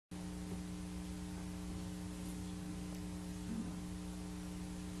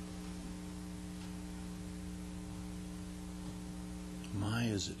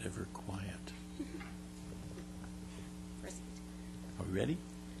Is it ever quiet? Are we ready?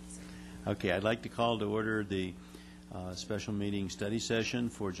 Okay, I'd like to call to order the special meeting study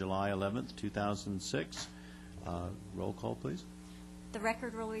session for July 11th, 2006. Roll call, please. The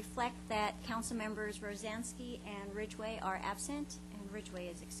record will reflect that council members Rosansky and Ridgway are absent, and Ridgway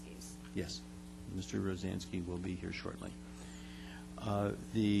is excused. Yes, Mr. Rosansky will be here shortly.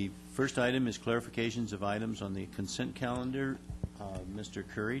 The first item is clarifications of items on the consent calendar. Mr.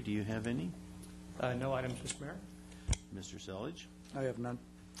 Curry, do you have any? No items, Mr. Mayor. Mr. Selledge? I have none.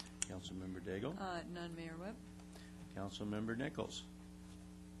 Councilmember Daigle? None, Mayor Webb. Councilmember Nichols?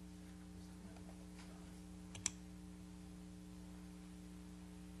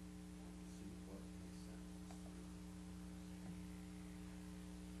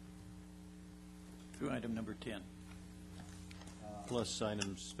 Through item number 10. Plus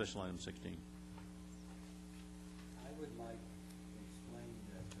items, special item 16. I would like to explain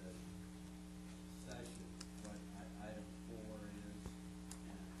that the session, what item 4 is,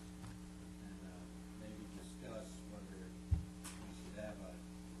 and maybe discuss whether we should have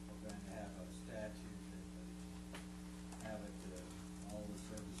we're going to have a statute that would have it to all the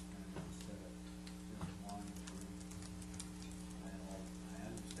servicemen instead of just one group. I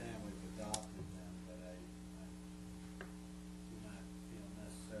understand we've adopted them, but I do not feel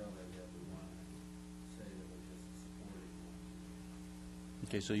necessarily that we want to say that we're just supporting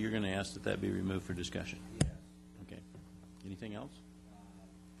one. Okay, so you're going to ask that that be removed for discussion? Yes. Okay. Anything else?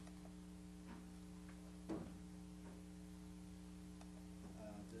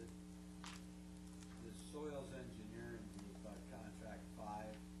 The soils engineering group, contract 5,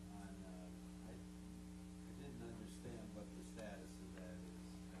 on, I didn't understand what the status of that is.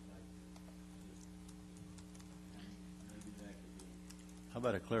 I'd like to just, maybe that could be. How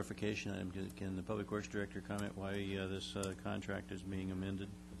about a clarification item? Can the Public Works Director comment why this contract is being amended?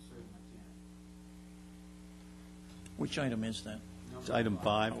 Certainly can. Which item is that? It's item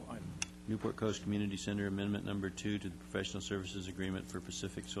 5, Oh, item. Newport Coast Community Center Amendment Number 2 to the Professional Services Agreement for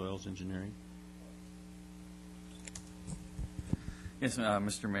Pacific Soils Engineering. Yes,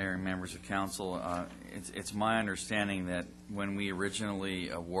 Mr. Mayor and members of council, it's my understanding that when we originally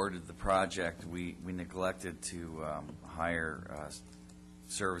awarded the project, we neglected to hire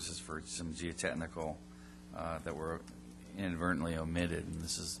services for some geotechnical that were inadvertently omitted, and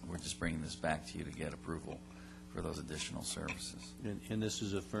we're just bringing this back to you to get approval for those additional services. And this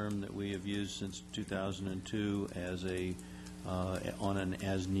is a firm that we have used since 2002 as on an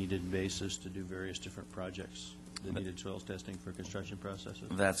as-needed basis to do various different projects, the needed soils testing for construction processes?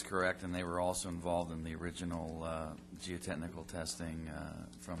 That's correct, and they were also involved in the original geotechnical testing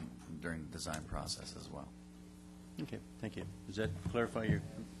during the design process as well. Okay, thank you. Does that clarify your...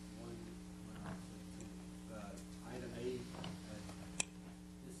 Item 8,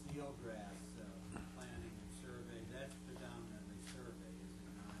 this eelgrass planning and survey, that's predominantly survey, is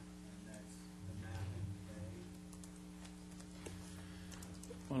it not? And that's the mapping phase?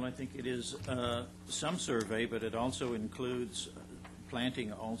 Well, I think it is some survey, but it also includes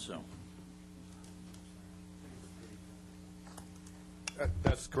planting also.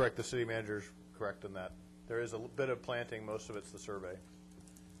 That's correct. The city manager's correct in that. There is a bit of planting. Most of it's the survey.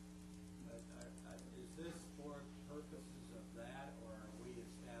 But is this for purposes of that, or are we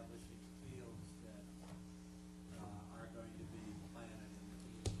establishing fields that are going to be planted in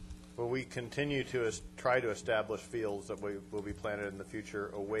the future? Well, we continue to try to establish fields that will be planted in the future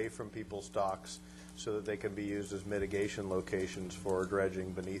away from people's docks so that they can be used as mitigation locations for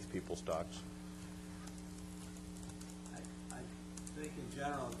dredging beneath people's docks. I think in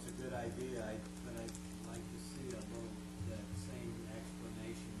general it's a good idea, but I'd like to see a little that same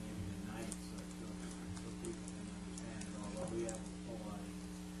explanation maybe tonight so people can understand it. Although we have a full audience,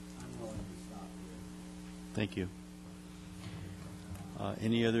 I'm willing to stop here. Thank you.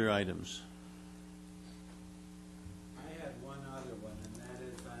 Any other items? I had one other one, and that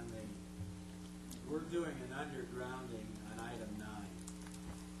is on we're doing an undergrounding on item 9.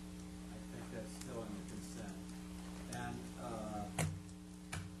 I think that's still in the consent. And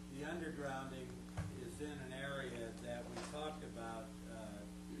the undergrounding is in an area that we talked about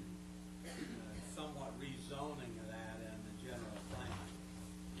somewhat rezoning of that in the general plan.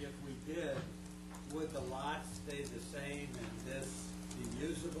 If we did, would the lots stay the same and this be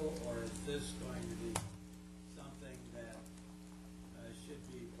usable, or is this going to be something that should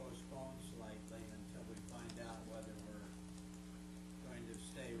be postponed slightly until we find out whether we're going to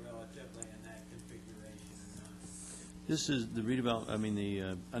stay relatively in that configuration or not? This is the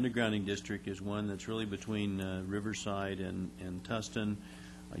the undergrounding district is one that's really between Riverside and Tustin.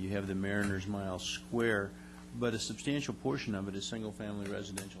 You have the Mariners Mile Square. But a substantial portion of it is single-family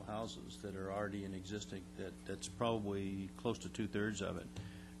residential houses that are already in existing, that's probably close to two-thirds of it.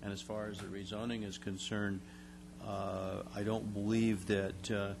 And as far as the rezoning is concerned, I don't believe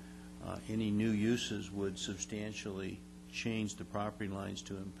that any new uses would substantially change the property lines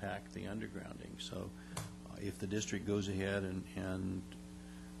to impact the undergrounding. So if the district goes ahead and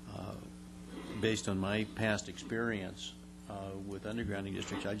based on my past experience with undergrounding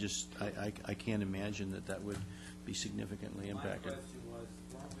districts, I can't imagine that would be significantly impacted. My question was,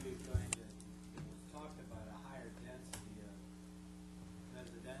 weren't we going to, it was talked about a higher density of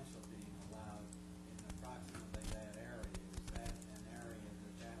residential being allowed in approximately that area. Is that an area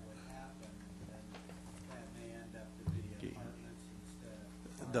that would happen, and then that may end up to be apartments instead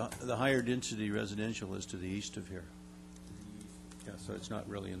of The higher density residential is to the east of here. to the east? Yeah, so it's not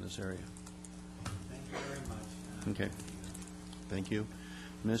really in this area. Thank you very much. Okay. Thank you.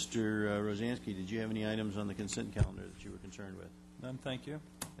 Mr. Rosansky, did you have any items on the consent calendar that you were concerned with? None, thank you.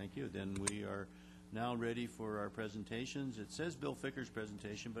 Thank you. Then we are now ready for our presentations. It says Bill Ficker's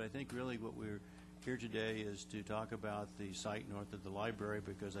presentation, but I think really what we're here today is to talk about the site north of the library,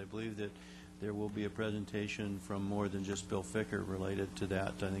 because I believe that there will be a presentation from more than just Bill Ficker related to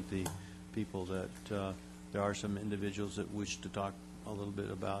that. I think the people that, there are some individuals that wish to talk a little bit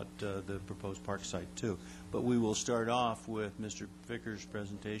about the proposed park site too. But we will start off with Mr. Ficker's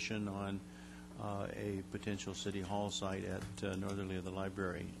presentation on a potential city hall site at northerly of the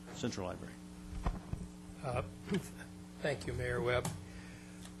library, Central Library. Thank you, Mayor Webb.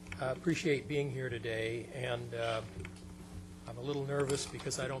 I appreciate being here today, and I'm a little nervous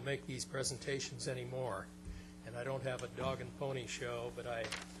because I don't make these presentations anymore, and I don't have a dog and pony show, but I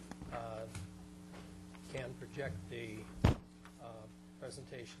can project the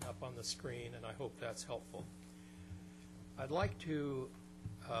presentation up on the screen, and I hope that's helpful. I'd like to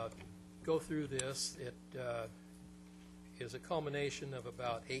go through this. It is a culmination of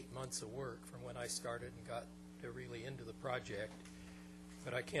about 8 months of work from when I started and got really into the project,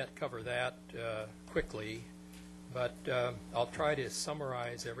 but I can't cover that quickly. But I'll try to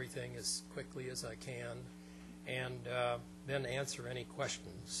summarize everything as quickly as I can, and then answer any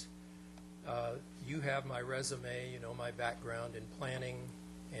questions. You have my resume, you know my background in planning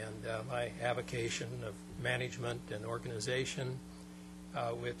and my avocation of management and organization,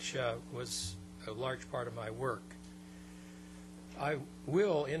 which was a large part of my work. I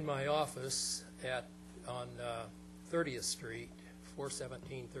will, in my office on 30th Street,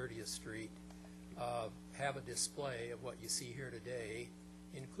 417 30th Street, have a display of what you see here today,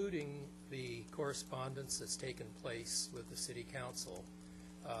 including the correspondence that's taken place with the City Council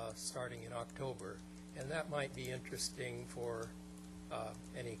starting in October. And that might be interesting for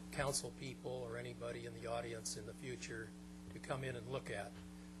any council people or anybody in the audience in the future to come in and look at.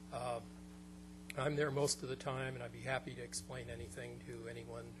 I'm there most of the time, and I'd be happy to explain anything to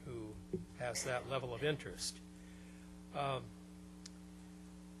anyone who has that level of interest.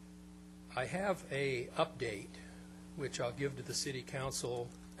 I have a update which I'll give to the City Council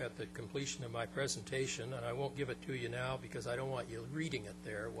at the completion of my presentation, and I won't give it to you now because I don't want you reading it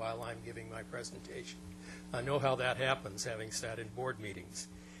there while I'm giving my presentation. I know how that happens, having sat in board meetings.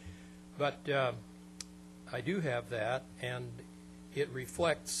 But I do have that, and it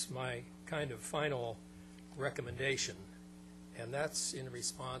reflects my kind of final recommendation, and that's in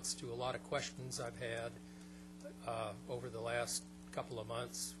response to a lot of questions I've had over the last couple of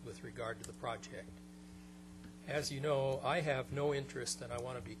months with regard to the project. As you know, I have no interest, and I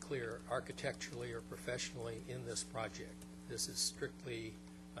want to be clear, architecturally or professionally in this project. This is strictly,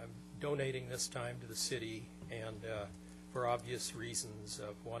 I'm donating this time to the city, and for obvious reasons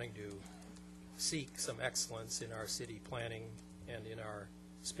of wanting to seek some excellence in our city planning and in our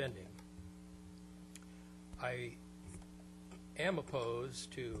spending. I am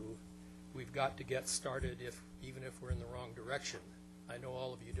opposed to, we've got to get started even if we're in the wrong direction. I know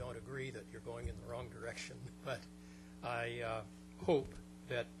all of you don't agree that you're going in the wrong direction, but I hope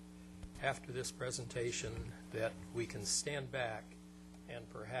that after this presentation that we can stand back and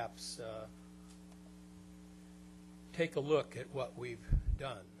perhaps take a look at what we've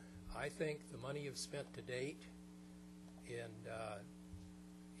done. I think the money you've spent to date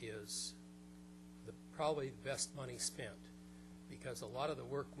is probably the best money spent, because a lot of the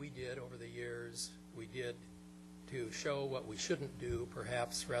work we did over the years, we did to show what we shouldn't do,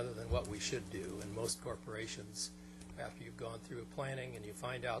 perhaps, rather than what we should do. And most corporations, after you've gone through planning and you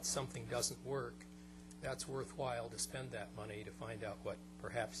find out something doesn't work, that's worthwhile to spend that money to find out what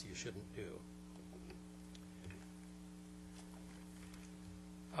perhaps you shouldn't do.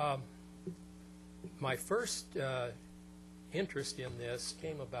 My first interest in this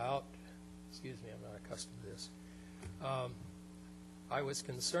came about Excuse me, I'm not accustomed to this. I was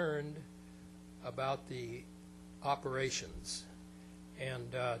concerned about the operations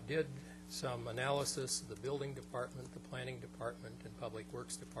and did some analysis of the building department, the planning department, and public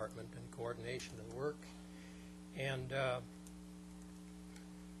works department, and coordination of the work. And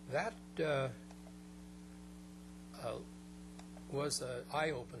that was an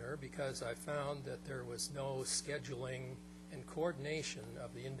eye-opener because I found that there was no scheduling and coordination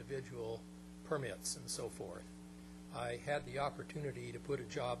of the individual permits and so forth. I had the opportunity to put a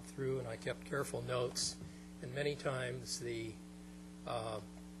job through, and I kept careful notes, and many times the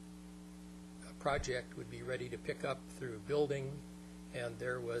project would be ready to pick up through building, and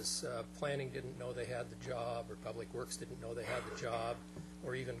there was planning didn't know they had the job, or public works didn't know they had the job,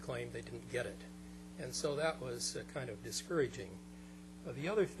 or even claimed they didn't get it. And so that was kind of discouraging. The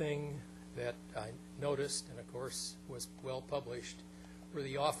other thing that I noticed, and of course was well published, were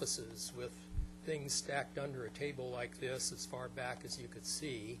the offices with things stacked under a table like this as far back as you could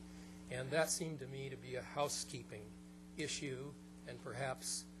see, and that seemed to me to be a housekeeping issue, and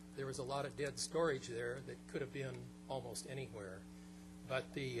perhaps there was a lot of dead storage there that could have been almost anywhere, but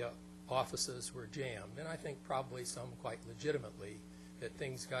the offices were jammed, and I think probably some quite legitimately that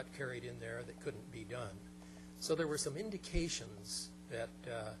things got carried in there that couldn't be done. So there were some indications that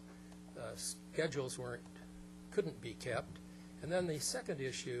schedules couldn't be kept. And then the second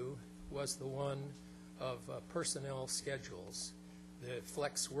issue was the one of personnel schedules, the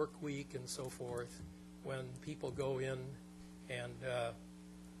flex work week and so forth, when people go in and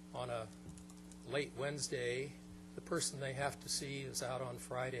on a late Wednesday, the person they have to see is out on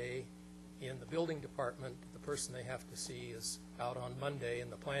Friday. In the building department, the person they have to see is out on Monday in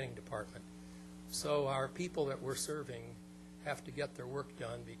the planning department. So our people that we're serving have to get their work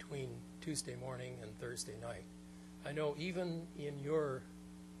done between Tuesday morning and Thursday night. I know even in your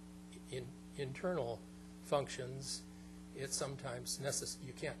internal functions, it's sometimes necessary.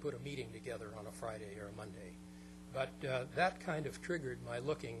 You can't put a meeting together on a Friday or a Monday. But that kind of triggered my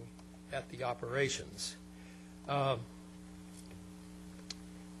looking at the operations. So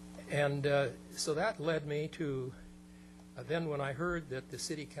that led me to, then when I heard that the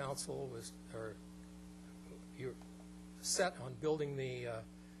city council was you're set on building the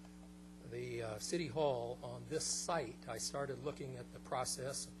city hall on this site, I started looking at the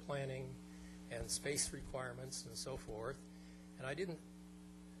process of planning and space requirements and so forth, and I didn't,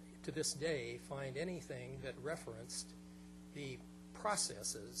 to this day, find anything that referenced the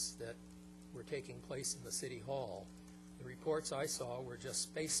processes that were taking place in the city hall. The reports I saw were just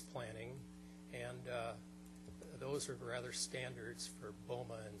space planning, and those are rather standards for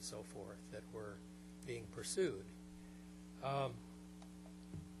BOMA and so forth that were being pursued. And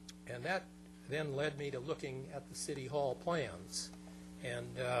that then led me to looking at the city hall plans and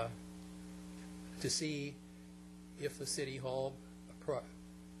to see if the city hall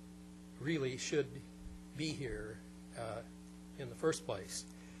really should be here in the first place.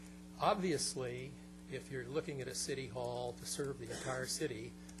 Obviously, if you're looking at a city hall to serve the entire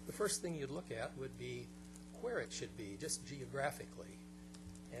city, the first thing you'd look at would be where it should be, just geographically.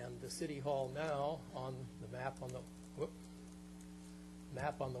 And the city hall now, on the map on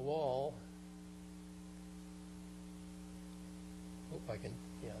the wall,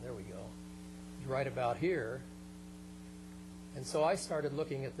 there we go, is right about here. And so I started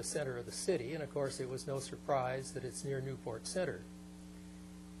looking at the center of the city, and of course it was no surprise that it's near Newport Center.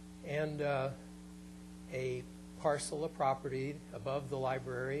 And a parcel of property above the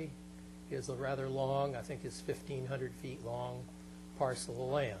library is a rather long, I think it's 1,500 feet long, parcel of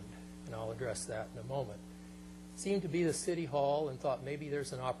land, and I'll address that in a moment. It seemed to be the city hall, and thought maybe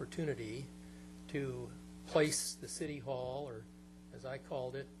there's an opportunity to place the city hall, or as I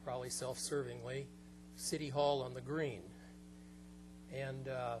called it, probably self-servingly, City Hall on the Green. And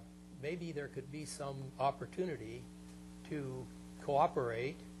maybe there could be some opportunity to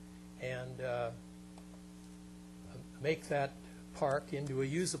cooperate and make that park into a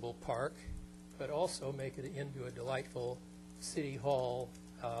usable park, but also make it into a delightful City Hall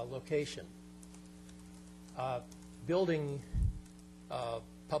location. Building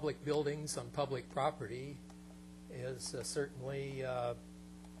public buildings on public property is certainly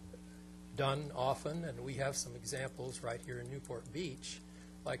done often, and we have some examples right here in Newport Beach,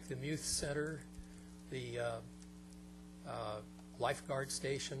 like the Youth Center, the lifeguard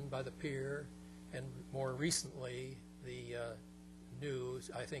station by the pier, and more recently the new,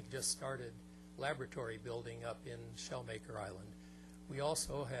 I think just started, laboratory building up in Shellmaker Island. We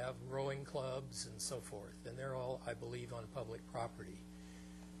also have rowing clubs and so forth, and they're all, I believe, on public property.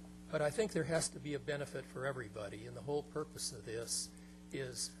 But I think there has to be a benefit for everybody, and the whole purpose of this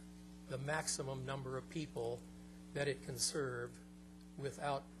is the maximum number of people that it can serve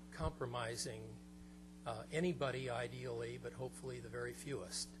without compromising anybody ideally, but hopefully the very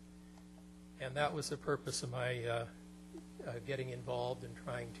fewest. And that was the purpose of my getting involved in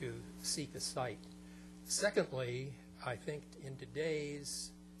trying to seek a site. Secondly, I think in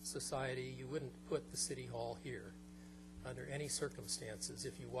today's society, you wouldn't put the city hall here under any circumstances.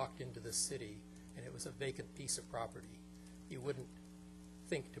 If you walked into the city and it was a vacant piece of property, you wouldn't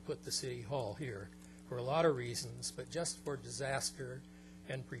think to put the city hall here for a lot of reasons, but just for disaster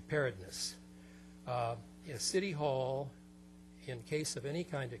and preparedness. A city hall, in case of any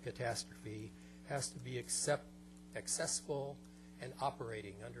kind of catastrophe, has to be accessible and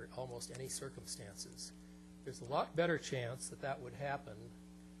operating under almost any circumstances. There's a lot better chance that that would happen.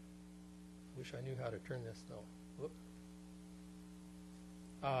 Wish I knew how to turn this, though. Whoop.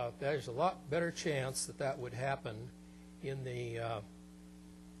 There's a lot better chance that that would happen in the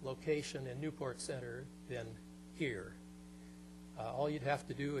location in Newport Center than here. All you'd have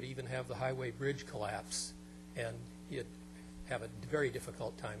to do would even have the highway bridge collapse, and you'd have a very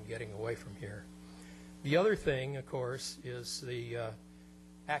difficult time getting away from here. The other thing, of course, is the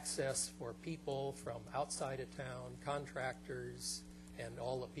access for people from outside of town, contractors, and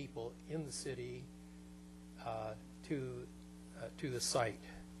all the people in the city to the site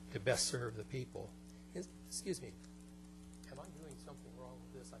to best serve the people. Excuse me, am I doing something wrong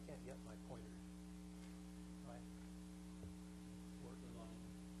with this? I can't get my pointer. Right. Working on it.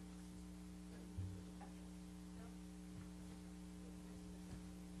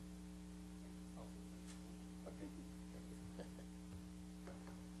 Okay.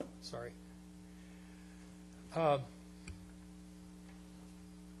 Sorry.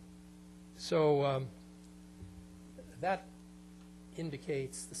 So that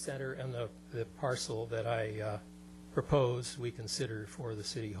indicates the center and the parcel that I propose we consider for the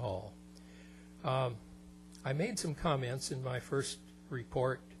City Hall. I made some comments in my first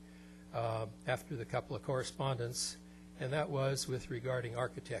report after the couple of correspondence, and that was with regarding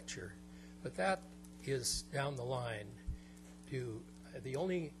architecture. But that is down the line. The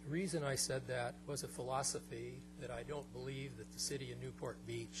only reason I said that was a philosophy that I don't believe that the city of Newport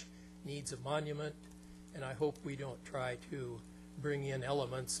Beach needs a monument, and I hope we don't try to bring in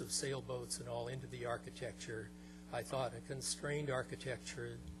elements of sailboats and all into the architecture. I thought a constrained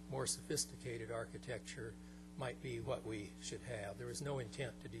architecture, more sophisticated architecture, might be what we should have. There was no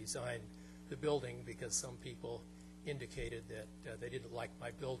intent to design the building because some people indicated that they didn't like my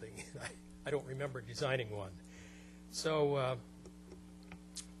building. I don't remember designing one. So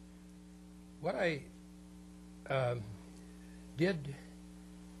what I did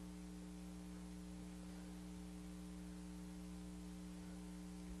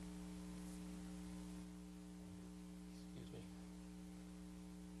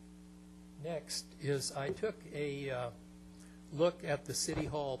next is I took a look at the City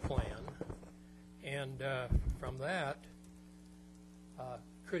Hall plan, and from that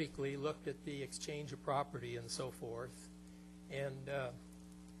critically looked at the exchange of property and so forth, and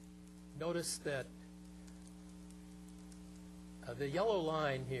noticed that the yellow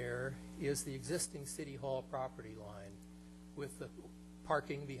line here is the existing City Hall property line with the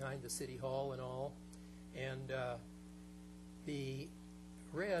parking behind the City Hall and all, and the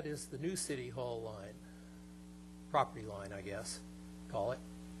red is the new City Hall line, property line, I guess, call it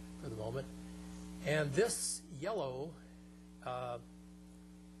for the moment. And this yellow,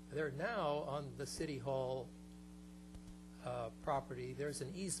 they're now on the City Hall property. There's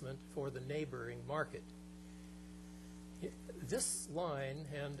an easement for the neighboring market. This line,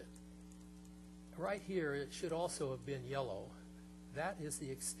 and right here, it should also have been yellow. That is the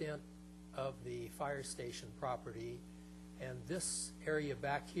extent of the fire station property, and this area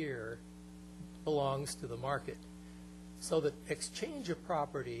back here belongs to the market. So the exchange of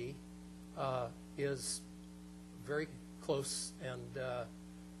property is very close and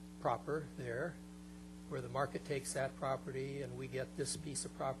proper there, where the market takes that property and we get this piece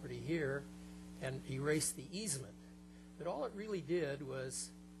of property here and erase the easement. But all it really did was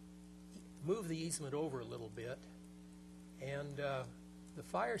move the easement over a little bit, and the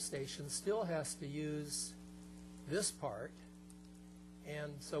fire station still has to use this part,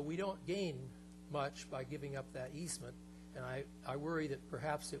 and so we don't gain much by giving up that easement, and I worry that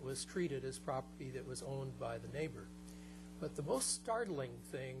perhaps it was treated as property that was owned by the neighbor. But the most startling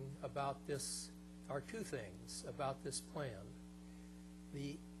thing about this are two things about this plan.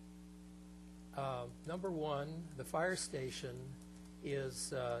 The number one, the fire station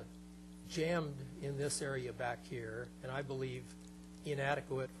is jammed in this area back here, and I believe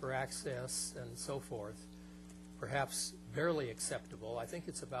inadequate for access and so forth. perhaps barely acceptable. I think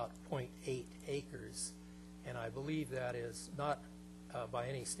it's about 0.8 acres, and I believe that is not by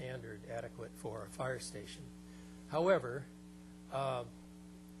any standard adequate for a fire station. However,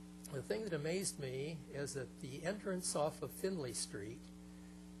 the thing that amazed me is that the entrance off of Findlay Street,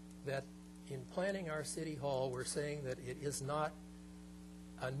 that in planning our city hall, we're saying that it is not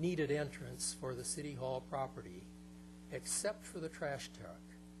a needed entrance for the city hall property, except for the trash truck.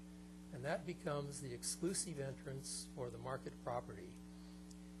 And that becomes the exclusive entrance for the market property.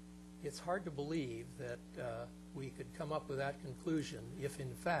 It's hard to believe that we could come up with that conclusion if,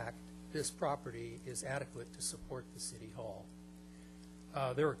 in fact, this property is adequate to support the city hall.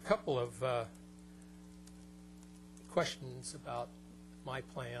 There were a couple of questions about my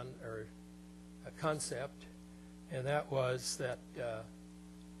plan or a concept, and that was that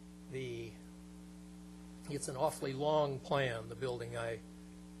it's an awfully long plan, the building I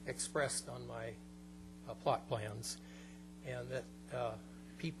expressed on my plot plans, and that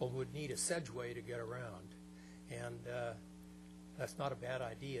people would need a sedgeway to get around. And that's not a bad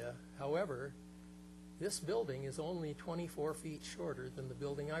idea. However, this building is only 24 feet shorter than the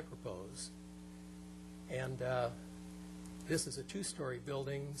building I propose. And this is a two-story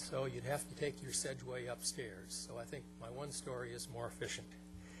building, so you'd have to take your sedgeway upstairs. So I think my one story is more efficient.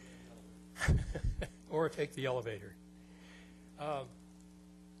 Or take the elevator. To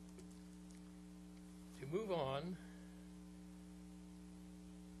move on,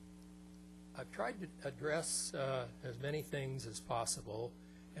 I've tried to address as many things as possible,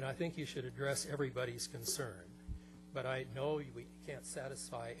 and I think you should address everybody's concern. But I know we can't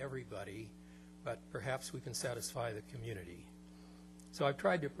satisfy everybody, but perhaps we can satisfy the community. So I've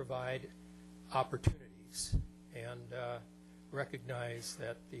tried to provide opportunities and recognize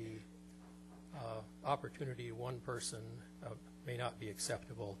that the opportunity of one person may not be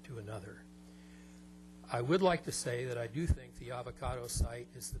acceptable to another. I would like to say that I do think the avocado site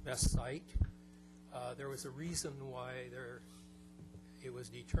is the best site. There was a reason why it was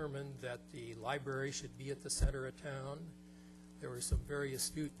determined that the library should be at the center of town. There were some very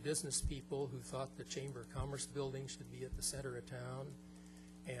astute business people who thought the Chamber of Commerce building should be at the center of town,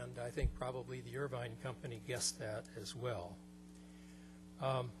 and I think probably the Irvine Company guessed that as well.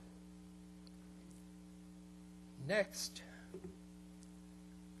 Next,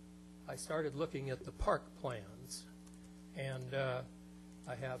 I started looking at the park plans, and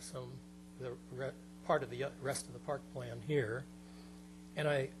I have part of the rest of the park plan here, and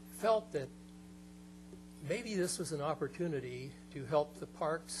I felt that maybe this was an opportunity to help the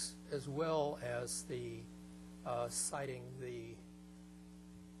parks as well as the citing the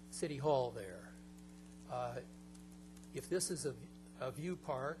city hall there. If this is a view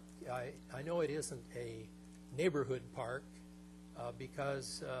park, I know it isn't a neighborhood park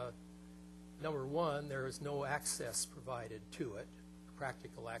because number one, there is no access provided to it,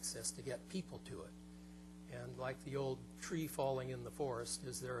 practical access to get people to it. And like the old tree falling in the forest,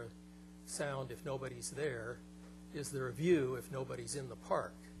 is there a sound if nobody's there? Is there a view if nobody's in the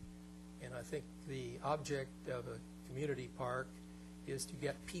park? And I think the object of a community park is to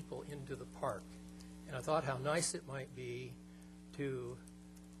get people into the park. And I thought how nice it might be to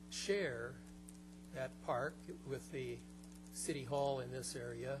share that park with the city hall in this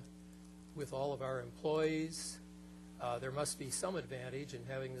area, with all of our employees. There must be some advantage in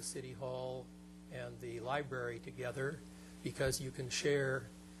having the city hall and the library together because you can share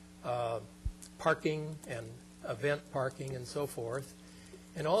parking and event parking and so forth.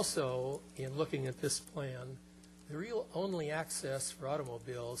 And also, in looking at this plan, the real only access for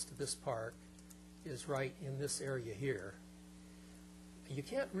automobiles to this park is right in this area here. You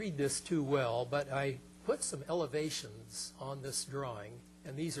can't read this too well, but I put some elevations on this drawing,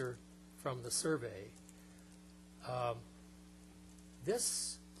 and these are from the survey.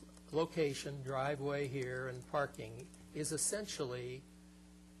 This location, driveway here, and parking is essentially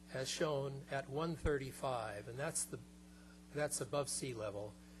as shown at 135, and that's above sea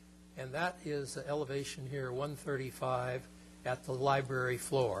level. And that is elevation here, 135, at the library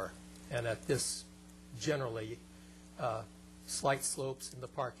floor, and at this generally slight slopes in the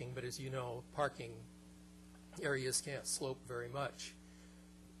parking, but as you know, parking areas can't slope very much.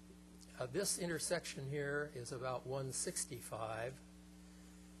 This intersection here is about 165.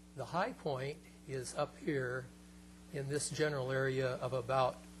 The high point is up here in this general area of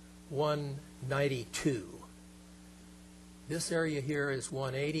about 192. This area here is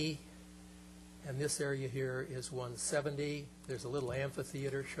 180, and this area here is 170. There's a little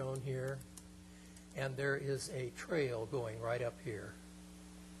amphitheater shown here, and there is a trail going right up here,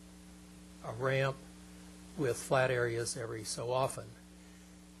 a ramp with flat areas every so often.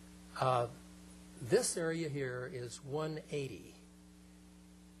 this area here is 180.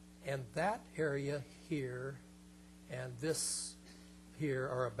 And that area here and this here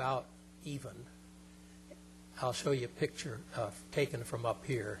are about even. I'll show you a picture taken from up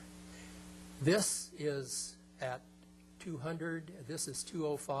here. This is at 200, this is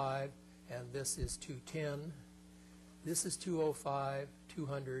 205, and this is 210. This is 205,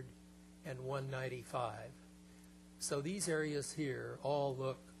 200, and 195. So these areas here all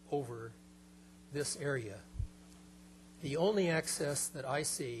look over this area. The only access that I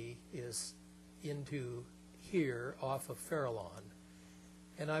see is into here off of Farallon.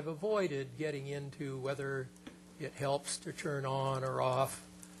 And I've avoided getting into whether it helps to turn on or off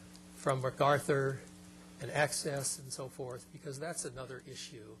from MacArthur and access and so forth, because that's another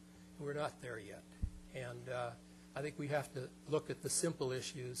issue. We're not there yet. And I think we have to look at the simple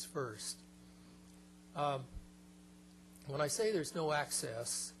issues first. When I say there's no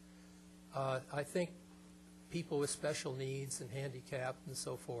access, I think people with special needs and handicapped and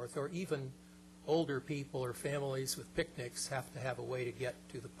so forth, or even older people or families with picnics, have to have a way to get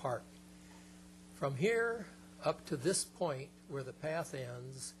to the park. From here up to this point where the path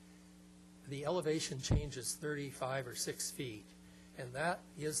ends, the elevation changes 35 or 6 feet, and that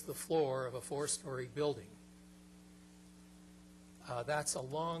is the floor of a 4-story building. That's a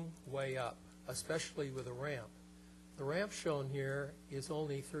long way up, especially with a ramp. The ramp shown here is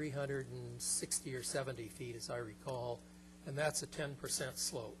only 360 or 70 feet, as I recall, and that's a 10%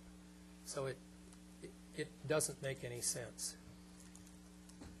 slope. So it doesn't make any sense.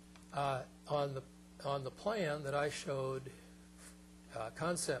 On the plan that I showed,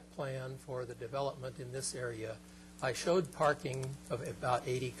 concept plan for the development in this area, I showed parking of about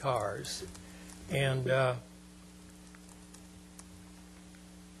 80 cars. And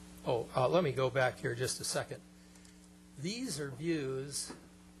let me go back here just a second. These are views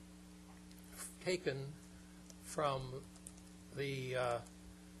taken from the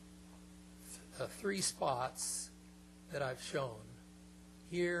 3 spots that I've shown.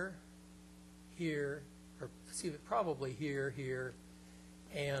 Here, here, or probably here, here,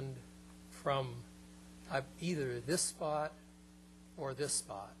 and from either this spot or this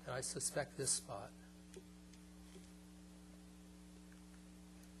spot, and I suspect this spot.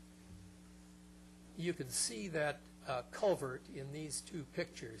 You can see that culvert in these 2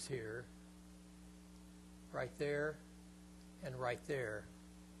 pictures here, right there and right there.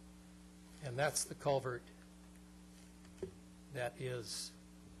 And that's the culvert that is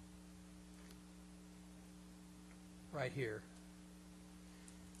right here.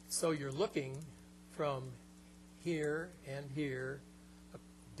 So you're looking from here and here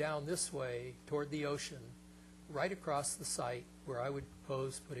down this way toward the ocean, right across the site where I would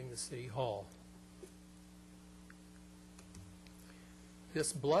propose putting the city hall.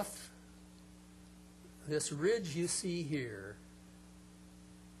 This bluff, this ridge you see here,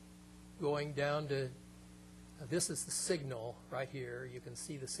 going down to, this is the signal right here. You can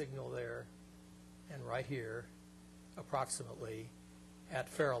see the signal there, and right here, approximately,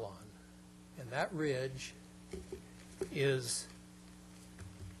 at Farallon. And that ridge is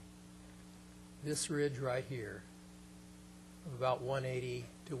this ridge right here, of about 180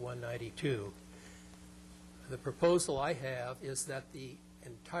 to 192. The proposal I have is that the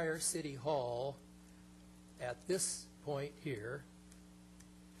entire City Hall at this point here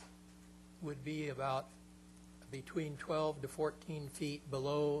would be about between 12 to 14 feet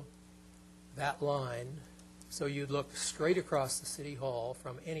below that line. So you'd look straight across the City Hall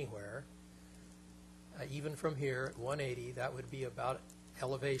from anywhere. Even from here at 180, that would be about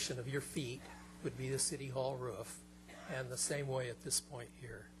elevation of your feet would be the City Hall roof, and the same way at this point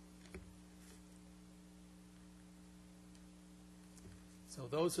here. So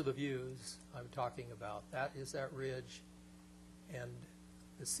those are the views I'm talking about. That is that ridge, and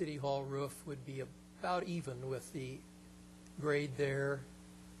the City Hall roof would be about even with the grade there,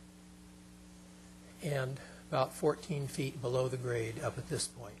 and about 14 feet below the grade up at this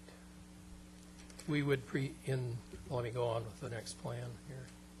point. We would let me go on with the next plan here,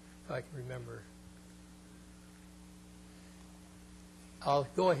 if I can remember. I'll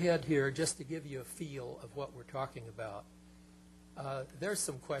go ahead here just to give you a feel of what we're talking about. There's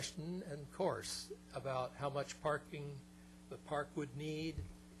some question, and of course, about how much parking the park would need,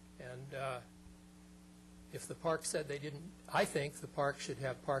 and if the park said they didn't, I think the park should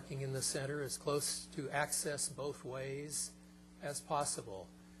have parking in the center as close to access both ways as possible.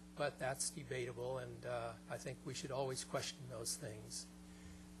 But that's debatable, and I think we should always question those things.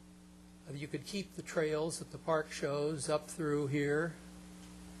 You could keep the trails that the park shows up through here,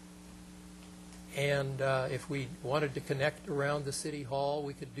 And if we wanted to connect around the City Hall,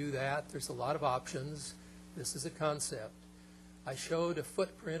 we could do that. There's a lot of options. This is a concept. I showed a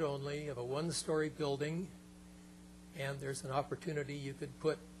footprint only of a one-story building, and there's an opportunity you could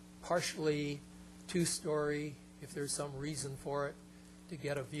put partially two-story, if there's some reason for it, to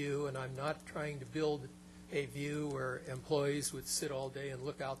get a view. And I'm not trying to build a view where employees would sit all day and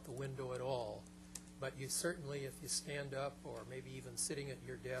look out the window at all. But you certainly, if you stand up or maybe even sitting at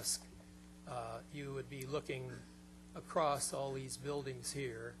your desk, you would be looking across all these buildings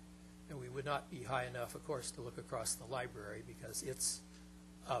here, and we would not be high enough, of course, to look across the library because it's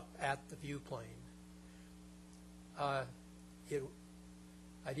up at the view plane. I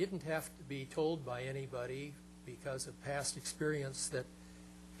didn't have to be told by anybody because of past experience that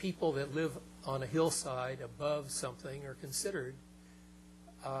people that live on a hillside above something are considered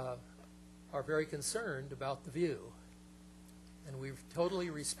are very concerned about the view. And we've totally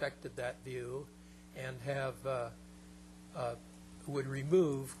respected that view and have would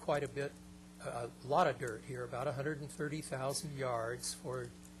remove quite a lot of dirt here, about 130,000 yards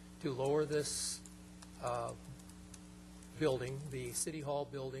to lower this building, the City Hall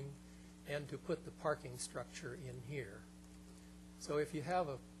building, and to put the parking structure in here. So if you have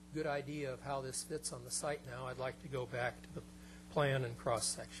a good idea of how this fits on the site now, I'd like to go back to the plan and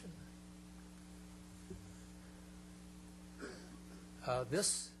cross-section.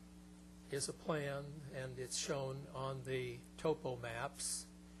 This is a plan, and it's shown on the topo maps,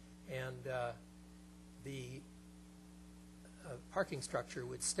 and the parking structure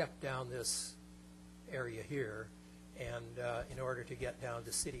would step down this area here, and in order to get down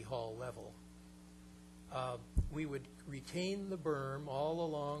to City Hall level. We would retain the berm all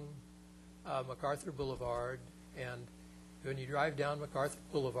along MacArthur Boulevard, and when you drive down MacArthur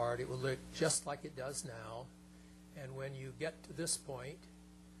Boulevard, it will look just like it does now. And when you get to this point,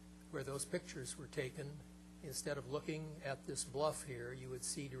 where those pictures were taken, instead of looking at this bluff here, you would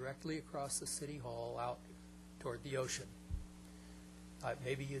see directly across the City Hall out toward the ocean.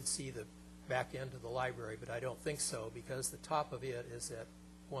 Maybe you'd see the back end of the library, but I don't think so, because the top of it is at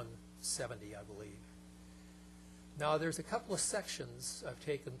 170, I believe. Now, there's a couple of sections I've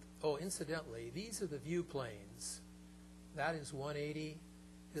taken. Oh, incidentally, these are the view planes. That is 180,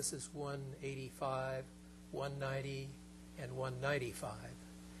 this is 185, 190, and 195.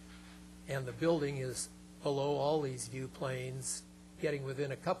 And the building is below all these view planes, getting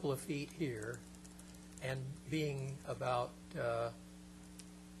within a couple of feet here, and being about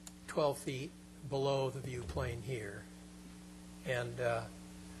 12 feet below the view plane here. And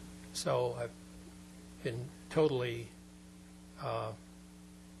so I've been totally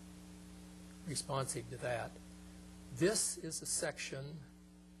responsive to that. This is a section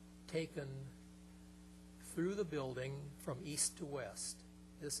taken through the building from east to west.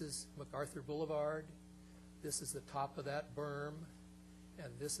 This is MacArthur Boulevard, this is the top of that berm,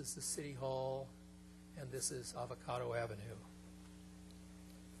 and this is the City Hall, and this is Avocado Avenue.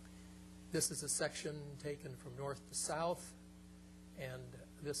 This is a section taken from north to south, and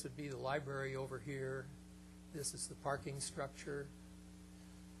this would be the library over here. This is the parking structure.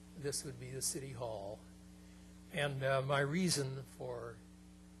 This would be the City Hall. And my reason for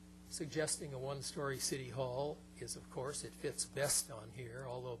suggesting a one-story City Hall is, of course, it fits best on here,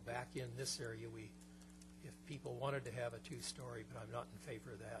 although back in this area, if people wanted to have a two-story, but I'm not in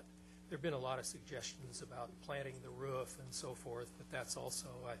favor of that. There have been a lot of suggestions about planting the roof and so forth, but that's also,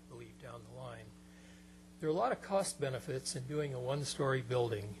 I believe, down the line. There are a lot of cost benefits in doing a one-story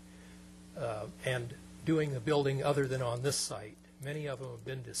building and doing a building other than on this site. Many of them have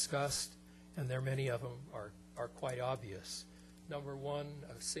been discussed, and many of them are quite obvious. Number one,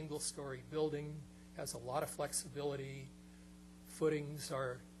 a single-story building has a lot of flexibility. Footings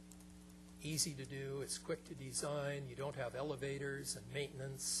are easy to do. It's quick to design. You don't have elevators and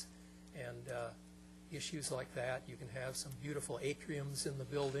maintenance and issues like that. You can have some beautiful atriums in the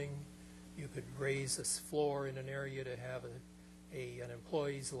building. You could raise this floor in an area to have an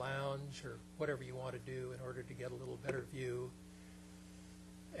employee's lounge or whatever you want to do in order to get a little better view.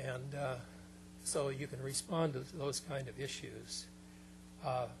 And so you can respond to those kind of issues.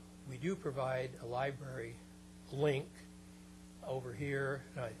 We do provide a library link over here.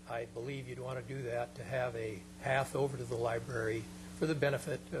 I believe you'd want to do that to have a path over to the library for the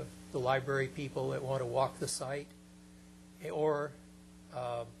benefit of the library people that want to walk the site, or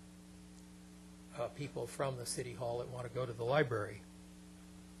people from the City Hall that want to go to the library.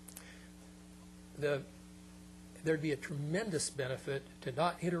 There'd be a tremendous benefit to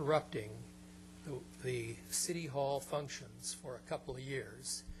not interrupting the City Hall functions for a couple of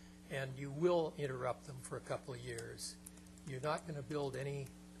years, and you will interrupt them for a couple of years. You're not going to build any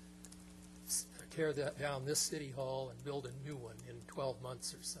tear down this city hall and build a new one in 12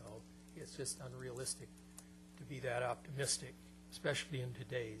 months or so. It's just unrealistic to be that optimistic, especially in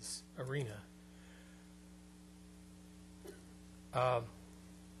today's arena.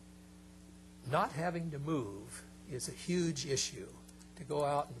 Not having to move is a huge issue. To go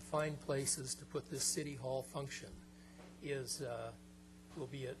out and find places to put this city hall function will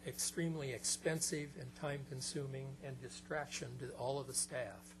be extremely expensive and time-consuming and distraction to all of the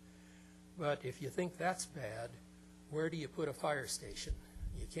staff. But if you think that's bad, where do you put a fire station?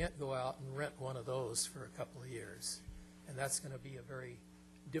 You can't go out and rent one of those for a couple of years. And that's going to be a very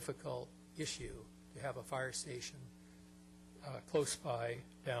difficult issue to have a fire station close by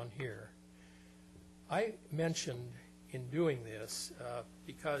down here. I mentioned in doing this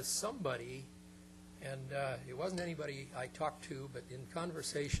because somebody, and it wasn't anybody I talked to, but in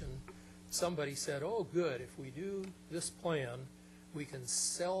conversation, somebody said, oh, good, if we do this plan, we can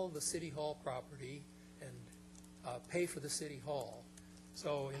sell the city hall property and pay for the city hall.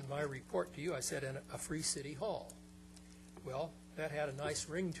 So in my report to you, I said, and a free city hall. Well, that had a nice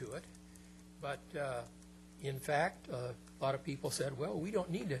ring to it, but in fact, a lot of people said, well, we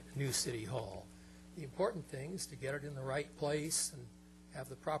don't need a new city hall. The important thing is to get it in the right place and have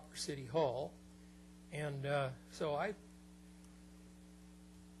the proper city hall. And so I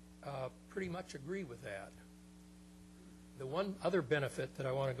pretty much agree with that. The one other benefit that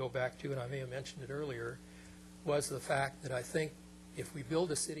I want to go back to, and I may have mentioned it earlier, was the fact that I think if we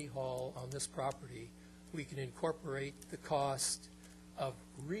build a city hall on this property, we can incorporate the cost of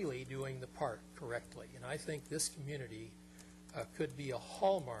really doing the park correctly. And I think this community could be a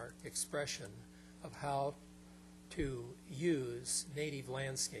hallmark expression of how to use native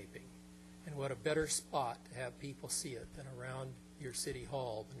landscaping. And what a better spot to have people see it than around your city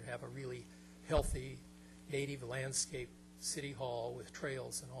hall, when you have a really healthy native landscape city hall with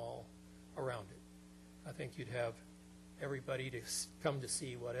trails and all around it. I think you'd have everybody to come to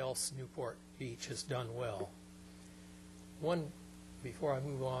see what else Newport Beach has done well. Before I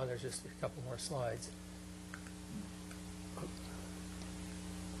move on, there's just a couple more slides.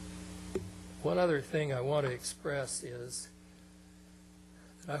 One other thing I want to express is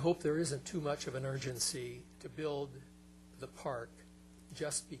that I hope there isn't too much of an urgency to build the park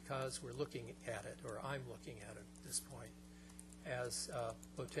just because we're looking at it, or I'm looking at it at this point, as a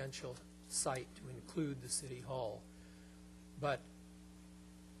potential site to include the city hall. But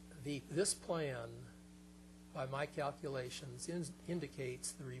this plan, by my calculations,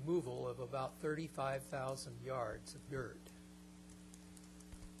 indicates the removal of about 35,000 yards of dirt.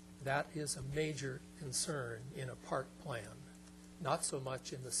 That is a major concern in a park plan, not so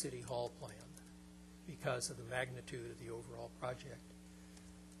much in the city hall plan because of the magnitude of the overall project.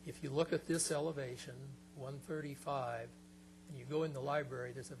 If you look at this elevation, 135, and you go in the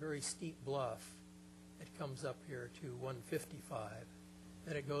library, there's a very steep bluff. It comes up here to 155.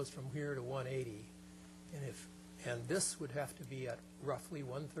 Then it goes from here to 180. And this would have to be at roughly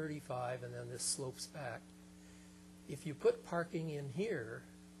 135, and then this slopes back. If you put parking in here,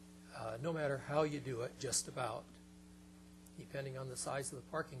 no matter how you do it, just about, depending on the size of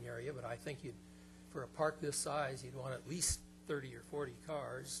the parking area, but I think for a park this size, you'd want at least 30 or 40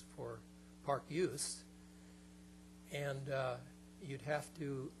 cars for park use. And you'd have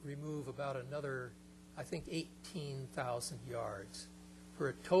to remove about another, I think, 18,000 yards for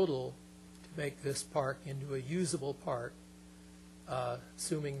a total to make this park into a usable park,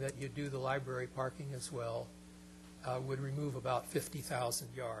 assuming that you do the library parking as well, would remove about 50,000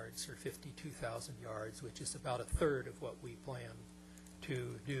 yards or 52,000 yards, which is about a third of what we plan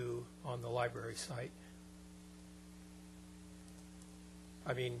to do on the library site.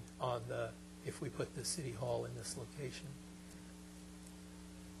 I mean, if we put the city hall in this location.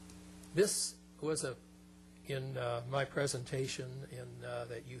 This was in my presentation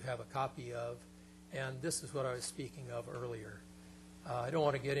that you have a copy of, and this is what I was speaking of earlier. I don't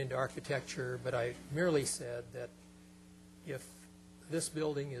want to get into architecture, but I merely said that if this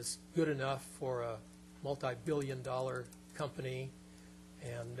building is good enough for a multi-billion-dollar company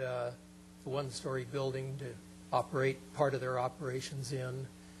and a one-story building to operate part of their operations in,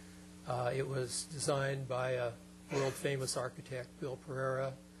 it was designed by a world-famous architect, Bill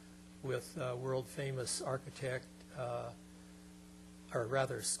Pereira, with world-famous architect, or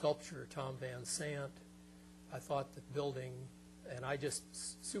rather sculptor, Tom Van Sant. I thought the building, and I just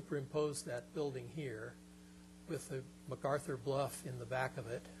superimposed that building here with the MacArthur Bluff in the back of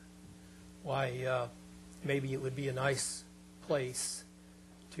it. Why, maybe it would be a nice place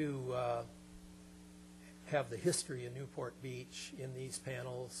to have the history of Newport Beach in these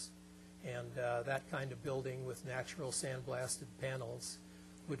panels, and that kind of building with natural sandblasted panels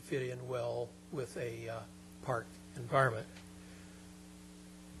would fit in well with a park environment.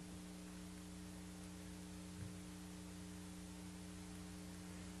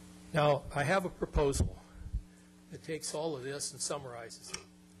 Now, I have a proposal that takes all of this and summarizes it,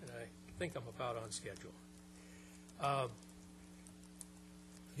 and I think I'm about on schedule.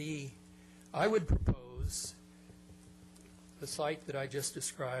 I would propose the site that I just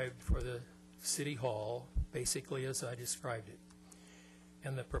described for the City Hall, basically as I described it.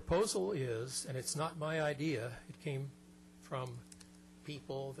 And the proposal is, and it's not my idea, it came from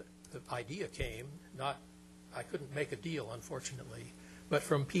people, the idea came, not, I couldn't make a deal, unfortunately, but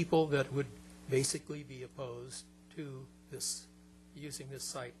from people that would basically be opposed to this, using this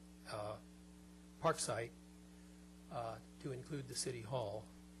site, park site, to include the City Hall.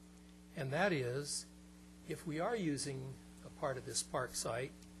 And that is, if we are using a part of this park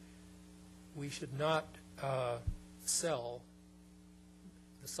site, we should not sell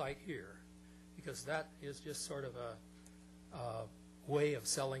the site here, because that is just sort of a way of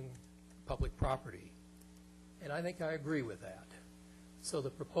selling public property. And I think I agree with that. So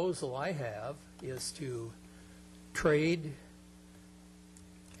the proposal I have is to trade,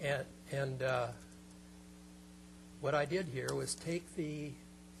 and what I did here was take the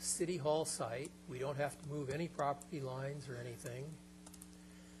City Hall site, we don't have to move any property lines or anything,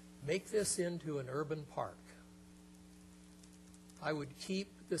 make this into an urban park. I would keep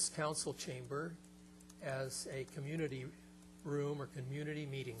this council chamber as a community room or community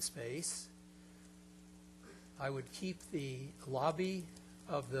meeting space. I would keep the lobby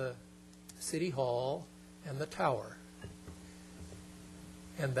of the City Hall and the tower.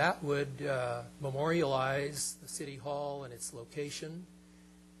 And that would memorialize the City Hall and its location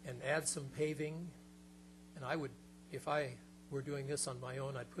and add some paving. And I would, if I were doing this on my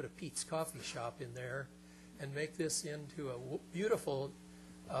own, I'd put a Pete's Coffee Shop in there and make this into a beautiful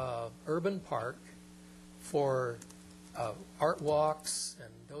urban park for art walks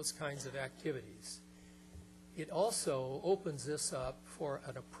and those kinds of activities. It also opens this up for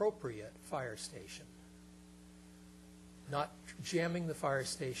an appropriate fire station, not jamming the fire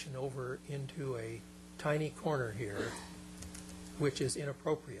station over into a tiny corner here, which is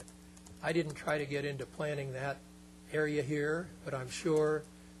inappropriate. I didn't try to get into planning that area here, but I'm sure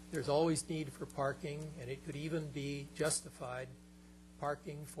there's always need for parking, and it could even be justified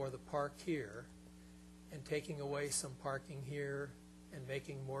parking for the park here and taking away some parking here and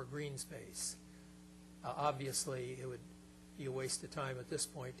making more green space. Obviously, it would be a waste of time at this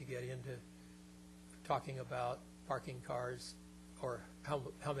point to get into talking about parking cars or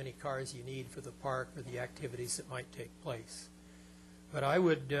how many cars you need for the park or the activities that might take place. But I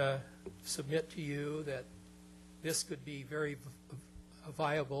would submit to you that this could be very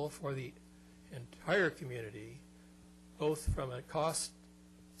viable for the entire community, both from a cost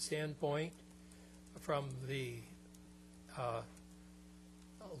standpoint, from the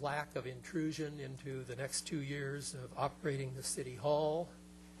lack of intrusion into the next 2 years of operating the City Hall,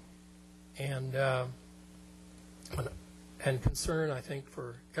 and concern, I think,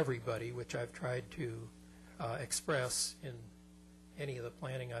 for everybody, which I've tried to express in any of the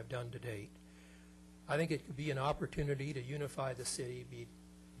planning I've done to date. I think it could be an opportunity to unify the city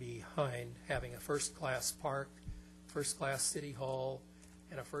behind having a first-class park, first-class City Hall,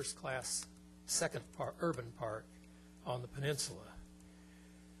 and a first-class second urban park on the peninsula.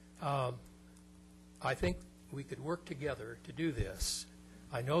 I think we could work together to do this.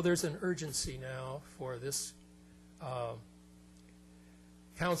 I know there's an urgency now for this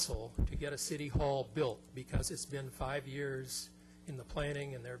council to get a City Hall built because it's been 5 years in the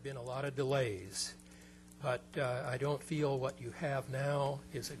planning and there have been a lot of delays. But I don't feel what you have now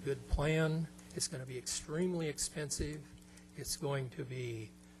is a good plan. It's going to be extremely expensive. It's going to be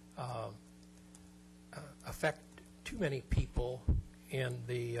affect too many people in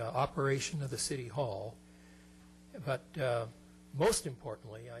the operation of the City Hall. But most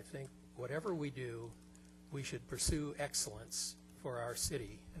importantly, I think whatever we do, we should pursue excellence for our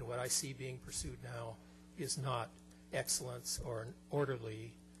city. And what I see being pursued now is not excellence or an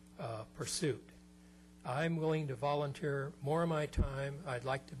orderly pursuit. I'm willing to volunteer more of my time. I'd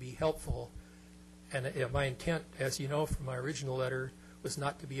like to be helpful. And my intent, as you know from my original letter, was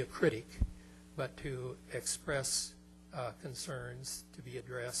not to be a critic, but to express concerns to be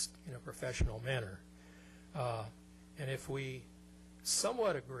addressed in a professional manner. And if we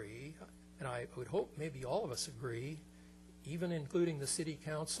somewhat agree, and I would hope maybe all of us agree, even including the City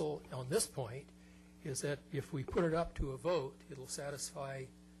Council on this point, is that if we put it up to a vote, it'll satisfy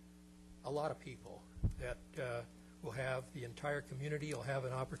a lot of people, that will have the entire community will have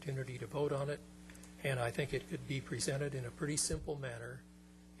an opportunity to vote on it. And I think it could be presented in a pretty simple manner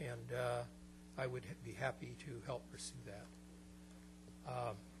and I would be happy to help pursue that.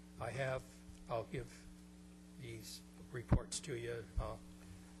 I'll give these reports to you. I've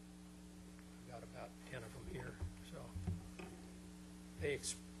got about 10 of them here. So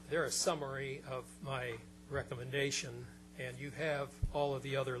they're a summary of my recommendation, and you have all of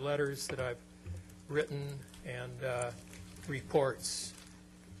the other letters that I've written and reports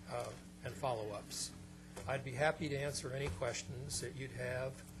and follow-ups. I'd be happy to answer any questions that you'd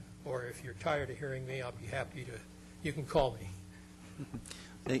have, or if you're tired of hearing me, I'll be happy to, you can call me.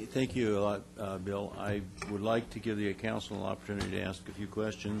 Thank you a lot, Bill. I would like to give the council an opportunity to ask a few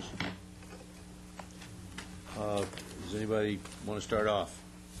questions. Does anybody want to start off?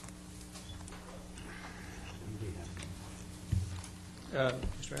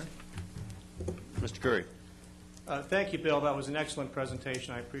 Mr. Mayor? Mr. Curry. Thank you, Bill. That was an excellent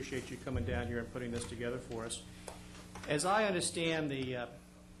presentation. I appreciate you coming down here and putting this together for us. As I understand the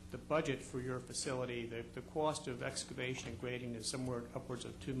budget for your facility, the cost of excavation and grading is somewhere upwards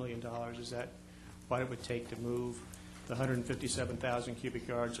of $2 million. Is that what it would take to move the 157,000 cubic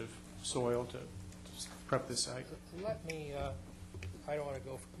yards of soil to prep the site? Let me, I don't want to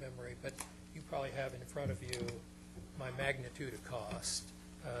go from memory, but you probably have in front of you my magnitude of cost.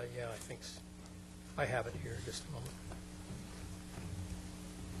 Yeah, I think I have it here. Just a moment.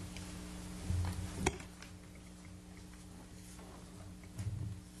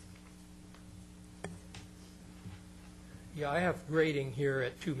 Yeah, I have grading here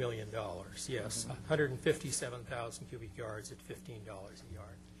at $2 million, yes. 157,000 cubic yards at $15 a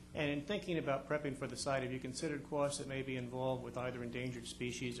yard. And in thinking about prepping for the site, have you considered costs that may be involved with either endangered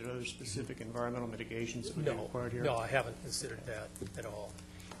species or other specific environmental mitigations that would be required here? No, I haven't considered that at all.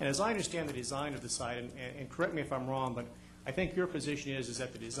 And as I understand the design of the site, and correct me if I'm wrong, but I think your position is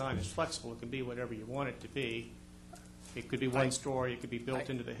that the design is flexible. It can be whatever you want it to be. It could be one story. It could be built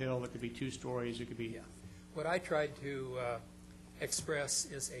into the hill. It could be 2 stories. It could be... Yeah. What I tried to express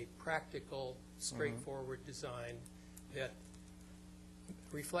is a practical, straightforward design that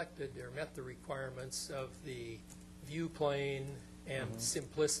reflected or met the requirements of the view plane and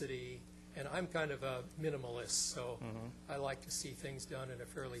simplicity. And I'm kind of a minimalist, so I like to see things done in a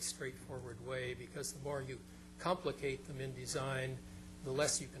fairly straightforward way, because the more you complicate them in design, the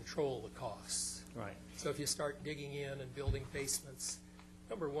less you control the costs. Right. So if you start digging in and building basements,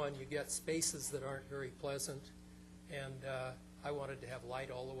 number one, you get spaces that aren't very pleasant, and I wanted to have light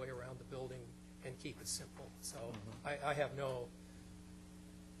all the way around the building and keep it simple. So I have no,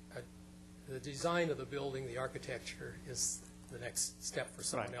 the design of the building, the architecture is the next step for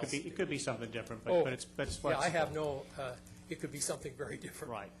someone else. It could be something different, but it's flexible. Yeah, I have no, it could be something very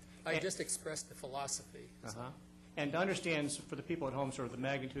different. Right. I just expressed the philosophy. And to understand, for the people at home, sort of the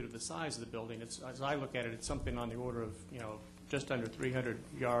magnitude of the size of the building, it's, as I look at it, it's something on the order of, just under 300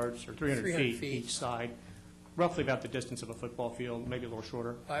 yards or 300 feet each side, roughly about the distance of a football field, maybe a little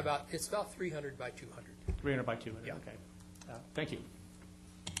shorter. It's about 300 by 200. 300 by 200, Yeah. okay. Thank you.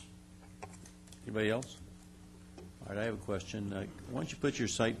 Anybody else? All right, I have a question. Why don't you put your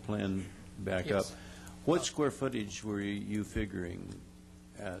site plan back up? Yes. What square footage were you figuring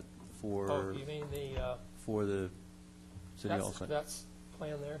at for You mean for the city hall site? that's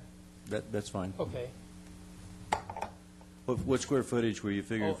plan there? That's fine. Okay. What square footage were you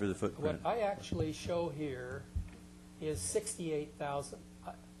figuring for the footprint? What I actually show here is 68,000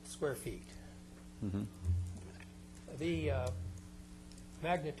 square feet. The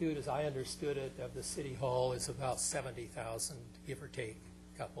magnitude, as I understood it, of the city hall is about 70,000, give or take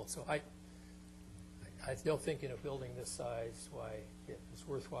a couple. So I don't think in a building this size, why it's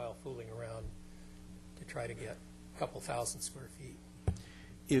worthwhile fooling around to try to get a couple thousand square feet.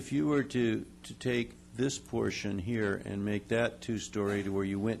 If you were to take this portion here and make that 2-story to where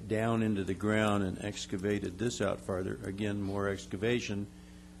you went down into the ground and excavated this out farther, again, more excavation,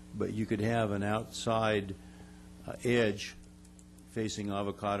 but you could have an outside edge facing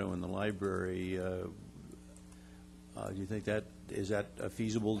Avocado in the library. Do you think is that a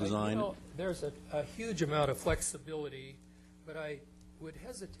feasible design? There's a huge amount of flexibility, but I would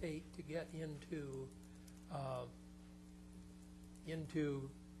hesitate to get into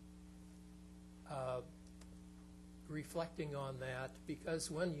reflecting on that, because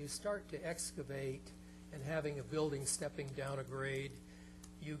when you start to excavate and having a building stepping down a grade,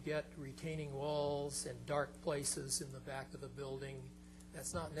 you get retaining walls and dark places in the back of the building.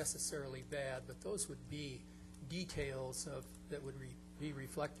 That's not necessarily bad, but those would be details that would be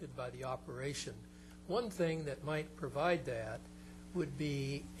reflected by the operation. One thing that might provide that would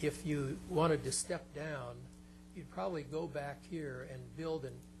be, if you wanted to step down, you'd probably go back here and build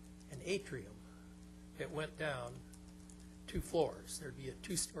an atrium that went down 2 floors. There'd be a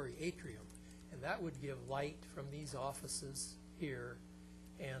 2-story atrium, and that would give light from these offices here,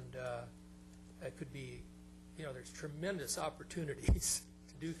 and it could be, there's tremendous opportunities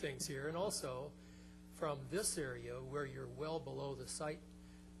to do things here. And also, from this area where you're well below the site,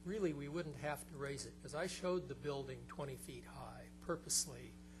 really we wouldn't have to raise it, because I showed the building 20 feet high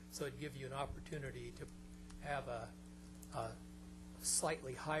purposely, so it'd give you an opportunity to have a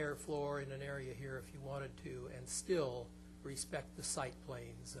slightly higher floor in an area here if you wanted to, and still respect the site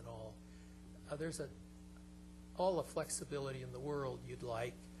planes and all. There's all the flexibility in the world you'd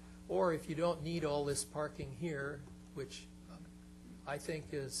like. Or if you don't need all this parking here, which I think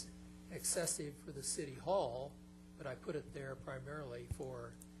is excessive for the city hall, but I put it there primarily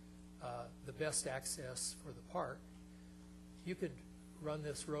for the best access for the park, you could run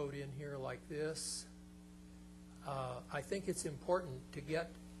this road in here like this. I think it's important to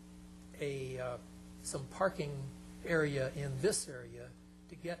get some parking area in this area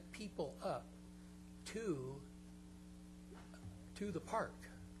to get people up to the park.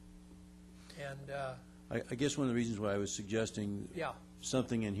 And I guess one of the reasons why I was suggesting yeah,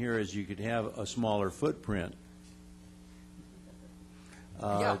 something in here is you could have a smaller footprint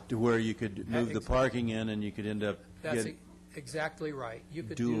Yeah. to where you could move the parking in and you could end up that's getting, exactly right. You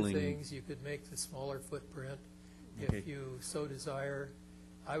could dueling. do things, you could make the smaller footprint Okay. if you so desire.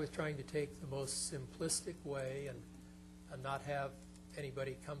 I was trying to take the most simplistic way and not have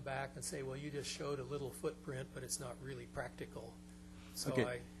anybody come back and say, well, you just showed a little footprint, but it's not really practical. So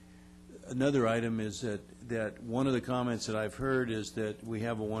Okay. Another item is that one of the comments that I've heard is that we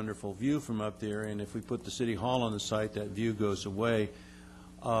have a wonderful view from up there, and if we put the city hall on the site, that view goes away.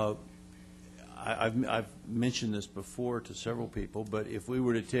 I've mentioned this before to several people, but if we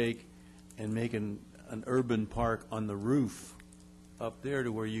were to take and make an urban park on the roof up there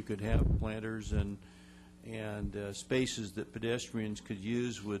to where you could have planters and spaces that pedestrians could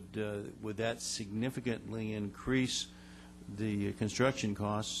use, would that significantly increase the construction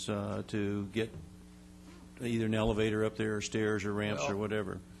costs to get either an elevator up there or stairs or ramps or Well,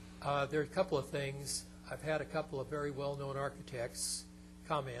 whatever? there are a couple of things. I've had a couple of very well-known architects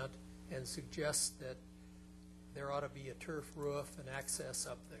comment and suggest that there ought to be a turf roof and access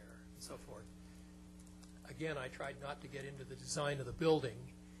up there and so forth. Again, I tried not to get into the design of the building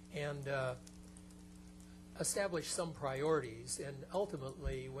and establish some priorities. And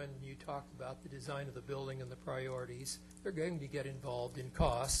ultimately, when you talk about the design of the building and the priorities, they're going to get involved in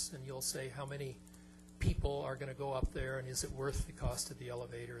costs, and you'll say how many people are going to go up there and is it worth the cost of the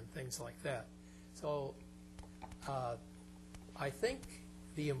elevator and things like that. So I think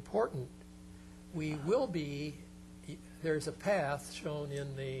the important, we will be, there's a path shown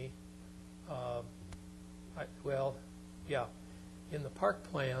in the, in the park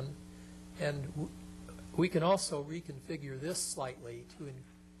plan, and we can also reconfigure this slightly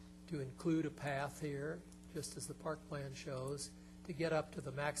to include a path here, just as the park plan shows, to get up to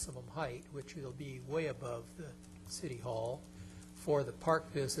the maximum height, which will be way above the city hall for the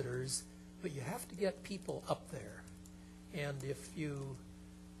park visitors. But you have to get people up there, and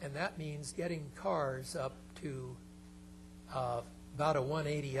and that means getting cars up to about a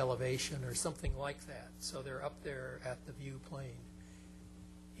 180 elevation or something like that, so they're up there at the view plane.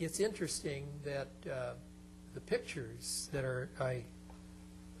 It's interesting that the pictures that I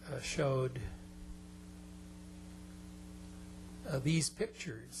showed, these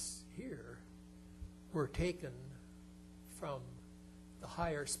pictures here were taken from the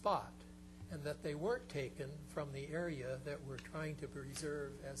higher spot, and that they weren't taken from the area that we're trying to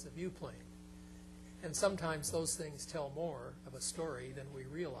preserve as a view plane. And sometimes those things tell more of a story than we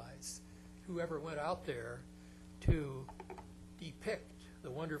realize. Whoever went out there to depict the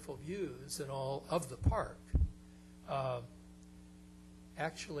wonderful views and all of the park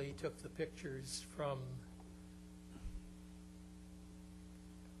actually took the pictures from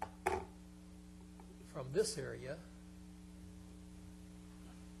this area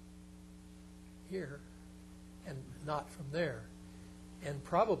here and not from there, and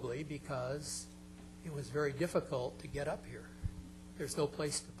probably because it was very difficult to get up here. There's no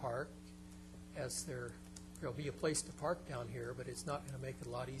place to park, as there'll be a place to park down here, but it's not going to make it a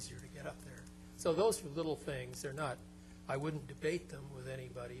lot easier to get up there. So those are little things. They're not, I wouldn't debate them with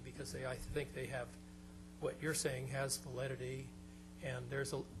anybody, because I think they have, what you're saying has validity, and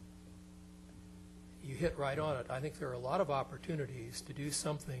you hit right on it. I think there are a lot of opportunities to do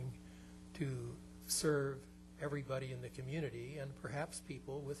something to serve everybody in the community, and perhaps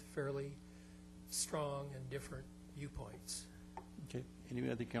people with fairly strong and different viewpoints. Okay. Any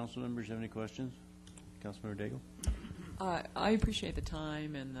other council members have any questions? Councilmember Daigle? I appreciate the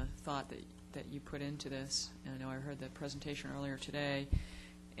time and the thought that that you put into this. And I know I heard the presentation earlier today,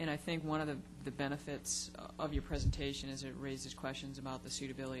 and I think one of the benefits of your presentation is it raises questions about the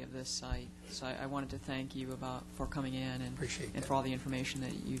suitability of this site. So I wanted to thank you for coming in and for all the information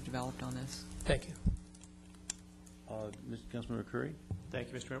that you've developed on this. Thank you. Councilmember Curry?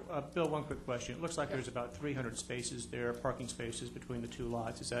 Thank you, Mr. Mayor. Bill, one quick question. It looks like there's about 300 spaces there, parking spaces between the two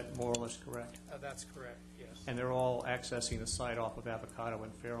lots. Is that more or less correct? That's correct, yes. And they're all accessing the site off of Avocado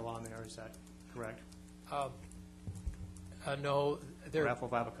and Fairlawn there, is that correct? No, they're Or off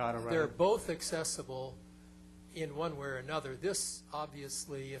of Avocado, rather? they're both accessible in one way or another. This,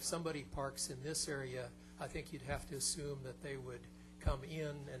 obviously, if somebody parks in this area, I think you'd have to assume that they would come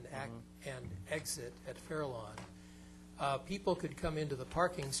in and exit at Fairlawn. People could come into the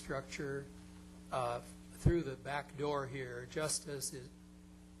parking structure through the back door here, just as is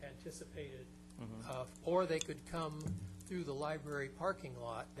anticipated, or they could come through the library parking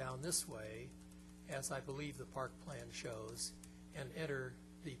lot down this way, as I believe the park plan shows, and enter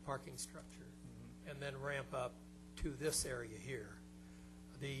the parking structure, and then ramp up to this area here.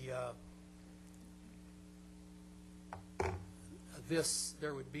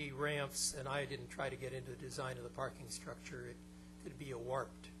 There would be ramps, and I didn't try to get into the design of the parking structure. It could be a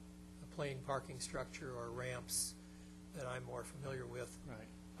plain parking structure, or ramps that I'm more familiar with. Right.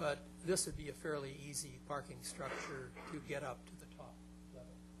 But this would be a fairly easy parking structure to get up to the top level.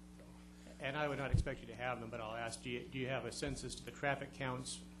 And I would not expect you to have them, but I'll ask, do you have a sense as to the traffic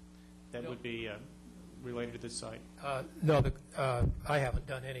counts that would be related to this site? No, I haven't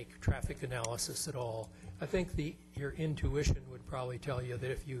done any traffic analysis at all. I think your intuition would probably tell you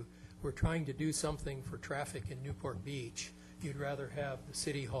that if you were trying to do something for traffic in Newport Beach, you'd rather have the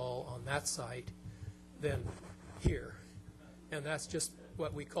city hall on that site than here. And that's just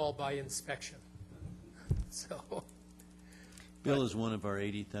what we call by inspection. So, Bill is one of our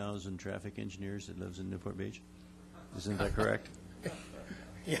 80,000 traffic engineers that lives in Newport Beach. Isn't that correct?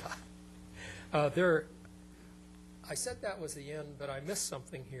 yeah. I said that was the end, but I missed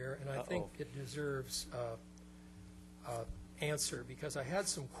something here, and I think it deserves answer, because I had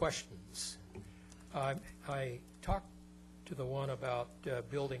some questions. I talked to the one about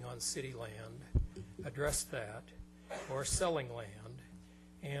building on city land, addressed that, or selling land,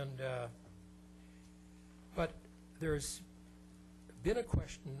 and but there's been a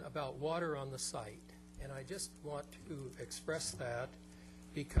question about water on the site, and I just want to express that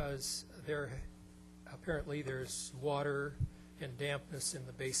because apparently there's water and dampness in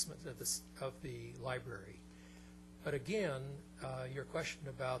the basement of the library. But again, your question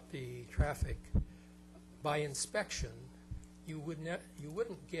about the traffic, by inspection, you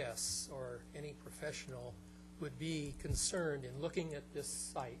wouldn't guess, or any professional would be concerned in looking at this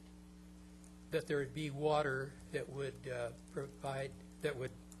site, that there would be water that would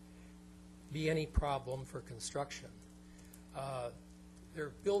would be any problem for construction. There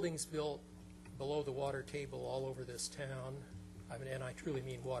are buildings built below the water table all over this town, and I truly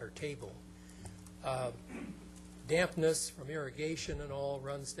mean water table. Dampness from irrigation and all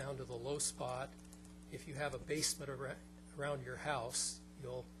runs down to the low spot. If you have a basement around your house,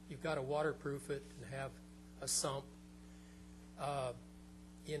 you've got to waterproof it and have a sump.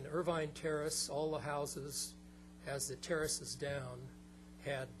 In Irvine Terrace, all the houses, as the terrace is down,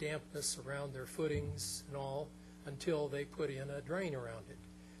 had dampness around their footings and all until they put in a drain around it.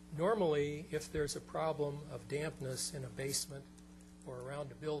 Normally, if there's a problem of dampness in a basement or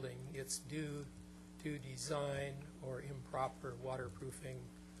around a building, it's due to design or improper waterproofing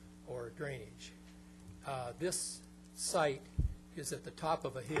or drainage. This site is at the top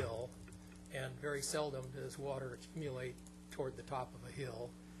of a hill, and very seldom does water accumulate toward the top of a hill,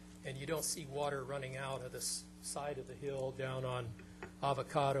 and you don't see water running out of the side of the hill down on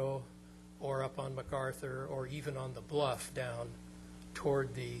Avocado or up on MacArthur or even on the bluff down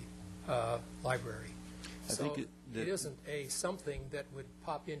toward the library. So it isn't something that would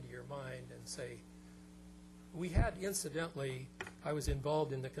pop into your mind and say, we had, incidentally, I was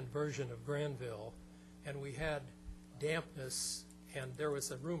involved in the conversion of Granville, and we had dampness, and there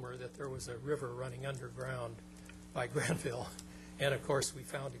was a rumor that there was a river running underground by Granville. And of course, we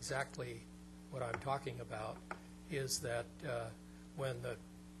found exactly what I'm talking about, is that when it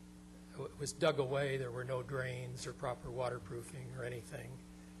was dug away, there were no drains or proper waterproofing or anything,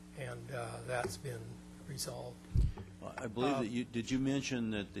 and that's been resolved. Well, I believe that did you mention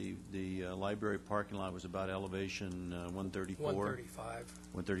that the library parking lot was about elevation 134? 135.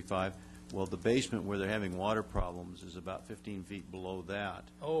 135. Well, the basement where they're having water problems is about 15 feet below that.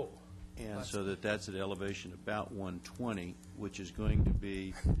 Oh. And so that's at elevation about 120, which is going to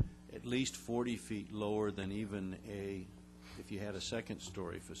be at least 40 feet lower than even a if you had a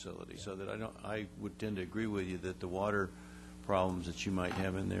second-story facility, so that I would tend to agree with you that the water problems that you might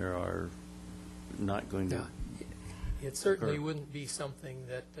have in there are not going to. It certainly occur. wouldn't be something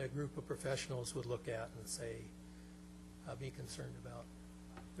that a group of professionals would look at and say, be concerned about.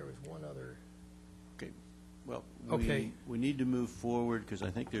 There was one other. Okay, well, Okay. we need to move forward, because I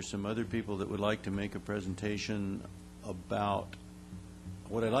think there's some other people that would like to make a presentation about,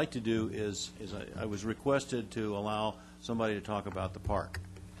 what I'd like to do is I was requested to allow somebody to talk about the park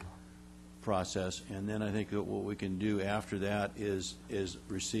process, and then I think that what we can do after that is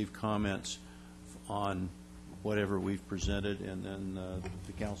receive comments on whatever we've presented, and then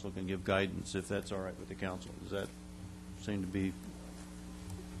the council can give guidance, if that's all right with the council. Does that seem to be,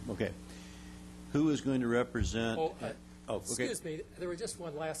 okay. Who is going to represent? Okay. Okay. Excuse me, there was just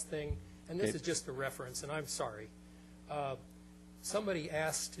one last thing, and this Okay. is just a reference, and I'm sorry. Somebody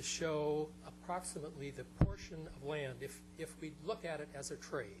asked to show approximately the portion of land, if we look at it as a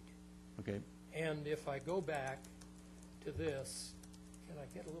trade. Okay. And if I go back to this, can I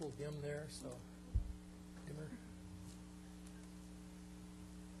get a little dim there? So, dimmer.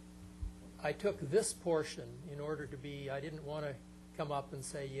 I took this portion in order to be, I didn't want to come up and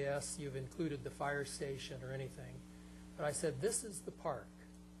say, yes, you've included the fire station or anything. But I said, this is the park.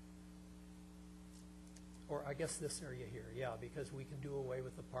 Or I guess this area here, yeah, because we can do away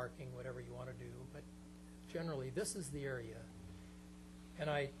with the parking, whatever you want to do. But generally, this is the area. And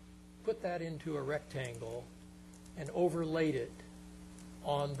I put that into a rectangle and overlaid it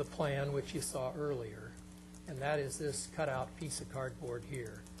on the plan which you saw earlier. And that is this cutout piece of cardboard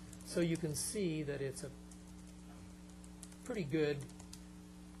here. So you can see that it's a pretty good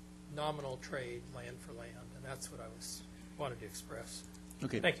nominal trade, land for land. And that's what I wanted to express.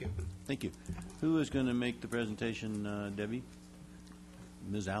 Okay. Thank you. Thank you. Who is going to make the presentation, Debbie?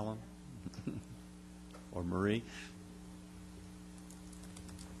 Ms. Allen? Or Marie?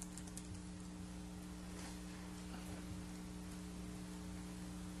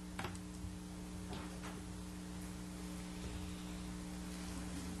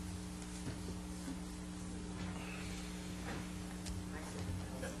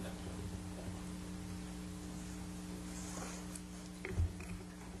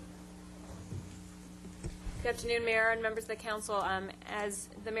 Good afternoon, Mayor and members of the council. As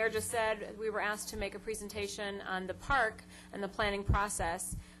the mayor just said, we were asked to make a presentation on the park and the planning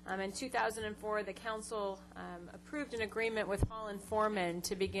process. In 2004, the council approved an agreement with Hall & Foreman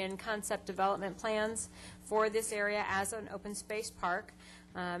to begin concept development plans for this area as an open space park.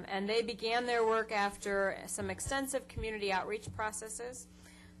 And they began their work after some extensive community outreach processes.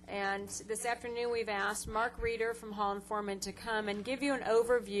 And this afternoon, we've asked Mark Reeder from Hall & Foreman to come and give you an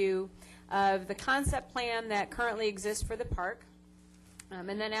overview of the concept plan that currently exists for the park.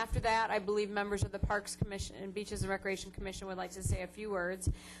 And then after that, I believe members of the Parks Commission and Beaches and Recreation Commission would like to say a few words.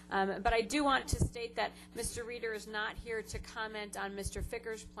 But I do want to state that Mr. Reeder is not here to comment on Mr.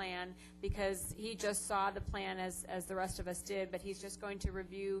 Ficker's plan, because he just saw the plan as the rest of us did, but he's just going to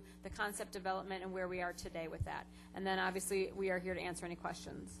review the concept development and where we are today with that. And then obviously we are here to answer any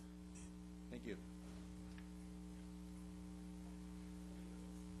questions. Thank you.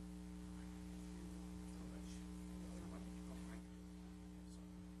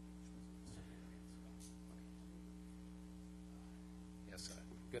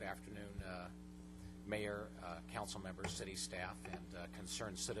 Good afternoon, Mayor, council members, city staff, and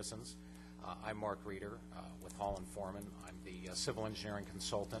concerned citizens. I'm Mark Reeder with Hall & Foreman. I'm the civil engineering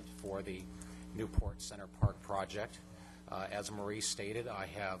consultant for the Newport Center Park project. As Marie stated, I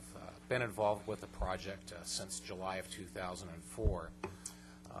have been involved with the project since July of 2004.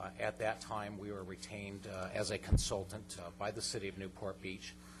 At that time, we were retained as a consultant by the city of Newport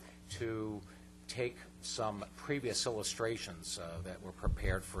Beach to take some previous illustrations that were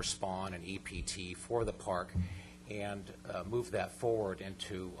prepared for SPAWN and EPT for the park and move that forward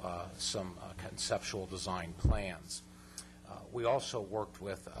into some conceptual design plans. We also worked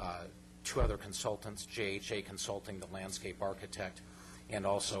with two other consultants, JHA Consulting, the landscape architect, and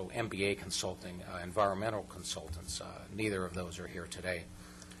also MBA Consulting, environmental consultants. Neither of those are here today.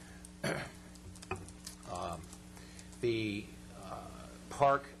 The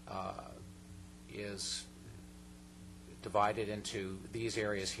park is divided into these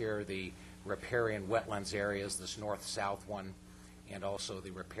areas here, the riparian wetlands areas, this north-south one, and also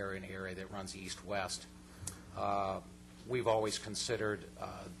the riparian area that runs east-west. We've always considered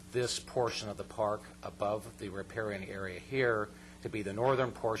this portion of the park above the riparian area here to be the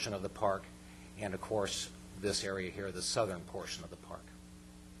northern portion of the park, and of course this area here, the southern portion of the park.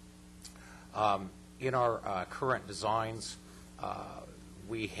 In our current designs,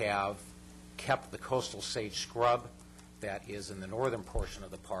 we have kept the coastal sage scrub that is in the northern portion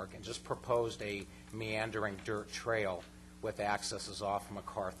of the park and just proposed a meandering dirt trail with accesses off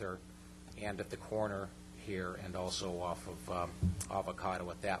MacArthur and at the corner here and also off of Avocado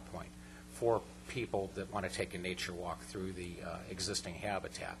at that point for people that want to take a nature walk through the existing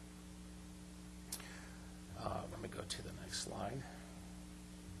habitat. Let me go to the next slide.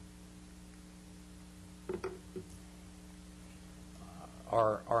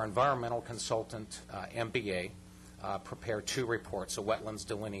 Our environmental consultant, MBA, prepared two reports, a wetlands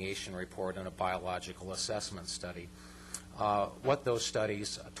delineation report and a biological assessment study. What those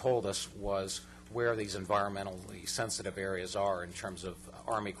studies told us was where these environmentally sensitive areas are in terms of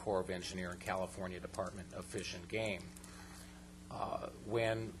Army Corps of Engineers and California Department of Fish and Game.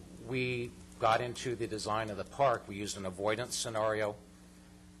 When we got into the design of the park, we used an avoidance scenario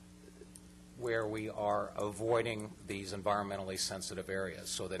where we are avoiding these environmentally sensitive areas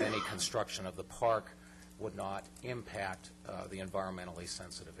so that any construction of the park would not impact the environmentally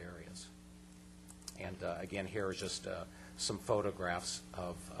sensitive areas. And again, here are just some photographs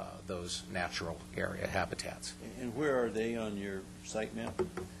of those natural area habitats. And where are they on your site map?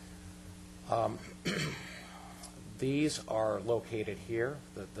 These are located here,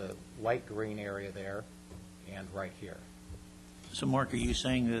 the light green area there, and right here. So, Mark, are you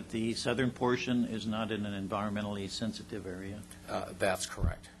saying that the southern portion is not in an environmentally sensitive area? That's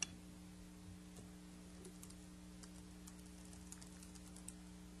correct.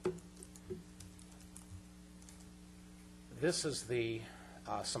 This is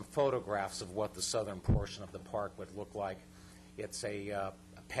some photographs of what the southern portion of the park would look like. It's a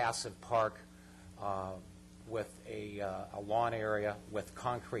passive park with a lawn area with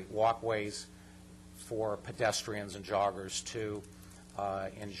concrete walkways for pedestrians and joggers to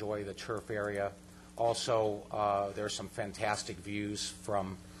enjoy the turf area. Also, there's some fantastic views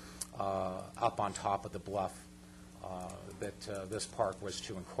from up on top of the bluff that this park was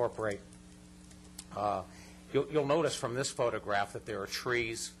to incorporate. You'll notice from this photograph that there are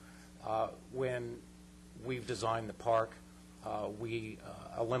trees. When we've designed the park, we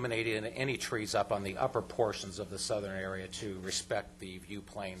eliminated any trees up on the upper portions of the southern area to respect the view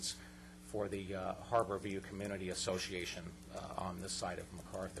planes for the Harbor View Community Association on this side of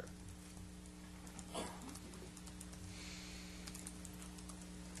MacArthur.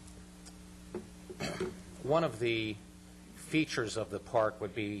 One of the features of the park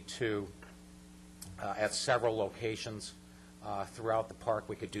would be to, at several locations throughout the park,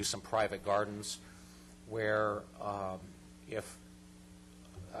 we could do some private gardens where if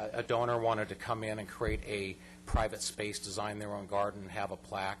a donor wanted to come in and create a private space, design their own garden, have a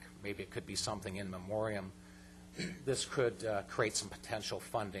plaque, maybe it could be something in memoriam, this could create some potential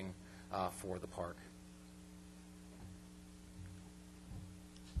funding for the park.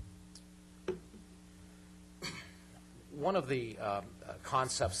 One of the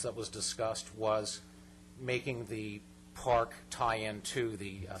concepts that was discussed was making the park tie into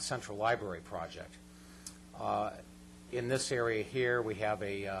the Central Library project. In this area here, we have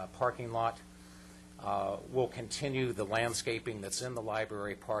a parking lot. We'll continue the landscaping that's in the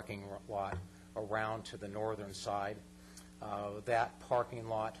library parking lot around to the northern side. That parking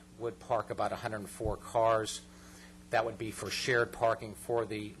lot would park about 104 cars. That would be for shared parking for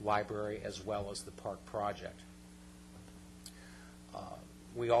the library as well as the park project.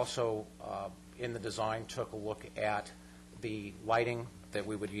 We also, in the design, took a look at the lighting, that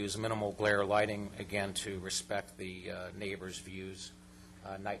we would use minimal glare lighting, again, to respect the neighbors' views,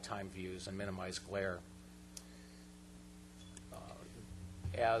 nighttime views, and minimize glare.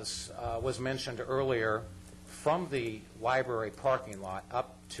 As was mentioned earlier, from the library parking lot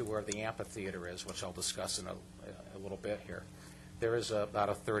up to where the amphitheater is, which I'll discuss in a little bit here, there is about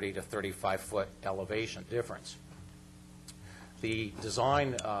a 30 to 35-foot elevation difference. The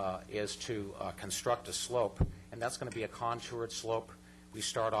design is to construct a slope, and that's going to be a contoured slope. We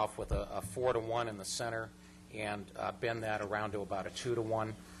start off with a 4-to-1 in the center and bend that around to about a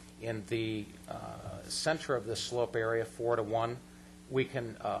 2-to-1. In the center of this slope area, 4-to-1, we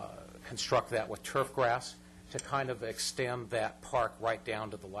can construct that with turf grass to kind of extend that park right down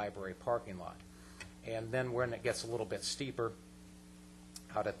to the library parking lot. And then when it gets a little bit steeper,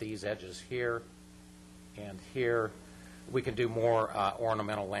 out at these edges here and here, we can do more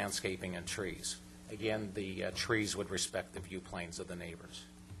ornamental landscaping and trees. Again, the trees would respect the view planes of the neighbors.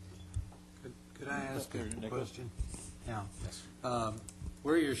 Could I ask a question? Yeah. Yes.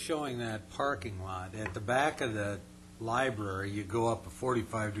 Where you're showing that parking lot, at the back of the library, you go up a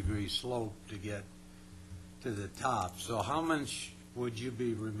 45-degree slope to get to the top. So how much would you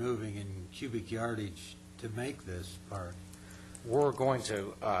be removing in cubic yardage to make this park? We're going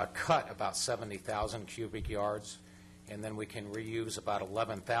to cut about 70,000 cubic yards, and then we can reuse about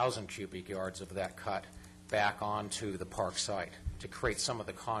 11,000 cubic yards of that cut back onto the park site to create some of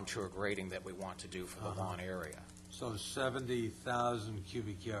the contour grading that we want to do for the lawn area. So 70,000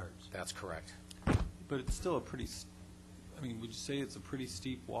 cubic yards. That's correct. But it's still a pretty, I mean, would you say it's a pretty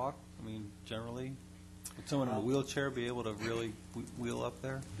steep walk? I mean, generally? Would someone in a wheelchair be able to really wheel up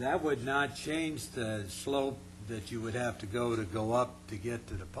there? That would not change the slope that you would have to go up to get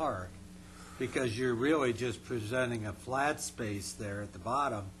to the park, because you're really just presenting a flat space there at the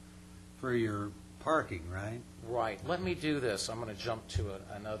bottom for your parking, right? Right. Let me do this. I'm going to jump to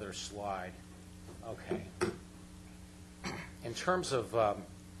another slide. Okay. In terms of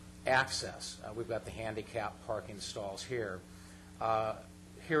access, we've got the handicap parking stalls here.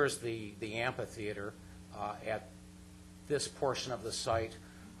 Here is the amphitheater. At this portion of the site,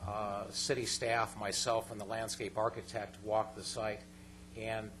 city staff, myself, and the landscape architect walked the site.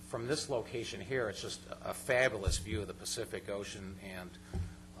 And from this location here, it's just a fabulous view of the Pacific Ocean. And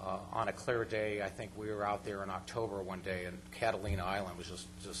on a clear day, I think we were out there in October one day, and Catalina Island was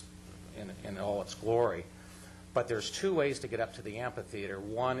just in all its glory. But there's two ways to get up to the amphitheater.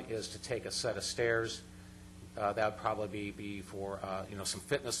 One is to take a set of stairs. That would probably be for some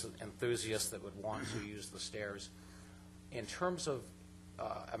fitness enthusiasts that would want to use the stairs. In terms of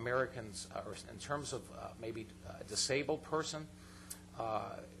Americans, or in terms of maybe a disabled person,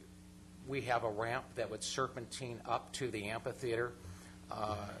 we have a ramp that would serpentine up to the amphitheater.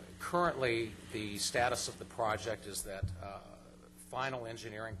 Currently, the status of the project is that final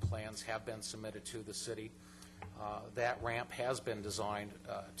engineering plans have been submitted to the city. That ramp has been designed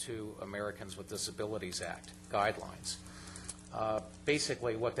to Americans with Disabilities Act guidelines.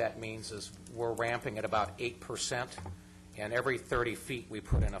 Basically, what that means is we're ramping at about 8%, and every 30 feet we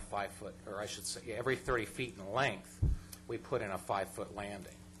put in a 5-foot, or I should say, every 30 feet in length, we put in a 5-foot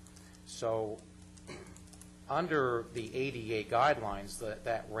landing. So under the ADA guidelines,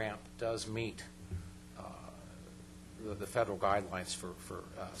 that ramp does meet the federal guidelines for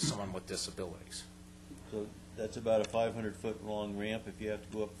someone with disabilities. So that's about a 500-foot long ramp if you have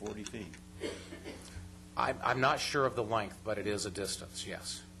to go up 40 feet. I'm not sure of the length, but it is a distance,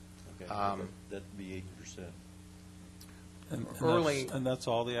 yes. Okay, that'd be 8%. And that's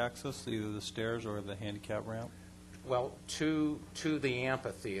all the access, either the stairs or the handicap ramp? Well, to the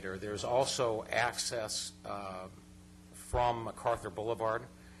amphitheater, there's also access from MacArthur Boulevard,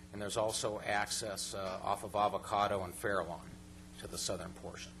 and there's also access off of Avocado and Fairlawn to the southern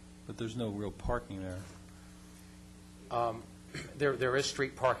portion. But there's no real parking there. There is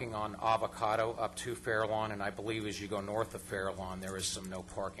street parking on Avocado up to Fairlawn, and I believe as you go north of Fairlawn, there is some no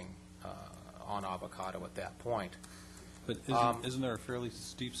parking on Avocado at that point. But isn't there a fairly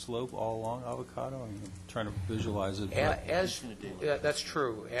steep slope all along Avocado? I'm trying to visualize it. That's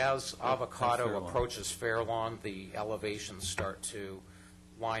true. As Avocado approaches Fairlawn, the elevations start to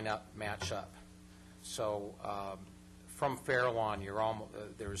line up, match up. So from Fairlawn,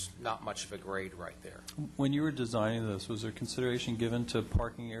 there's not much of a grade right there. When you were designing this, was there consideration given to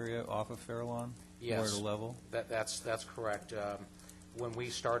parking area off of Fairlawn? Yes. More at a level? That's correct. When we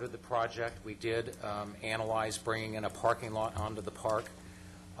started the project, we did analyze bringing in a parking lot onto the park,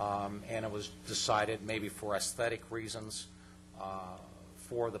 and it was decided, maybe for aesthetic reasons,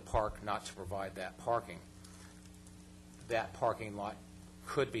 for the park not to provide that parking. That parking lot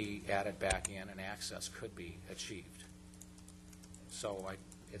could be added back in, and access could be achieved. So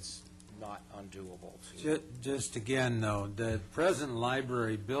it's not undoable. Just again, though, the present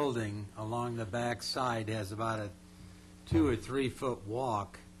library building along the back side has about a 2 or 3 foot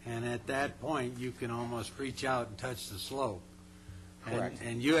walk, and at that point you can almost reach out and touch the slope. Correct.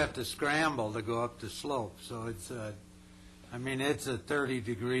 And you have to scramble to go up the slope. So it's a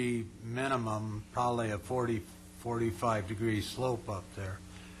 30-degree minimum, probably a 45-degree slope up there.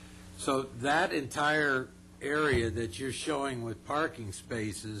 So that entire area that you're showing with parking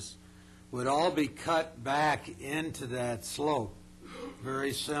spaces would all be cut back into that slope,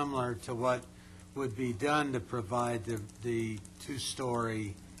 very similar to what would be done to provide the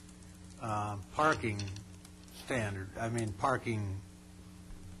two-story parking standard, parking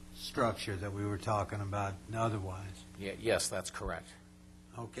structure that we were talking about otherwise. Yes, that's correct.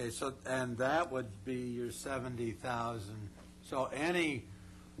 Okay, so, and that would be your 70,000. So any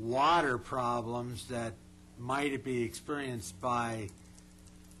water problems that might be experienced by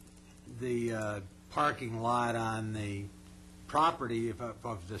the parking lot on the property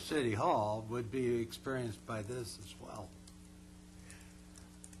of the city hall would be experienced by this as well.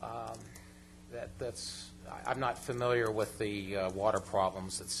 I'm not familiar with the water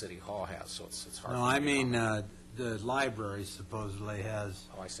problems that City Hall has, so it's hard. No, I mean the library supposedly has.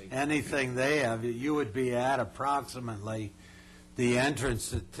 Oh, I see. Anything they have, you would be at approximately the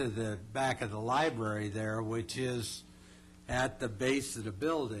entrance to the back of the library there, which is at the base of the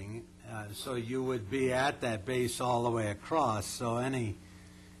building. So you would be at that base all the way across. So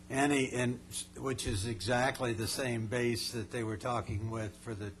which is exactly the same base that they were talking with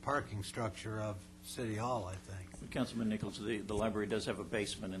for the parking structure of City Hall, I think. Councilman Nichols, the library does have a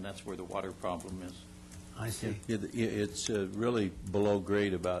basement, and that's where the water problem is. I see. It's really below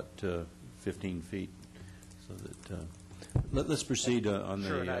grade about 15 feet, so that, let's proceed on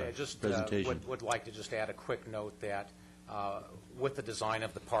Sure, and the I just presentation. would like to just add a quick note that with the design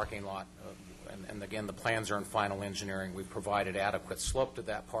of the parking lot, and again, the plans are in final engineering, we've provided adequate slope to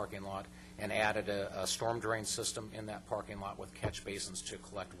that parking lot and added a storm drain system in that parking lot with catch basins to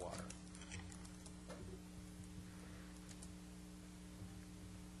collect water.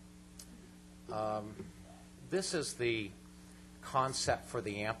 This is the concept for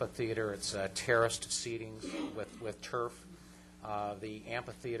the amphitheater. It's terraced seatings with turf. The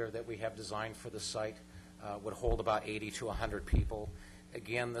amphitheater that we have designed for the site would hold about 80 to 100 people.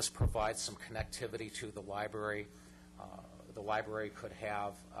 Again, this provides some connectivity to the library. The library could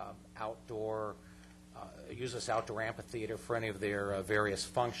have use this outdoor amphitheater for any of their various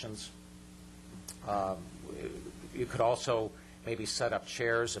functions. You could also maybe set up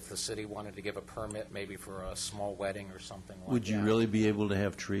chairs if the city wanted to give a permit, maybe for a small wedding or something like that. Would you really be able to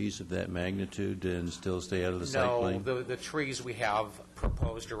have trees of that magnitude and still stay out of the site plane? No, the trees we have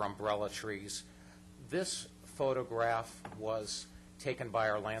proposed are umbrella trees. This photograph was taken by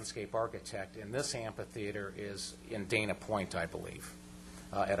our landscape architect, and this amphitheater is in Dana Point, I believe,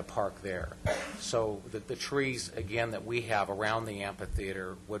 at a park there. So the trees, again, that we have around the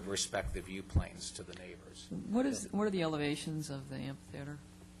amphitheater would respect the view planes to the neighbors. What are the elevations of the amphitheater?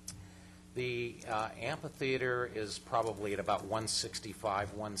 The amphitheater is probably at about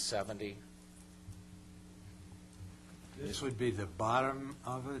 165, 170. This would be the bottom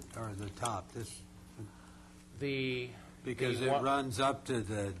of it or the top? Because it runs up to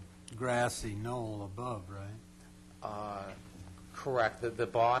the grassy knoll above, right? Correct. The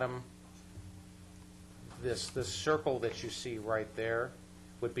bottom, this circle that you see right there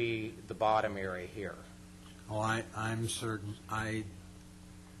would be the bottom area here. Oh, I'm certain. I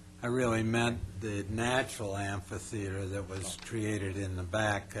really meant the natural amphitheater that was created in the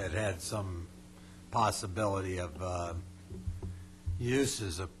back that had some possibility of use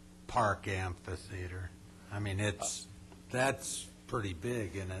as a park amphitheater. I mean, that's pretty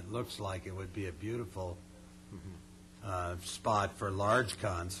big, and it looks like it would be a beautiful spot for large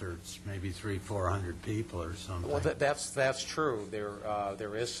concerts, maybe 300-400 people or something. Well, that's true.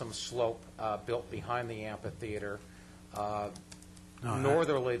 There is some slope built behind the amphitheater.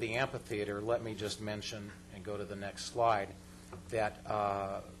 Northerly, the amphitheater, let me just mention, and go to the next slide,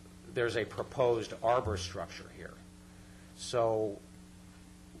 that there's a proposed arbor structure here. So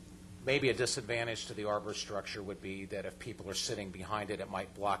maybe a disadvantage to the arbor structure would be that if people are sitting behind it, it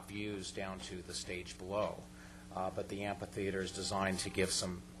might block views down to the stage below. But the amphitheater is designed to give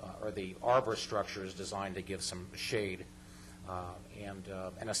some, or the arbor structure is designed to give some shade and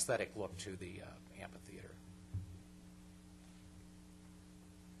an aesthetic look to the amphitheater.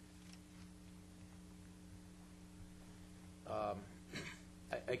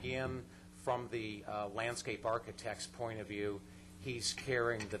 Again, from the landscape architect's point of view, he's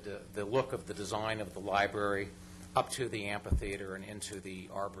carrying the look of the design of the library up to the amphitheater and into the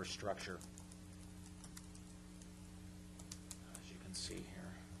arbor structure. As you can see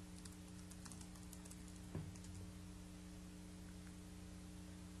here.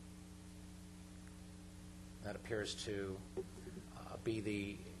 That appears to be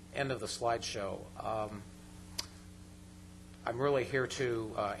the end of the slideshow. I'm really here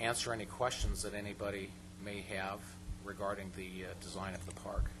to answer any questions that anybody may have regarding the design of the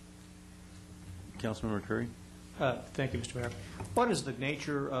park. Councilmember Curry? Thank you, Mr. Mayor. What is the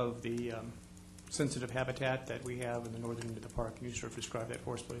nature of the sensitive habitat that we have in the northern end of the park? Can you sort of describe that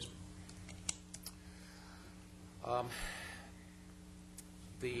for us, please?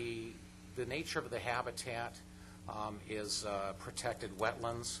 The nature of the habitat is protected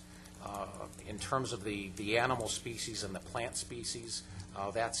wetlands. In terms of the animal species and the plant species,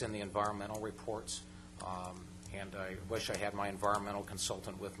 that's in the environmental reports. And I wish I had my environmental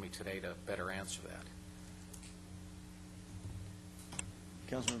consultant with me today to better answer that.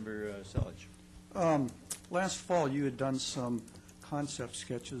 Councilmember Selich. Last fall, you had done some concept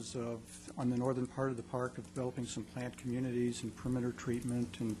sketches on the northern part of the park of developing some plant communities and perimeter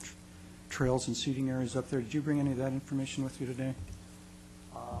treatment and trails and seating areas up there. Did you bring any of that information with you today?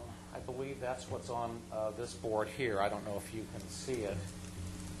 I believe that's what's on this board here. I don't know if you can see it.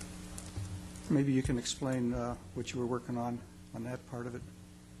 Maybe you can explain what you were working on that part of it.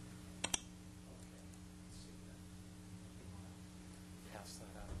 Pass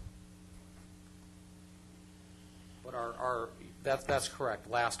that out. But that's correct.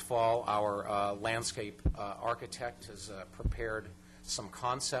 Last fall, our landscape architect has prepared some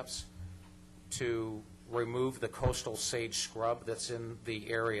concepts to remove the coastal sage scrub that's in the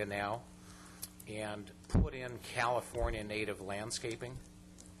area now and put in California native landscaping.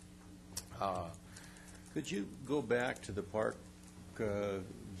 Could you go back to the park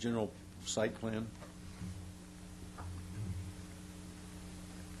general site plan?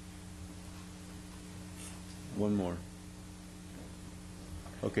 One more.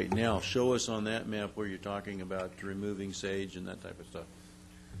 Okay, now show us on that map where you're talking about removing sage and that type of stuff.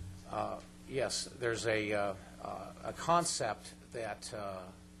 Yes, there's a concept that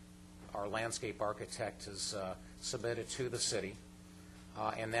our landscape architect has submitted to the city,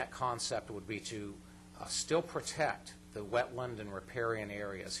 and that concept would be to still protect the wetland and riparian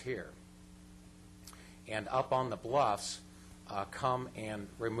areas here. And up on the bluffs, come and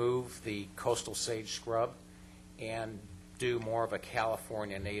remove the coastal sage scrub and do more of a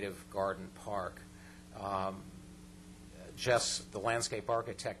California native garden park. The landscape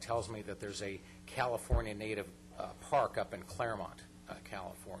architect tells me that there's a California native park up in Claremont,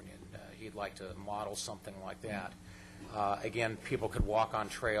 California. And, he'd like to model something like that. Again, people could walk on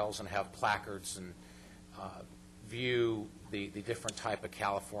trails and have placards and view the different type of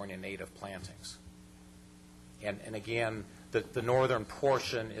California native plantings. And again, the northern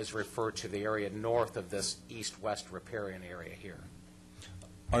portion is referred to the area north of this east-west riparian area here.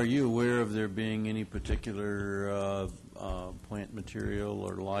 Are you aware of there being any particular plant material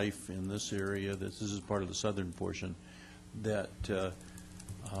or life in this area, this is part of the southern portion, that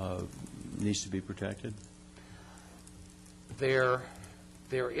needs to be protected? There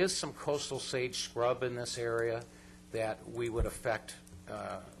is some coastal sage scrub in this area that we would affect,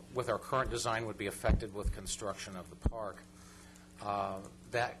 with our current design, would be affected with construction of the park.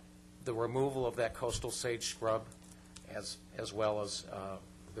 The removal of that coastal sage scrub, as well as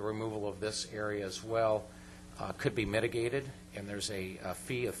the removal of this area as well, could be mitigated, and there's a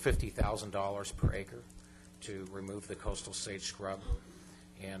fee of $50,000 per acre to remove the coastal sage scrub.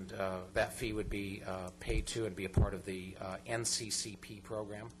 And that fee would be paid to and be a part of the NCCP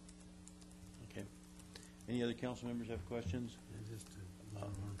program. Okay. Any other council members have questions?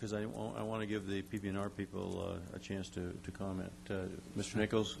 Because I want to give the PP&R people a chance to comment. Mr.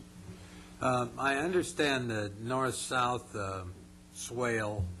 Nichols? I understand the north-south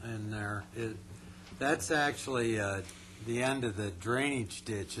swale in there. That's actually the end of the drainage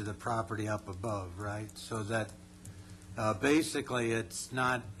ditch of the property up above, right? So that basically it's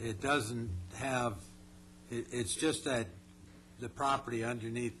not, it doesn't have, it's just that the property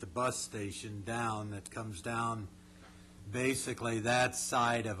underneath the bus station down that comes down basically that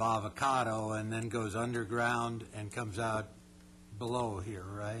side of Avocado and then goes underground and comes out below here,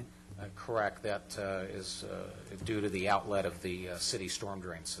 right? Correct. That is due to the outlet of the city storm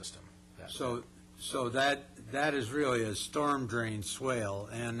drain system. So that is really a storm drain swale,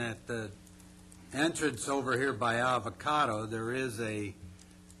 and at the entrance over here by Avocado, there is a,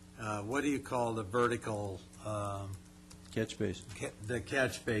 what do you call the vertical? Catch basin. The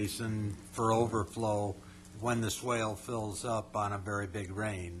catch basin for overflow when the swale fills up on a very big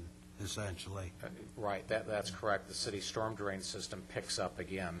rain, essentially. Right. That's correct. The city storm drain system picks up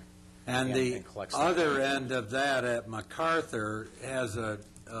again. And the collects other end of that at MacArthur has a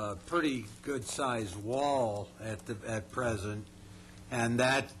pretty good-sized wall at present, and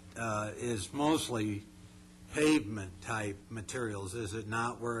that is mostly pavement-type materials, is it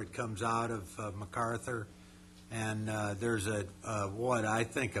not, where it comes out of MacArthur? And there's what I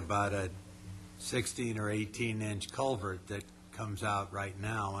think about a 16 or 18-inch culvert that comes out right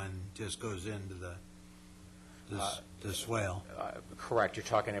now and just goes into the swale. Correct. You're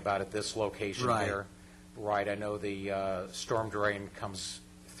talking about at this location here. Right. I know the storm drain comes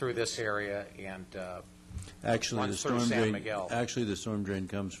through this area and Actually, runs through San Miguel. Actually, the storm drain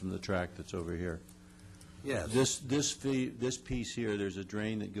comes from the track that's over here. Yes. This piece here, there's a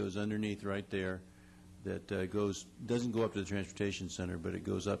drain that goes underneath right there that doesn't go up to the transportation center, but it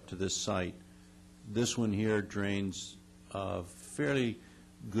goes up to this site. This one here drains a fairly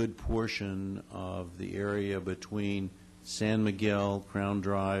good portion of the area between San Miguel, Crown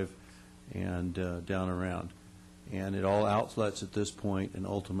Drive, and down around. And it all outlets at this point and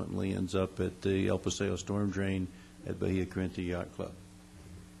ultimately ends up at the El Paseo storm drain at Bahia Corriente Yacht Club.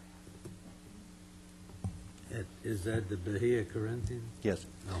 Is that the Bahia Corinthian? Yes.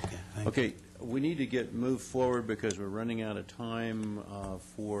 Okay, thank you. Okay, we need to move forward because we're running out of time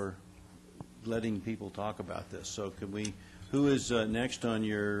for letting people talk about this. So can we, who is next on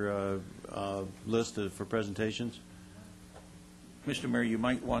your list for presentations? Mr. Mayor, you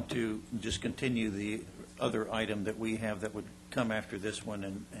might want to just continue the other item that we have that would come after this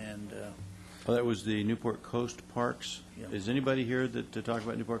one, and Oh, that was the Newport Coast Parks. Yeah. Is anybody here to talk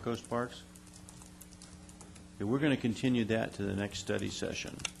about Newport Coast Parks? Okay, we're going to continue that to the next study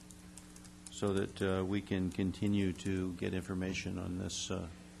session so that we can continue to get information on this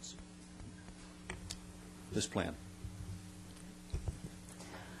plan.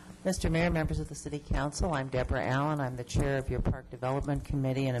 Mr. Mayor, members of the City Council, I'm Deborah Allen. I'm the chair of your Park Development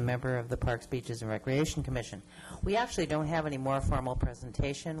Committee and a member of the Parks, Beaches, and Recreation Commission. We actually don't have any more formal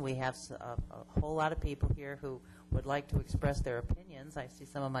presentation. We have a whole lot of people here who would like to express their opinions. I see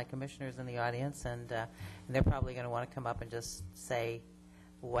some of my commissioners in the audience, and they're probably going to want to come up and just say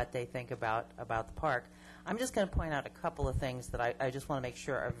what they think about the park. I'm just going to point out a couple of things that I just want to make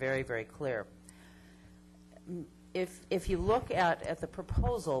sure are very, very clear. If you look at the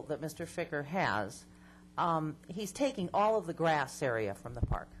proposal that Mr. FICKER has, he's taking all of the grass area from the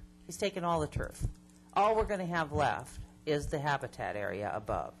park. He's taking all the turf. All we're going to have left is the habitat area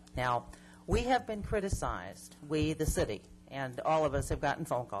above. Now, we have been criticized, we, the city, and all of us have gotten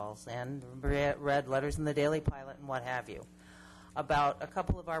phone calls and read letters in the Daily Pilot and what have you, about a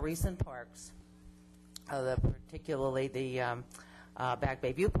couple of our recent parks, particularly the Back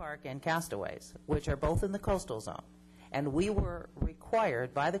Bay View Park and Castaways, which are both in the coastal zone. And we were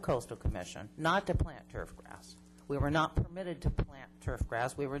required by the Coastal Commission not to plant turf grass. We were not permitted to plant turf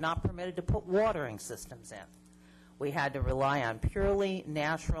grass. We were not permitted to put watering systems in. We had to rely on purely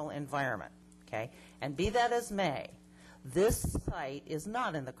natural environment, okay? And be that as may, this site is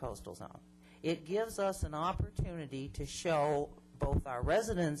not in the coastal zone. It gives us an opportunity to show both our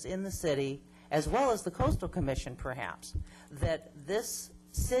residents in the city as well as the Coastal Commission, perhaps, that this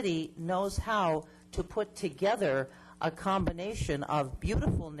city knows how to put together a combination of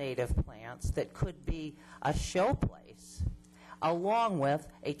beautiful native plants that could be a show place, along with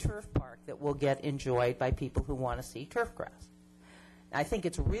a turf park that will get enjoyed by people who want to see turf grass. I think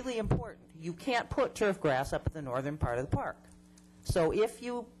it's really important. You can't put turf grass up at the northern part of the park. So if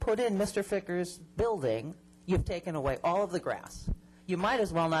you put in Mr. Ficker's building, you've taken away all of the grass. You might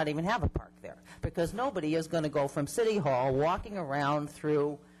as well not even have a park there, because nobody is going to go from City Hall walking around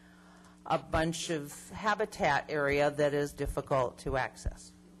through a bunch of habitat area that is difficult to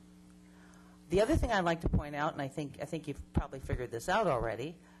access. The other thing I'd like to point out, and I think you've probably figured this out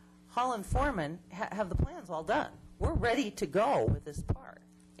already, Hall and Foreman have the plans all done. We're ready to go with this park.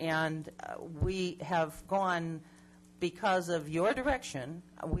 And we have gone, because of your direction,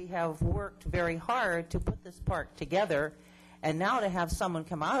 we have worked very hard to put this park together. And now to have someone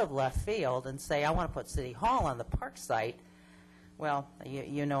come out of left field and say, I want to put City Hall on the park site, well,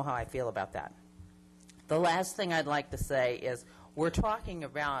 you know how I feel about that. The last thing I'd like to say is we're talking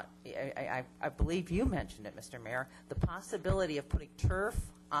about, I believe you mentioned it, Mr. Mayor, the possibility of putting turf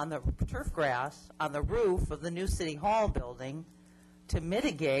grass on the roof of the new City Hall building to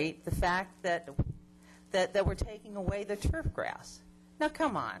mitigate the fact that we're taking away the turf grass. Now,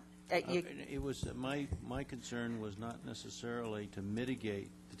 come on. It was my concern was not necessarily to mitigate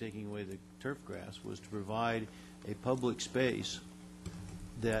the taking away the turf grass, was to provide a public space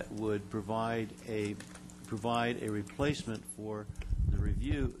that would provide a replacement for the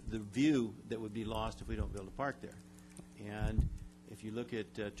view that would be lost if we don't build a park there. And if you look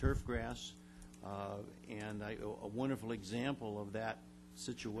at turf grass, and a wonderful example of that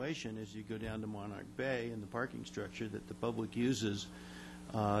situation is you go down to Monarch Bay, and the parking structure that the public uses,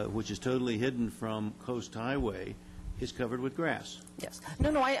 which is totally hidden from Coast Highway, is covered with grass. Yes.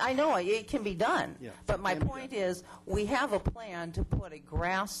 No, I know. It can be done. Yeah, but my point is, we have a plan to put a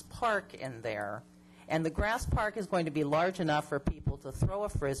grass park in there, and the grass park is going to be large enough for people to throw a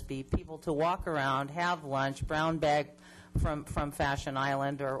Frisbee, people to walk around, have lunch, brown bag from Fashion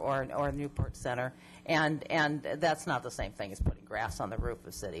Island or Newport Center, and that's not the same thing as putting grass on the roof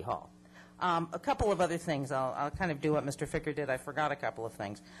of City Hall. A couple of other things. I'll kind of do what Mr. Ficker did. I forgot a couple of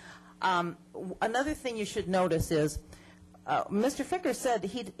things. Another thing you should notice is Mr. Ficker said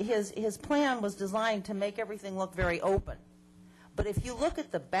his plan was designed to make everything look very open. But if you look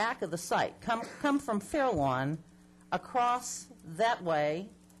at the back of the site, come from Fairlawn across that way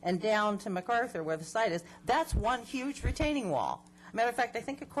and down to MacArthur where the site is, that's one huge retaining wall. Matter of fact, I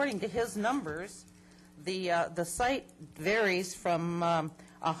think according to his numbers, the site varies from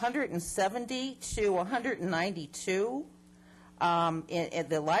 170 to 192.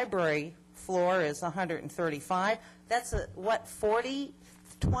 The library floor is 135. That's a, what, 40,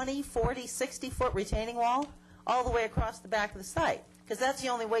 20, 40, 60-foot retaining wall all the way across the back of the site, because that's the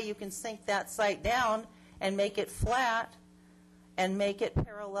only way you can sink that site down and make it flat and make it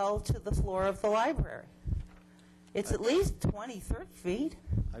parallel to the floor of the library. It's at least 20, 30 feet.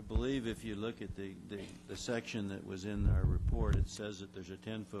 I believe if you look at the section that was in our report, it says that there's a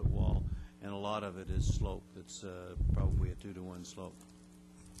 10-foot wall, and a lot of it is sloped. It's probably a 2-to-1 slope.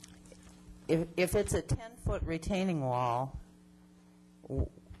 If it's a 10-foot retaining wall,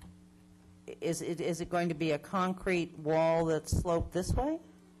 is it going to be a concrete wall that's sloped this way?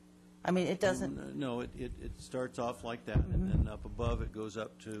 I mean, it doesn't... No, it starts off like that, and then up above it goes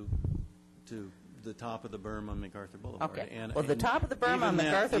up to the top of the berm on MacArthur Boulevard. Okay. And, well, the top of the berm on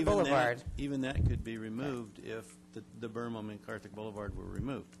MacArthur Boulevard... Even that could be removed if the berm on MacArthur Boulevard were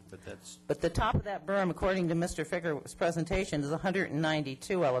removed, but that's... But the top of that berm, according to Mr. Ficker's presentation, is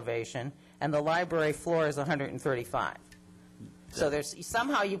 192 elevation, and the library floor is 135. So there's,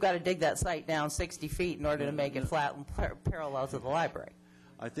 somehow you've got to dig that site down 60 feet in order to make it flat and parallel to the library.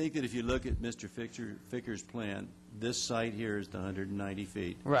 I think that if you look at Mr. Ficker's plan, this site here is the 190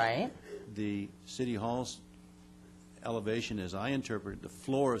 feet. Right. The City Hall's elevation, as I interpret it, the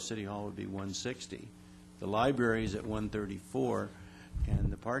floor of City Hall would be 160. The library is at 134,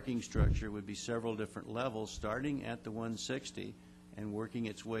 and the parking structure would be several different levels, starting at the 160 and working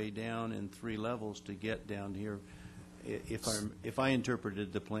its way down in 3 levels to get down here, if I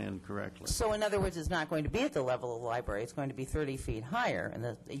interpreted the plan correctly. So in other words, it's not going to be at the level of the library. It's going to be 30 feet higher,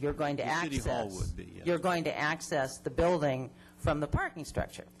 and you're going to access... City Hall would be, yes. You're going to access the building from the parking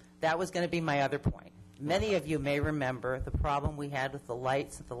structure. That was going to be my other point. Many of you may remember the problem we had with the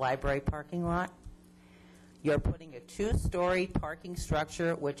lights at the library parking lot. You're putting a 2-story parking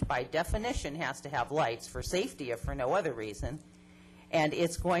structure, which by definition has to have lights for safety if for no other reason, and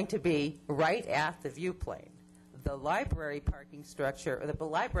it's going to be right at the view plane. The library parking structure, or the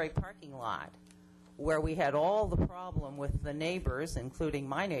library parking lot, where we had all the problem with the neighbors, including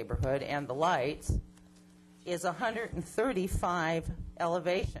my neighborhood, and the lights, is 135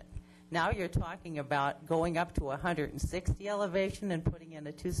 elevation. Now you're talking about going up to 160 elevation and putting in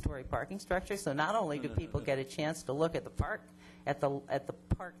a 2-story parking structure. So not only do people get a chance to look at the park, at the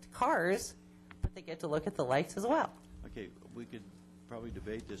parked cars, but they get to look at the lights as well. Okay, we could probably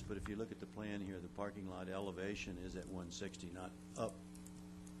debate this, but if you look at the plan here, the parking lot elevation is at 160, not up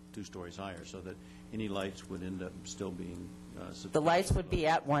 2 stories higher, so that any lights would end up still being the lights would be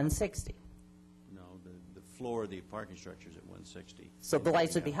at 160. No, the floor of the parking structure is at 160. So the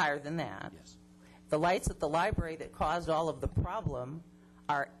lights would be higher than that. Yes. The lights at the library that caused all of the problem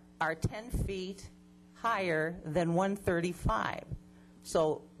are 10 feet higher than 135.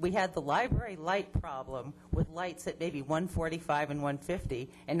 So we had the library light problem with lights at maybe 145 and 150,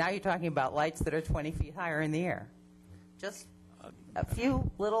 and now you're talking about lights that are 20 feet higher in the air. Just a few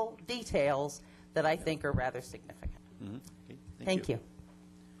little details that I think are rather significant. Mm-hmm. Okay. Thank you.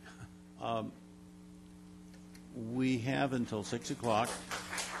 We have until 6 o'clock,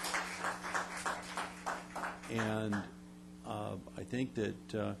 and I think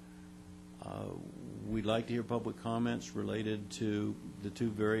that we'd like to hear public comments related to the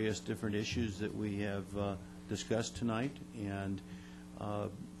 2 various different issues that we have discussed tonight, and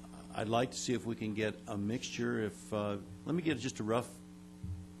I'd like to see if we can get a mixture. Let me get just a rough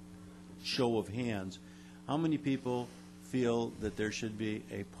show of hands. How many people feel that there should be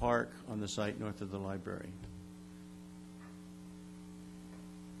a park on the site north of the library?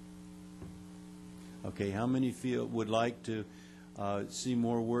 Okay, how many would like to see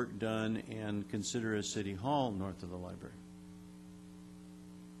more work done and consider a city hall north of the library?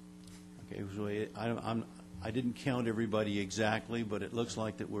 Okay, so I didn't count everybody exactly, but it looks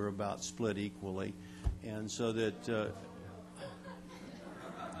like that we're about split equally, and so that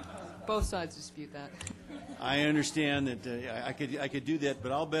Both sides dispute that. I understand that I could do that,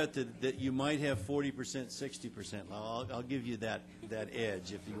 but I'll bet that you might have 40%, 60%. I'll give you that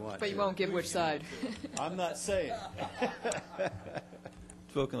edge if you want. But you won't give which side. I'm not saying.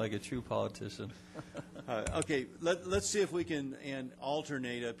 Spoken like a true politician. Okay, let's see if we can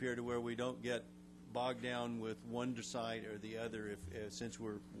alternate up here to where we don't get bogged down with one side or the other. Since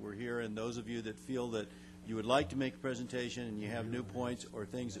we're here, and those of you that feel that you would like to make a presentation and you have new points or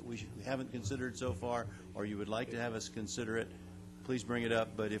things that we haven't considered so far, or you would like to have us consider it, please bring it up.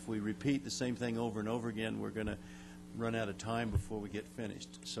 But if we repeat the same thing over and over again, we're going to run out of time before we get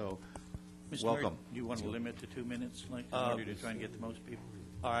finished. So, Mr. welcome. Mayor, do you want to limit to 2 minutes, in order to try and get the most people?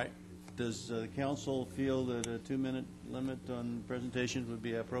 All right. Does the council feel that a 2-minute limit on presentations would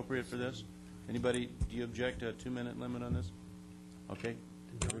be appropriate for this? Anybody, do you object to a 2-minute limit on this? Okay.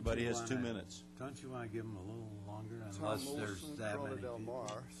 Everybody has 2 minutes. Don't you want to give them a little longer unless there's that many Del people?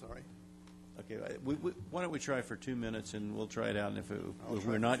 Mar, sorry. Okay, why don't we try for 2 minutes, and we'll try it out, and if I'll if try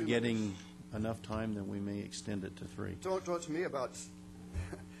we're for not 2 getting minutes. enough time, then we may extend it to 3. Don't talk to me about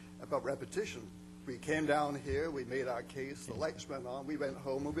about repetition. We came down here, we made our case, the lights went on, we went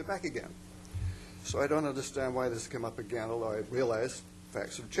home, we'll be back again. So I don't understand why this came up again, although I realize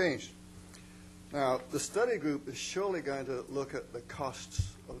facts have changed. Now, the study group is surely going to look at the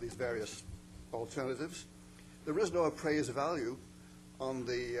costs of these various alternatives. There is no appraised value on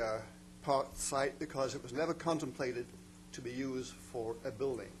the park site because it was never contemplated to be used for a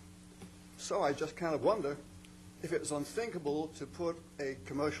building. So I just kind of wonder, if it's unthinkable to put a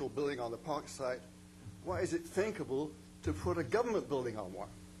commercial building on the park site, why is it thinkable to put a government building on one?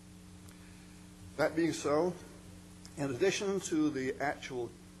 That being so, in addition to the actual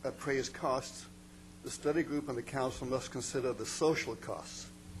appraised costs, the study group and the council must consider the social costs.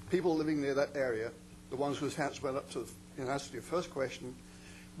 People living near that area, the ones whose hands went up to, in answer to your first question,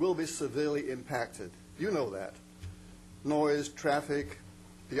 will be severely impacted. You know that. Noise, traffic,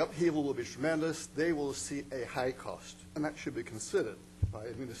 the upheaval will be tremendous. They will see a high cost, and that should be considered by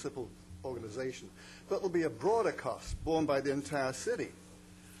a municipal organization. But there will be a broader cost borne by the entire city,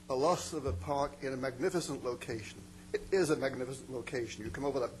 a loss of a park in a magnificent location. It is a magnificent location. You come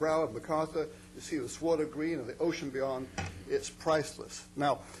over that brow of MacArthur, you see the sward of green and the ocean beyond. It's priceless.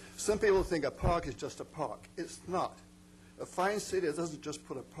 Now, some people think a park is just a park. It's not. A fine city doesn't just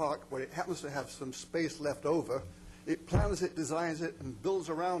put a park where it happens to have some space left over. It plans it, designs it, and builds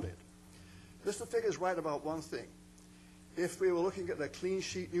around it. Mr. Ficker's right about one thing. If we were looking at a clean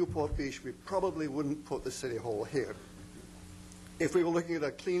sheet Newport Beach, we probably wouldn't put the city hall here. If we were looking at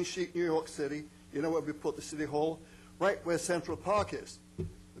a clean sheet New York City, you know where we put the city hall? Right where Central Park is,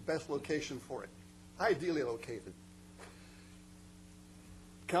 the best location for it, ideally located.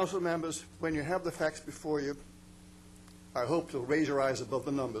 Council members, when you have the facts before you, I hope you'll raise your eyes above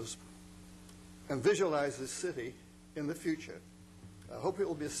the numbers and visualize this city in the future. I hope it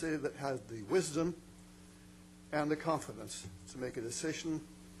will be a city that has the wisdom and the confidence to make a decision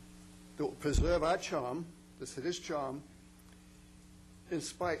that will preserve our charm, the city's charm, in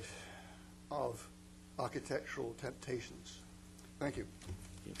spite of architectural temptations. Thank you.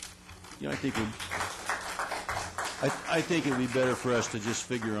 You know, I think it would be better for us to just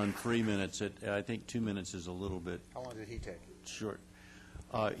figure on 3 minutes. I think 2 minutes is a little bit How long did he take? short.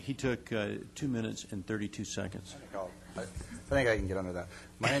 He took 2 minutes and 32 seconds. I think I can get under that.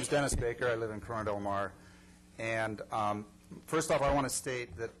 My name's Dennis Baker. I live in Corona Del Mar. And first off, I want to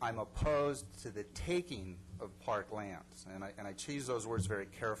state that I'm opposed to the taking of park lands. And I choose those words very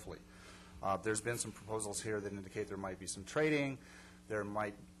carefully. There's been some proposals here that indicate there might be some trading. There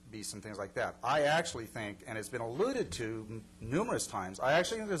might be some things like that. I actually think, and it's been alluded to numerous times, I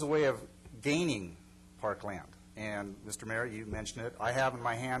actually think there's a way of gaining park land. And, Mr. Mayor, you mentioned it. I have in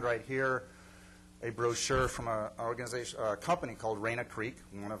my hand right here a brochure from an organization, a company called Raina Creek,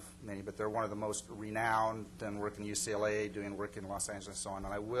 one of many, but they're one of the most renowned and work in UCLA, doing work in Los Angeles and so on.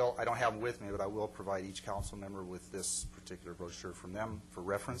 And I don't have them with me, but I will provide each council member with this particular brochure from them for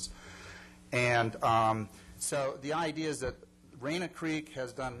reference. And so the idea is that Raina Creek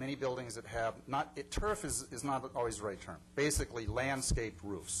has done many buildings that have turf is not always the right term. Basically, landscaped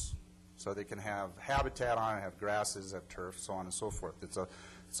roofs, so they can have habitat on it, have grasses, have turf, so on and so forth. It's a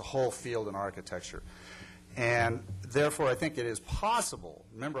whole field in architecture, and therefore I think it is possible.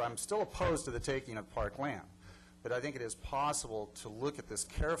 Remember, I'm still opposed to the taking of park land, but I think it is possible to look at this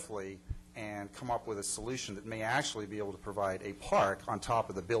carefully and come up with a solution that may actually be able to provide a park on top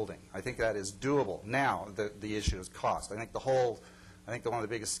of the building. I think that is doable. Now, the issue is cost. I think one of the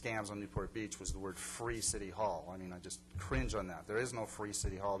biggest scams on Newport Beach was the word free city hall. I mean, I just cringe on that. There is no free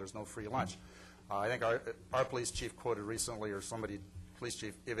city hall. There's no free lunch. I think our police chief quoted recently, or somebody, police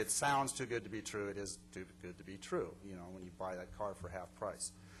chief, if it sounds too good to be true, it is too good to be true, you know, when you buy that car for half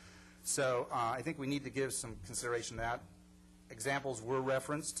price. So I think we need to give some consideration to that. Examples were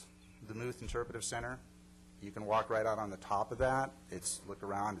referenced. The Muth Interpretive Center, you can walk right out on the top of that. Look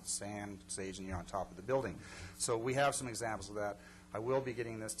around, it's sand, sage, and you're on top of the building. So we have some examples of that. I will be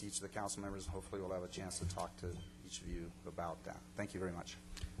getting this to each of the council members, and hopefully we'll have a chance to talk to each of you about that. Thank you very much.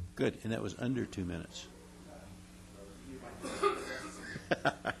 Good, and that was under 2 minutes.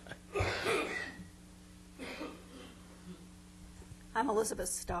 I'm Elizabeth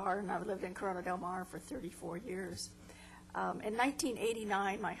Starr, and I've lived in Corona Del Mar for 34 years. In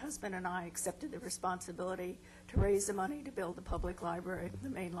 1989, my husband and I accepted the responsibility to raise the money to build the public library, the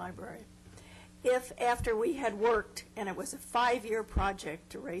main library. If after we had worked, and it was a 5-year project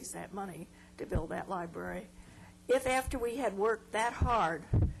to raise that money to build that library, If after we had worked that hard,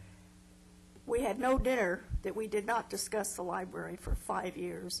 we had no dinner, that we did not discuss the library for 5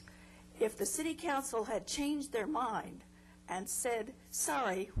 years, if the city council had changed their mind and said,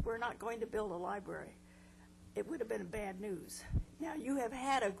 sorry, we're not going to build a library, it would have been bad news. Now, you have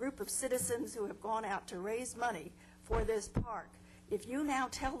had a group of citizens who have gone out to raise money for this park. If you now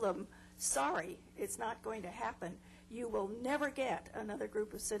tell them, sorry, it's not going to happen, you will never get another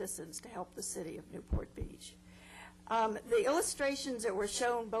group of citizens to help the city of Newport Beach. The illustrations that were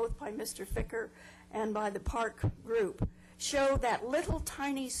shown both by Mr. FICKER and by the park group show that little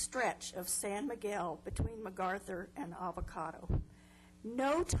tiny stretch of San Miguel between MacArthur and Avocado.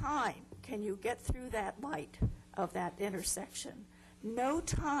 No time can you get through that light of that intersection. No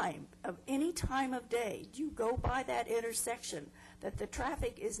time of any time of day do you go by that intersection that the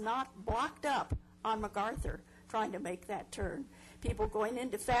traffic is not blocked up on MacArthur trying to make that turn. People going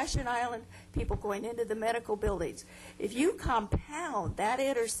into Fashion Island, people going into the medical buildings. If you compound that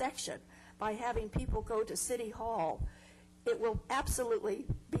intersection by having people go to City Hall, it will absolutely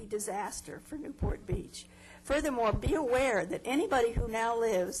be disaster for Newport Beach. Furthermore, be aware that anybody who now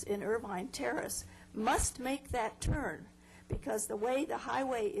lives in Irvine Terrace must make that turn, because the way the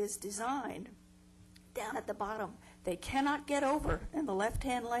highway is designed, down at the bottom, they cannot get over in the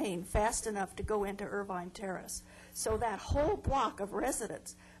left-hand lane fast enough to go into Irvine Terrace. So that whole block of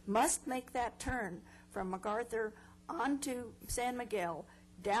residents must make that turn from MacArthur onto San Miguel,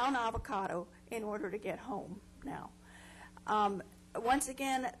 down Avocado, in order to get home now. Once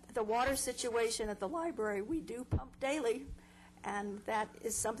again, the water situation at the library, we do pump daily, and that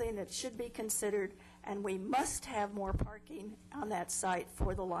is something that should be considered, and we must have more parking on that site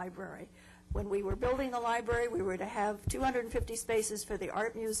for the library. When we were building the library, we were to have 250 spaces for the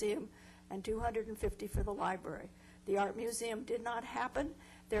art museum and 250 for the library. The art museum did not happen,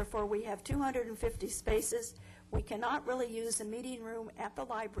 therefore we have 250 spaces. We cannot really use the meeting room at the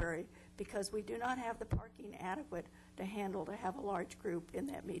library because we do not have the parking adequate to handle to have a large group in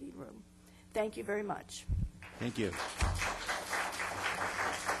that meeting room. Thank you very much. Thank you.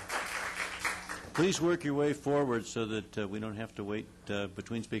 Please work your way forward so that we don't have to wait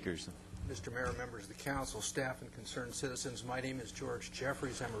between speakers. Mr. Mayor, members of the council, staff, and concerned citizens, my name is George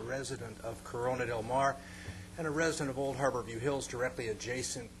Jeffries. I'm a resident of Corona Del Mar and a resident of Old Harbor View Hills, directly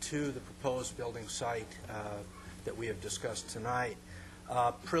adjacent to the proposed building site that we have discussed tonight.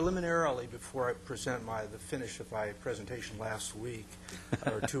 Preliminarily, before I present the finish of my presentation last week,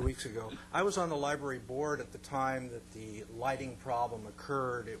 or 2 weeks ago, I was on the library board at the time that the lighting problem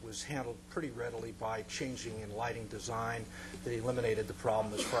occurred. It was handled pretty readily by changing in lighting design that eliminated the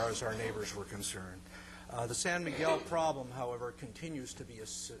problem as far as our neighbors were concerned. The San Miguel problem, however, continues to be a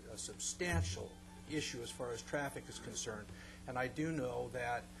substantial issue as far as traffic is concerned, and I do know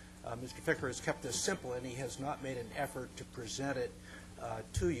that Mr. FICKER has kept this simple, and he has not made an effort to present it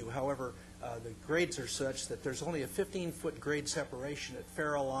to you. However, the grades are such that there's only a 15-foot grade separation at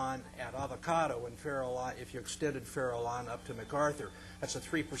Farallon at Avocado, and Farallon, if you extended Farallon up to MacArthur, that's a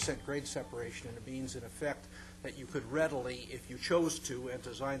 3% grade separation, and it means in effect that you could readily, if you chose to and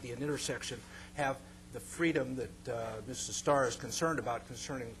designed the intersection, have the freedom that Mrs. Starr is concerned about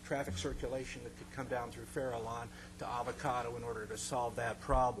concerning traffic circulation that could come down through Farallon to Avocado in order to solve that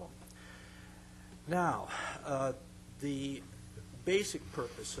problem. Now, the basic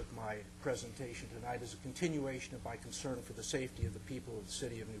purpose of my presentation tonight is a continuation of my concern for the safety of the people of the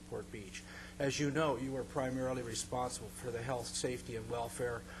city of Newport Beach. As you know, you are primarily responsible for the health, safety, and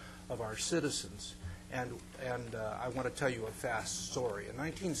welfare of our citizens. And I want to tell you a fast story. In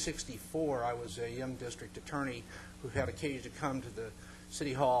 1964, I was a young district attorney who had occasion to come to the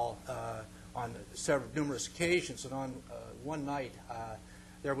City Hall on numerous occasions, and on one night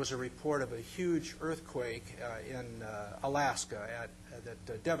there was a report of a huge earthquake in Alaska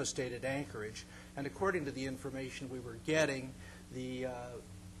that devastated Anchorage. And according to the information we were getting, the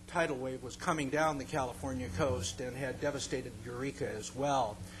tidal wave was coming down the California coast and had devastated Eureka as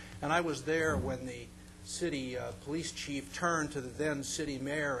well. And I was there when the city police chief turned to the then city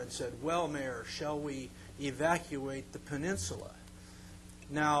mayor and said, "Well, Mayor, shall we evacuate the peninsula?"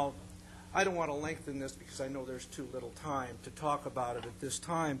 Now, I don't want to lengthen this because I know there's too little time to talk about it at this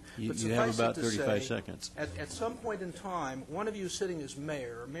time. You but have about suffice it to 35 say, seconds. At some point in time, one of you sitting as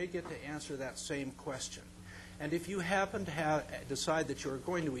mayor may get to answer that same question. And if you happen to decide that you're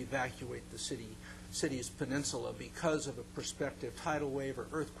going to evacuate the city's peninsula because of a prospective tidal wave or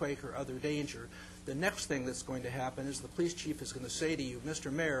earthquake or other danger, the next thing that's going to happen is the police chief is going to say to you,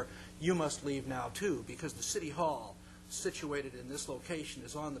 "Mr. Mayor, you must leave now too, because the city hall situated in this location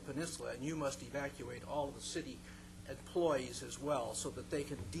is on the peninsula, and you must evacuate all of the city employees as well, so that they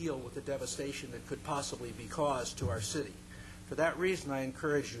can deal with the devastation that could possibly be caused to our city. For that reason, I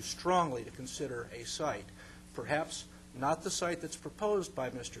encourage you strongly to consider a site, perhaps not the site that's proposed by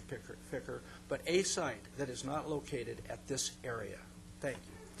Mr. FICKER, but a site that is not located at this area. Thank you.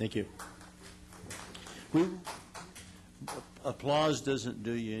 Thank you. Applause doesn't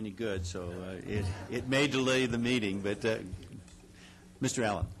do you any good, so it may delay the meeting, but Mr.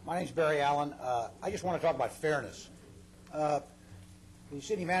 Allen. My name's Barry Allen. I just want to talk about fairness. The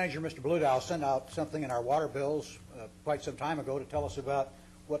city manager, Mr. Bludow, sent out something in our water bills quite some time ago to tell us about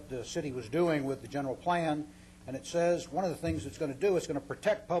what the city was doing with the general plan, and it says one of the things it's going to do is going to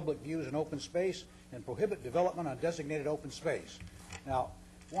protect public views and open space and prohibit development on designated open space. Now,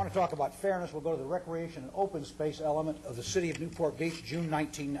 if you want to talk about fairness, we'll go to the recreation and open space element of the City of Newport Beach, June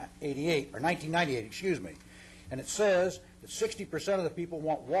 1998, excuse me. And it says that 60% of the people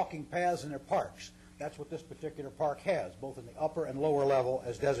want walking paths in their parks. That's what this particular park has, both in the upper and lower level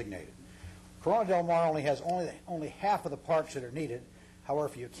as designated. Corona Del Mar only has only half of the parks that are needed. However,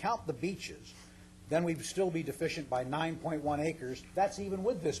 if you count the beaches, then we'd still be deficient by 9.1 acres. That's even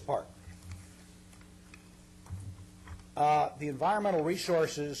with this park. The environmental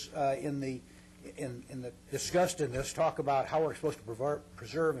resources discussed in this talk about how we're supposed to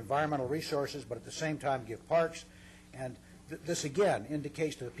preserve environmental resources, but at the same time give parks. And this again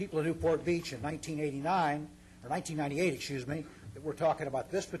indicates to the people of Newport Beach in 1998, excuse me, that we're talking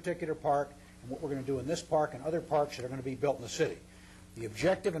about this particular park and what we're going to do in this park and other parks that are going to be built in the city. The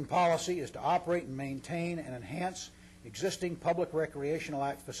objective and policy is to operate and maintain and enhance existing public recreational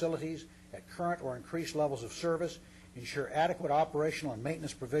facilities at current or increased levels of service, ensure adequate operational and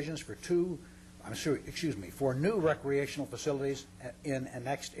maintenance provisions for new recreational facilities in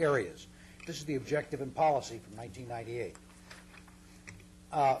annexed areas. This is the objective and policy from 1998.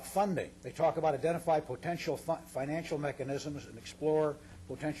 Funding. They talk about identify potential financial mechanisms and explore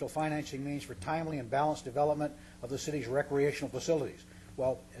potential financing means for timely and balanced development of the city's recreational facilities.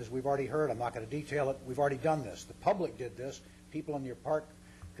 Well, as we've already heard, I'm not going to detail it, we've already done this. The public did this. People in your park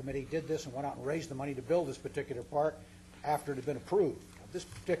committee did this and went out and raised the money to build this particular park after it had been approved. This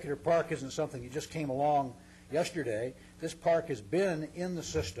particular park isn't something that just came along yesterday. This park has been in the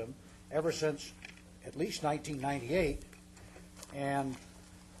system ever since at least 1998, and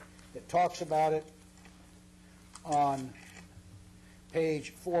it talks about it on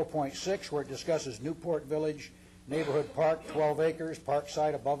page 4.6, where it discusses Newport Village Neighborhood Park, 12 acres, park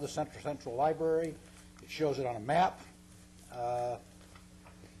site above the Central Library. It shows it on a map.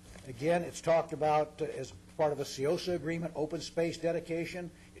 Again, it's talked about as part of a CIOSA agreement, open space dedication.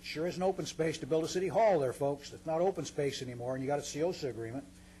 It sure is an open space to build a city hall there, folks. It's not open space anymore, and you got a CIOSA agreement.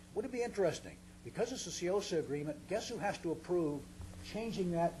 Would it be interesting? Because it's a CIOSA agreement, guess who has to approve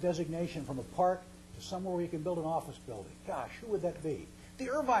changing that designation from a park to somewhere where you can build an office building? Gosh, who would that be?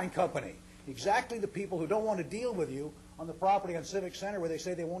 The Irvine Company. Exactly the people who don't want to deal with you on the property on Civic Center where they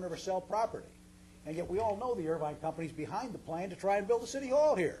say they won't ever sell property. And yet we all know the Irvine Company's behind the plan to try and build a city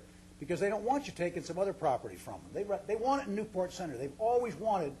hall here, because they don't want you taking some other property from them. They want it in Newport Center. They've always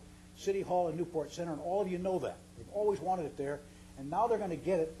wanted City Hall in Newport Center, and all of you know that. They've always wanted it there, and now they're going to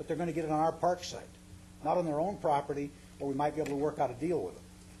get it, but they're going to get it on our park site, not on their own property, where we might be able to work out a deal with them.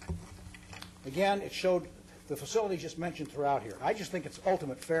 Again, it showed the facilities just mentioned throughout here. I just think it's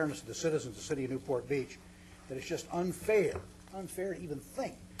ultimate fairness to the citizens of the city of Newport Beach that it's just unfair to even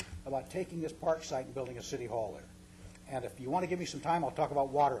think about taking this park site and building a city hall there. And if you want to give me some time, I'll talk about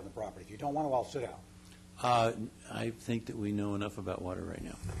water on the property. If you don't want to, I'll sit down. I think that we know enough about water right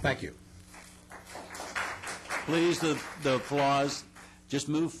now. Thank you. Please, the applause. Just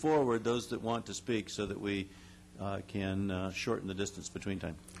move forward, those that want to speak, so that we can shorten the distance between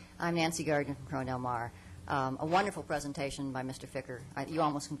time. I'm Nancy Gardner from Corona Del Mar. A wonderful presentation by Mr. FICKER. You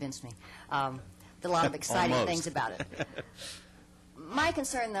almost convinced me. A lot of exciting things about it. My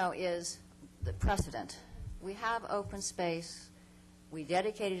concern, though, is the precedent. We have open space. We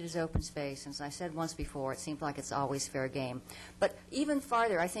dedicate it as open space. And as I said once before, it seems like it's always fair game. But even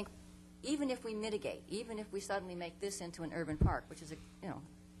farther, I think, even if we mitigate, even if we suddenly make this into an urban park, which is a,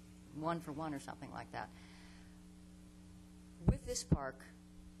 1-for-1 or something like that, with this park,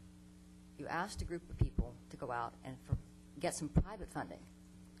 you asked a group of people to go out and get some private funding.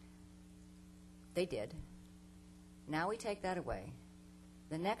 They did. Now we take that away.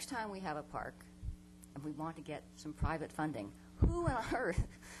 The next time we have a park and we want to get some private funding, who on earth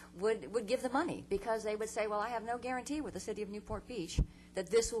would give the money? Because they would say, well, I have no guarantee with the city of Newport Beach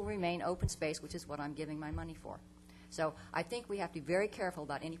that this will remain open space, which is what I'm giving my money for. So I think we have to be very careful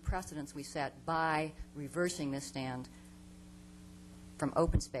about any precedents we set by reversing this stand from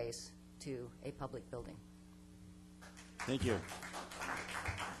open space to a public building. Thank you.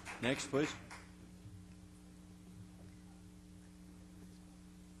 Next, please.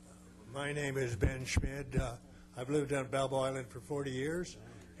 My name is Ben Schmid. I've lived on Balboa Island for 40 years,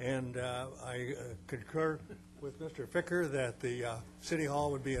 and I concur with Mr. Ficker that the City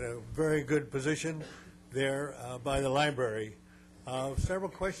Hall would be in a very good position there by the library. Several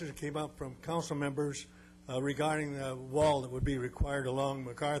questions came up from council members regarding the wall that would be required along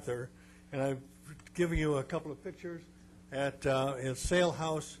MacArthur, and I've given you a couple of pictures at Sail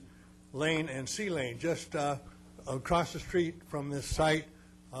House Lane and Sea Lane, just across the street from this site.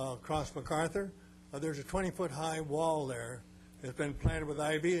 Across MacArthur, there's a 20-foot high wall there. It's been planted with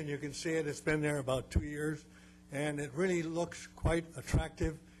ivy, and you can see it. It's been there about 2 years, and it really looks quite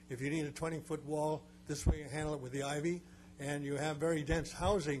attractive. If you need a 20-foot wall, this way you handle it with the ivy, and you have very dense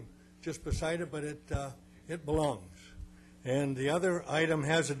housing just beside it, but it belongs. And the other item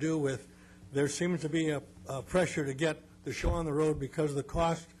has to do with there seems to be a pressure to get the show on the road because of the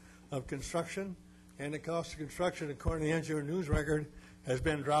cost of construction, and the cost of construction, according to the Engineer News Record, has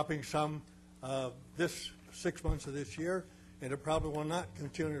been dropping some this 6 months of this year, and it probably will not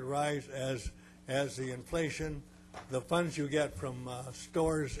continue to rise as the inflation, the funds you get from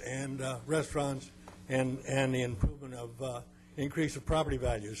stores and restaurants, and the improvement of increase of property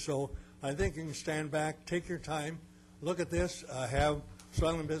values. So I think you can stand back, take your time, look at this, have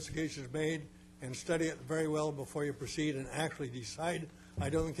soil investigations made, and study it very well before you proceed and actually decide. I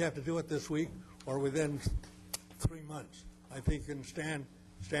don't think you have to do it this week or within 3 months. I think you can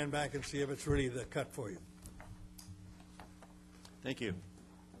stand back and see if it's really the cut for you. Thank you.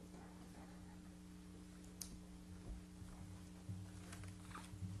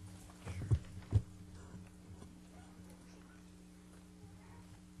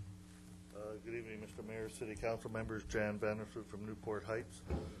 Good evening, Mr. Mayor, City Council members. Jan Vanderson from Newport Heights.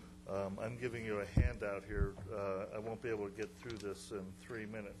 I'm giving you a handout here. I won't be able to get through this in 3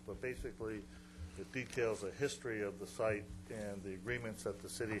 minutes, but basically it details a history of the site and the agreements that the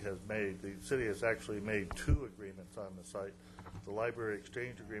city has made. The city has actually made 2 agreements on the site. The Library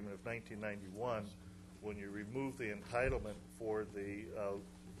Exchange Agreement of 1991, when you remove the entitlement for the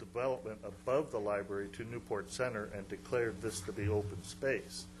development above the library to Newport Center and declared this to be open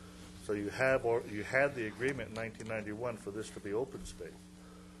space. So you had the agreement in 1991 for this to be open space.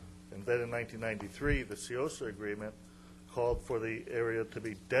 And then in 1993, the CIOSA agreement called for the area to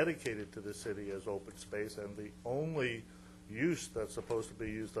be dedicated to the city as open space, and the only use that's supposed to be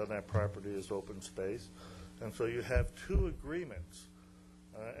used on that property is open space. And so you have 2 agreements.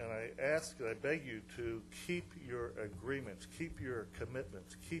 And I ask and I beg you to keep your agreements, keep your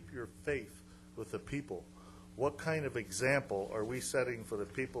commitments, keep your faith with the people. What kind of example are we setting for the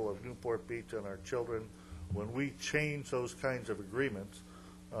people of Newport Beach and our children when we change those kinds of agreements,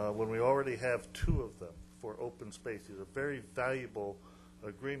 when we already have 2 of them for open space? These are very valuable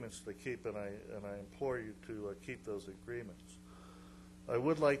agreements to keep, and I implore you to keep those agreements. I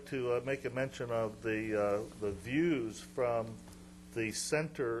would like to make a mention of the views from the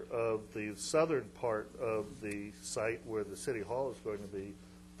center of the southern part of the site where the City Hall is going to be.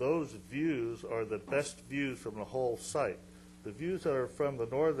 Those views are the best views from the whole site. The views that are from the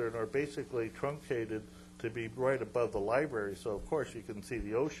northern are basically truncated to be right above the library, so of course you can see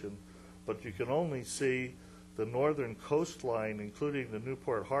the ocean, but you can only see the northern coastline, including the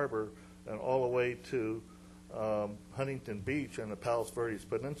Newport Harbor, and all the way to Huntington Beach and the Palos Verdes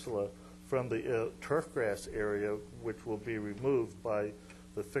Peninsula from the turfgrass area, which will be removed by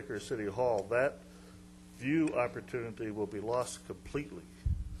the FICKER City Hall. That view opportunity will be lost completely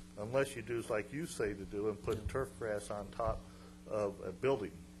unless you do like you say to do and put turfgrass on top of a building.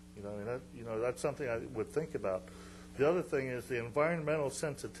 That's something I would think about. The other thing is the environmental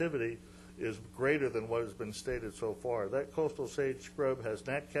sensitivity is greater than what has been stated so far. That coastal sage scrub has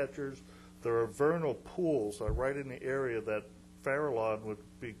gnatcatchers. There are vernal pools right in the area that Farallon would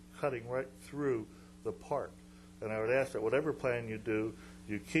be cutting right through the park. And I would ask that whatever plan you do,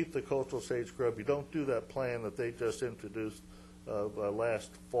 you keep the coastal sage scrub. You don't do that plan that they just introduced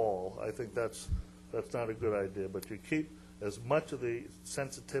last fall. I think that's not a good idea. But you keep as much of the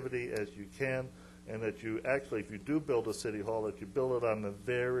sensitivity as you can, and that you actually, if you do build a city hall, that you build it on the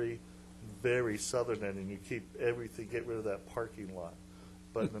very, very southern end, and you keep everything, get rid of that parking lot,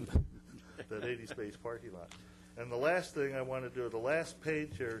 but that 80-space parking lot. And the last thing I want to do, the last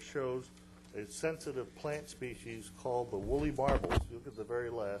page here shows a sensitive plant species called the woolly marbles. Look at the very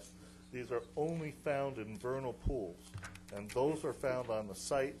last. These are only found in vernal pools, and those are found on the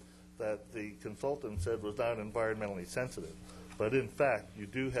site that the consultant said was not environmentally sensitive. But in fact, you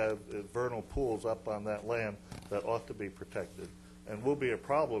do have vernal pools up on that land that ought to be protected, and will be a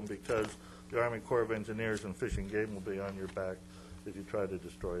problem because the Army Corps of Engineers and Fish and Game will be on your back if you try to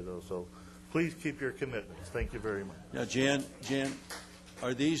destroy those. So please keep your commitments. Thank you very much. Now, Jan,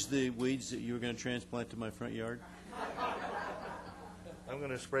 are these the weeds that you were going to transplant to my front yard? I'm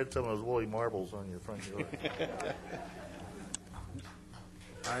going to spread some of those woolly marbles on your front yard.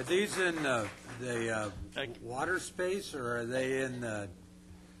 Are these in the water space, or are they in the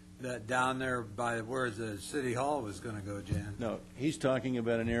down there by where the city hall was going to go, Jan? No, he's talking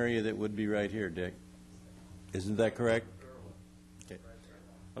about an area that would be right here, Dick. Isn't that correct? Okay.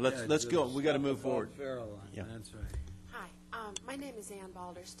 Well, let's go. We got to move forward. Yeah, that's right. Hi, my name is Ann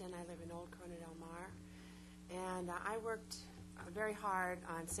Balderston. I live in Old Corona Del Mar, and I worked very hard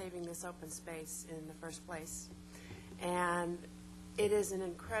on saving this open space in the first place. And it is an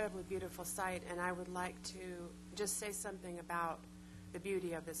incredibly beautiful site, and I would like to just say something about the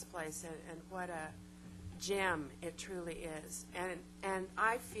beauty of this place and what a gem it truly is. And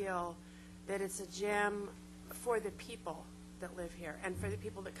I feel that it's a gem for the people that live here and for the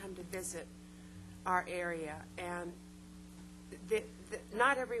people that come to visit our area. And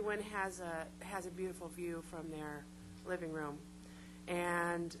not everyone has a beautiful view from their living room.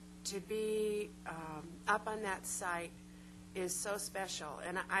 And to be up on that site is so special.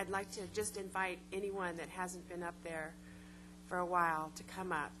 And I'd like to just invite anyone that hasn't been up there for a while to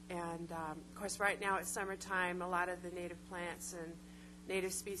come up. And of course, right now it's summertime. A lot of the native plants and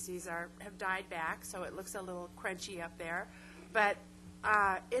native species have died back, so it looks a little crunchy up there. But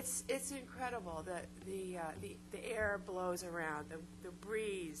it's incredible. The air blows around, the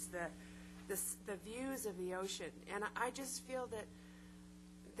breeze, the views of the ocean, and I just feel that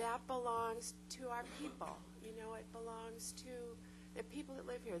belongs to our people. You know, it belongs to the people that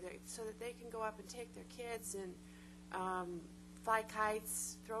live here, so that they can go up and take their kids and fly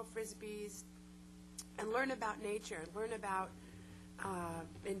kites, throw frisbees, and learn about nature, and learn about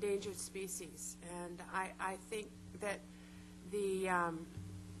endangered species. And I think that the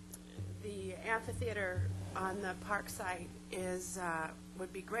amphitheater on the park site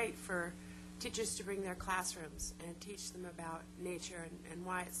would be great for teachers to bring their classrooms and teach them about nature and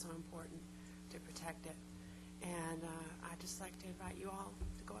why it's so important to protect it. And I'd just like to invite you all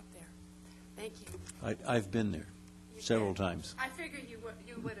to go up there. Thank you. I've been there several times. I figured you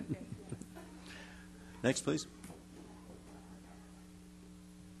would have been. Next, please.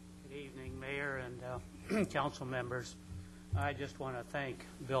 Good evening, Mayor and council members. I just want to thank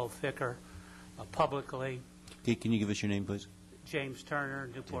Bill Ficker publicly. Can you give us your name, please? James Turner,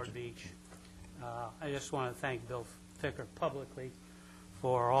 Newport Beach. I just want to thank Bill Ficker publicly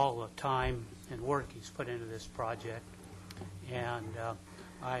for all the time and work he's put into this project. And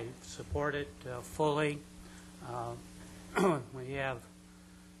I support it fully. We have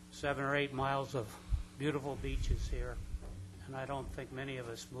 7 or 8 miles of beautiful beaches here, and I don't think many of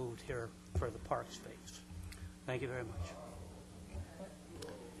us moved here for the park space. Thank you very much.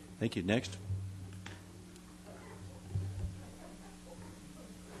 Thank you. Next.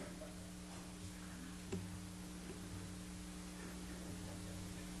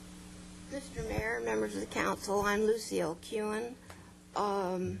 Mr. Mayor, members of the council, I'm Lucille Kewen.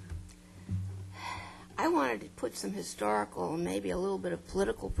 I wanted to put some historical and maybe a little bit of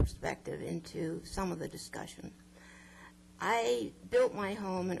political perspective into some of the discussion. I built my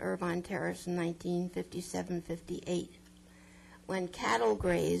home in Irvine Terrace in 1957-58 when cattle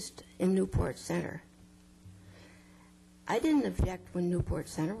grazed in Newport Center. I didn't object when Newport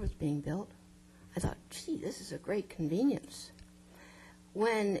Center was being built. I thought, gee, this is a great convenience.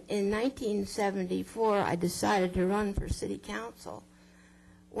 When in 1974 I decided to run for city council,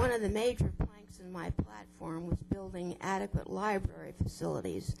 one of the major planks in my platform was building adequate library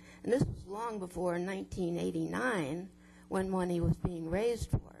facilities. And this was long before 1989 when money was being raised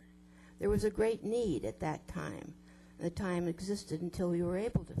for it. There was a great need at that time. The time existed until we were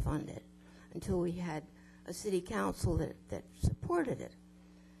able to fund it, until we had a city council that supported it.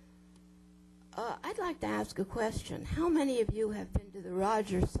 I'd like to ask a question. How many of you have been to the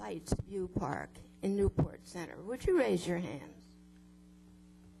Roger Sites View Park in Newport Center? Would you raise your hands?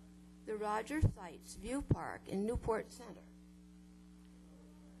 The Roger Sites View Park in Newport Center.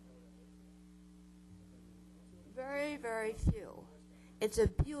 Very, very few. It's a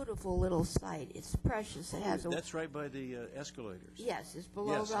beautiful little site. It's precious. It has That's right by the escalators. Yes, it's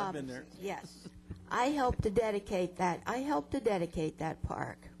below Yes, Robinson. I've been there. Yes. I helped to dedicate that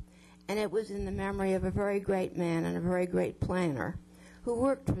park. And it was in the memory of a very great man and a very great planner who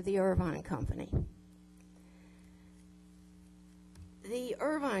worked for the Irvine Company. The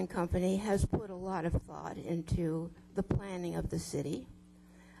Irvine Company has put a lot of thought into the planning of the city.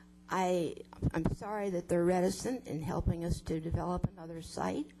 I'm sorry that they're reticent in helping us to develop another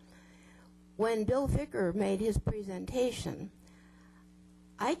site. when Bill Ficker made his presentation,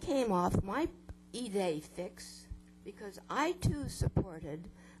 I came off my E-Day fix because I too supported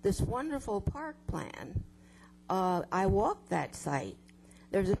this wonderful park plan. I walked that site.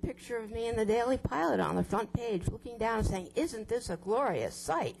 There's a picture of me in the Daily Pilot on the front page looking down and saying, "Isn't this a glorious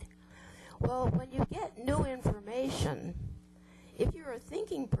site?" Well, when you get new information, if you're a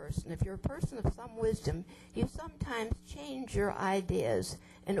thinking person, if you're a person of some wisdom, you sometimes change your ideas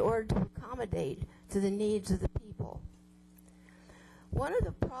in order to accommodate to the needs of the people. One of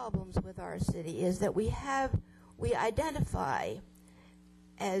the problems with our city is that we identify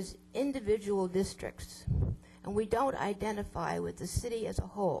as individual districts, and we don't identify with the city as a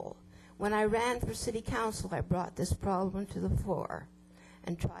whole. When I ran for city council, I brought this problem to the fore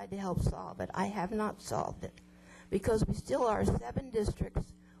and tried to help solve it. I have not solved it because we still are 7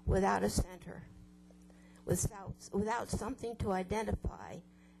 districts without a center, without something to identify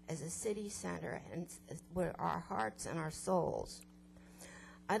as a city center and where our hearts and our souls.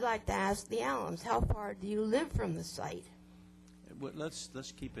 I'd like to ask the Allens, how far do you live from the site? Well, let's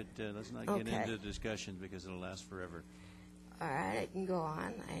keep it, let's not get into discussions because it'll last forever. All right, I can go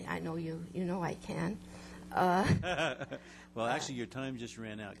on. I know you know I can. Well, actually, your time just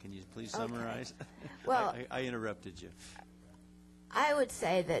ran out. Can you please summarize? Well, I interrupted you. I would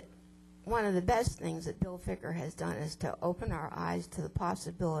say that one of the best things that Bill Ficker has done is to open our eyes to the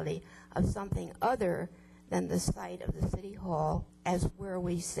possibility of something other than the site of the City Hall as where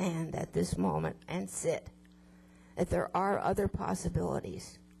we stand at this moment and sit. That there are other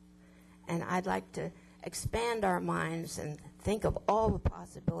possibilities. And I'd like to expand our minds and think of all the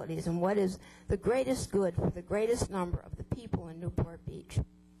possibilities and what is the greatest good for the greatest number of the people in Newport Beach.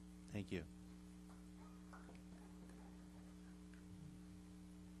 Thank you.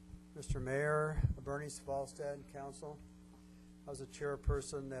 Mr. Mayor, Bernice Falstad, Council. I was a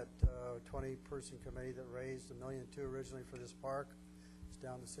chairperson that 20-person committee that raised $1.2 million originally for this park. It's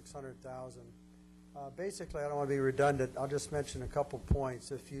down to $600,000. Basically, I don't want to be redundant. I'll just mention a couple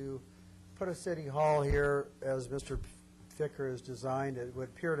points. If you put a city hall here, as Mr. Ficker has designed, it would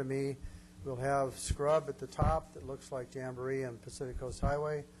appear to me we'll have scrub at the top that looks like Jamboree and Pacific Coast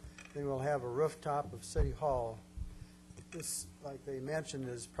Highway. Then we'll have a rooftop of City Hall. This, like they mentioned,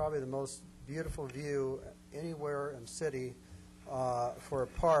 is probably the most beautiful view anywhere in the city for a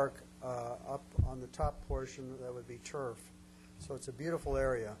park up on the top portion that would be turf. So it's a beautiful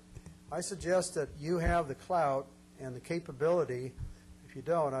area. I suggest that you have the clout and the capability. If you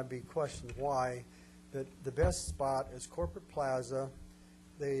don't, I'd be questioned why. That the best spot is Corporate Plaza.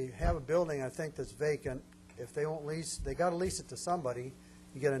 They have a building, I think, that's vacant. If they won't lease, they got to lease it to somebody.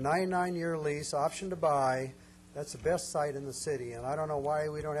 You get a 99-year lease, option to buy. That's the best site in the city. And I don't know why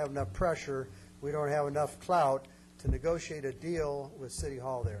we don't have enough pressure, we don't have enough clout to negotiate a deal with City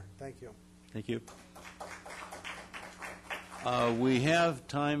Hall there. Thank you. Thank you. We have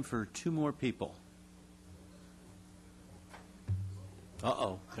time for 2 more people.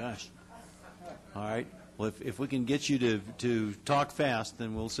 Uh-oh, gosh. All right. Well, if we can get you to talk fast,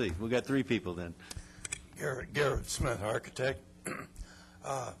 then we'll see. We've got 3 people then. Garrett Smith, architect.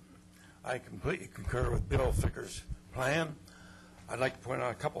 I completely concur with Bill Ficker's plan. I'd like to point out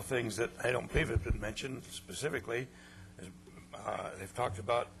a couple things that I don't believe have been mentioned specifically. They've talked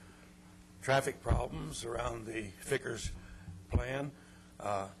about traffic problems around the Ficker's plan.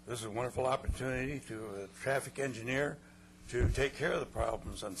 This is a wonderful opportunity to a traffic engineer to take care of the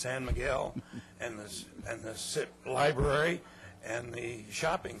problems on San Miguel and the library and the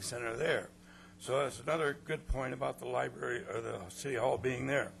shopping center there. So that's another good point about the library or the City Hall being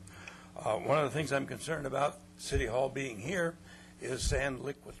there. One of the things I'm concerned about City Hall being here is sand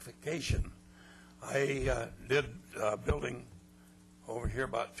liquefaction. I did a building over here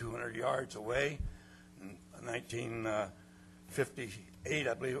about 200 yards away in 1958,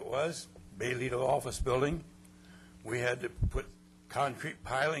 I believe it was, Baylito office building. We had to put concrete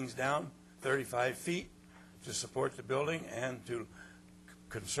pilings down 35 feet to support the building and to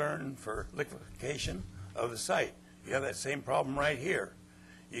concern for liquefaction of the site. You have that same problem right here.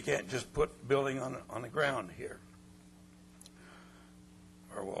 You can't just put building on the ground here,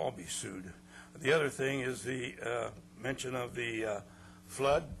 or we'll all be sued. The other thing is the mention of the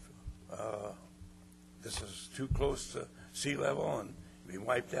flood. This is too close to sea level and be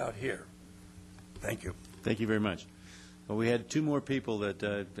wiped out here. Thank you. Thank you very much. Well, we had 2 more people that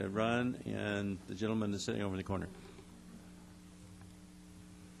run, and the gentleman is sitting over in the corner.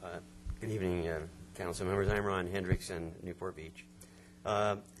 Good evening, council members. I'm Ron Hendrickson, Newport Beach.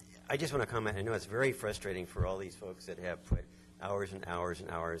 I just want to comment. I know it's very frustrating for all these folks that have put hours and hours and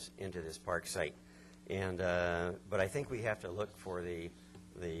hours into this park site, and but I think we have to look for the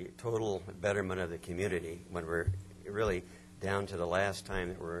the total betterment of the community when we're really down to the last time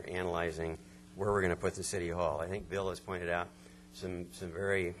that we're analyzing where we're going to put the city hall. I think Bill has pointed out some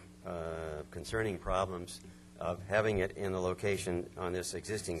very concerning problems of having it in the location on this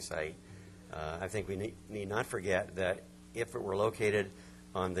existing site. I think we need not forget that if it were located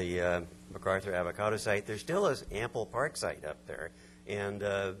on the MacArthur Avocado site, there still is ample park site up there. And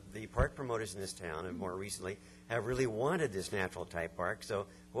the park promoters in this town, and more recently, have really wanted this natural type park. So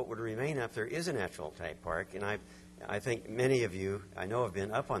what would remain up there is a natural type park. And I think many of you, I know, have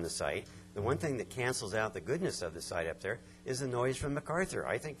been up on the site. The one thing that cancels out the goodness of the site up there is the noise from MacArthur.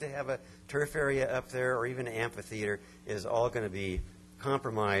 I think to have a turf area up there or even an amphitheater is all going to be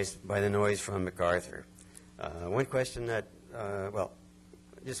compromised by the noise from MacArthur. One question that, well,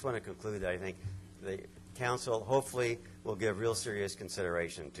 I just want to conclude that I think the council hopefully will give real serious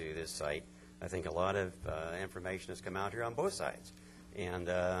consideration to this site. I think a lot of information has come out here on both sides. And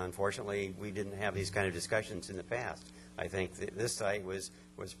unfortunately, we didn't have these kind of discussions in the past. I think this site was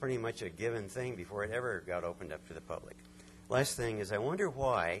pretty much a given thing before it ever got opened up to the public. Last thing is I wonder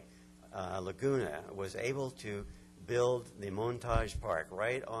why Laguna was able to build the Montage Park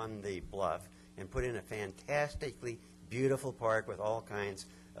right on the bluff and put in a fantastically beautiful park with all kinds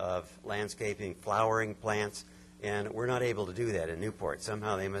of landscaping, flowering plants, and we're not able to do that in Newport.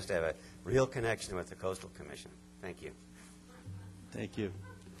 Somehow they must have a real connection with the Coastal Commission. Thank you. Thank you.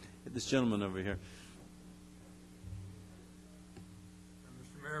 This gentleman over here.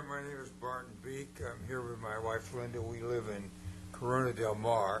 Mr. Mayor, my name is Barton Beek. I'm here with my wife Linda. We live in Corona Del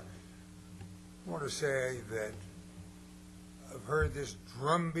Mar. I want to say that I've heard this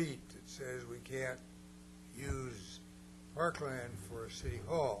drumbeat that says we can't use parkland for a city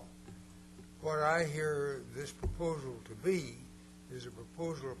hall. What I hear this proposal to be is a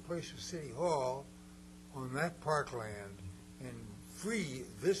proposal to place a city hall on that parkland and free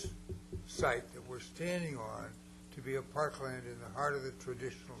this site that we're standing on to be a parkland in the heart of the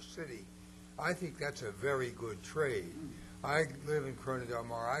traditional city. I think that's a very good trade. I live in Corona Del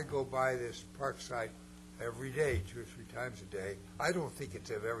Mar. I go by this park site every day, 2 or 3 times a day. I don't think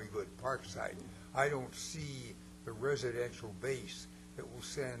it's a very good park site. I don't see the residential base that will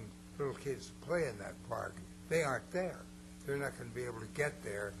send little kids to play in that park. They aren't there. They're not going to be able to get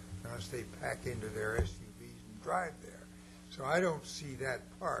there unless they pack into their SUVs and drive there. So I don't see that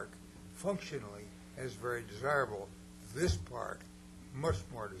park functionally as very desirable. This park, much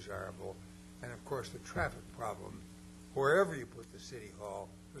more desirable. And of course the traffic problem, wherever you put the city hall,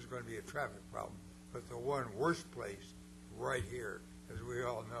 there's going to be a traffic problem. But the one worst place, right here, as we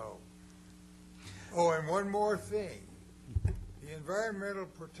all know. Oh, and one more thing. The Environmental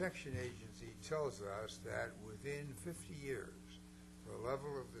Protection Agency tells us that within 50 years, the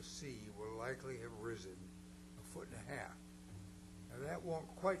level of the sea will likely have risen 1.5 feet. Now, that won't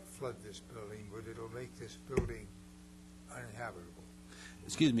quite flood this building, but it'll make this building uninhabitable.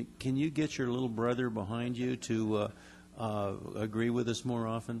 Excuse me, can you get your little brother behind you to agree with us more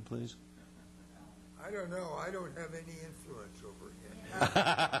often, please? I don't know. I don't have any influence over him.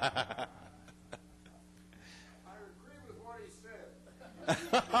 I agree with what he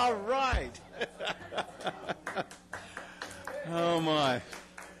said. All right. Oh, my.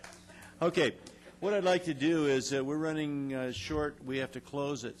 Okay. What I'd like to do is we're running short. We have to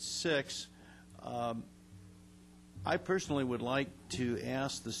close at 6. I personally would like to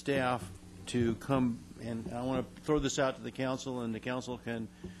ask the staff to come, and I want to throw this out to the council, and the council can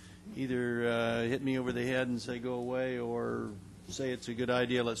either hit me over the head and say go away or say it's a good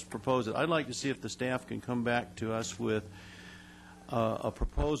idea, let's propose it. I'd like to see if the staff can come back to us with a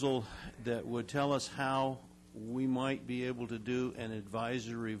proposal that would tell us how we might be able to do an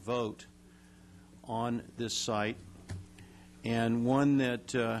advisory vote on this site, and one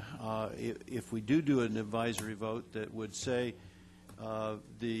that if we do an advisory vote that would say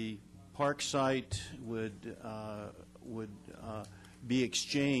the park site would be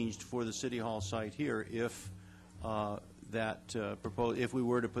exchanged for the city hall site here if if we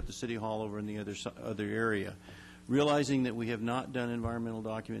were to put the city hall over in the other area. Realizing that we have not done environmental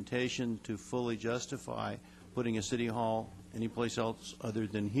documentation to fully justify putting a city hall anyplace else other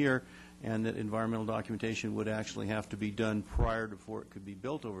than here, and that environmental documentation would actually have to be done prior to before it could be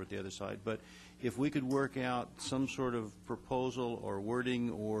built over at the other side. But if we could work out some sort of proposal or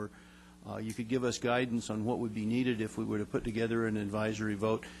wording, or you could give us guidance on what would be needed if we were to put together an advisory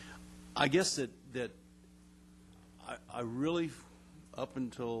vote. I guess that I really, up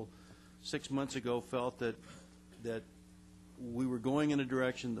until 6 months ago, felt that we were going in a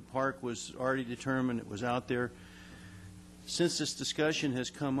direction. The park was already determined. It was out there. Since this discussion has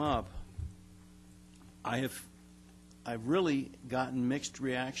come up, I have I've really gotten mixed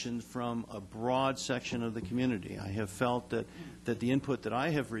reactions from a broad section of the community. I have felt that the input that I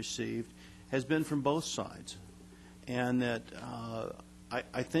have received has been from both sides, and that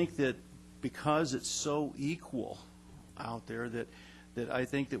I think that because it's so equal out there, that I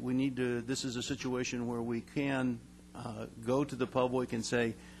think that we need to, this is a situation where we can go to the public and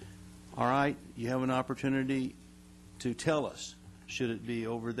say, all right, you have an opportunity to tell us, should it be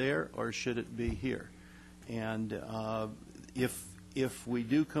over there or should it be here? And if we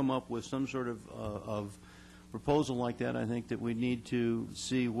do come up with some sort of proposal like that, I think that we need to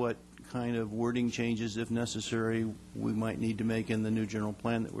see what kind of wording changes, if necessary, we might need to make in the new general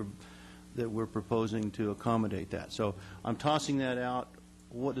plan that we're proposing to accommodate that. So I'm tossing that out.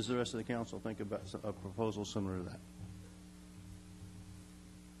 What does the rest of the council think about a proposal similar to that?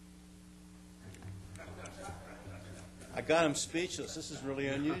 I got him speechless. This is really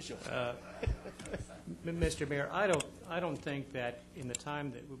unusual. Mr. Mayor, I don't think that in the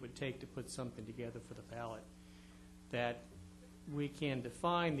time that it would take to put something together for the ballot, that we can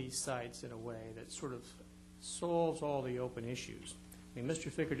define these sites in a way that sort of solves all the open issues. I mean, Mr.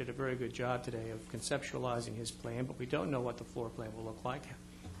 Ficker did a very good job today of conceptualizing his plan, but we don't know what the floor plan will look like,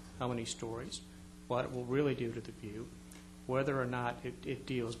 how many stories, what it will really do to the view, whether or not it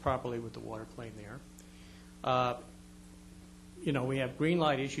deals properly with the water plane there. You know, we have green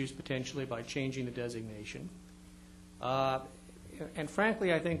light issues potentially by changing the designation. And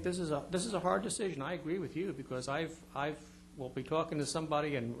frankly, I think this is a hard decision. I agree with you, because we'll be talking to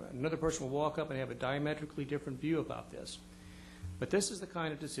somebody and another person will walk up and have a diametrically different view about this. But this is the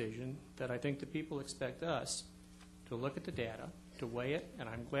kind of decision that I think the people expect us to look at the data, to weigh it, and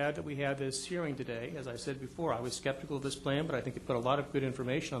I'm glad that we had this hearing today. As I said before, I was skeptical of this plan, but I think it put a lot of good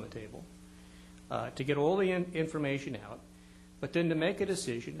information on the table, to get all the information out, but then to make a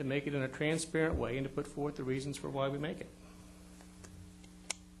decision, to make it in a transparent way, and to put forth the reasons for why we make it.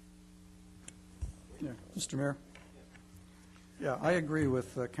 Yeah, Mr. Mayor? Yeah, I agree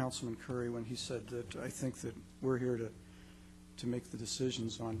with Councilman Curry when he said that I think that we're here to make the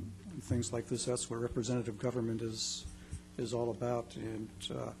decisions on things like this. That's what representative government is all about. And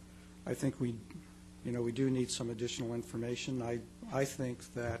I think we do need some additional information. I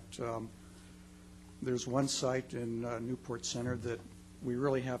think that there's one site in Newport Center that we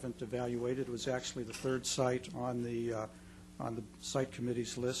really haven't evaluated. It was actually the third site on the site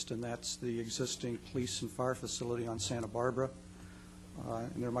committee's list, and that's the existing police and fire facility on Santa Barbara.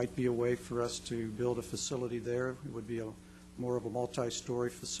 And there might be a way for us to build a facility there. It would be more of a multi-story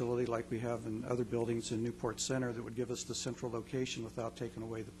facility like we have in other buildings in Newport Center that would give us the central location without taking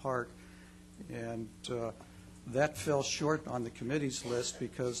away the park. And that fell short on the committee's list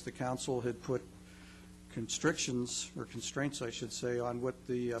because the council had put constrictions, or constraints, I should say, on what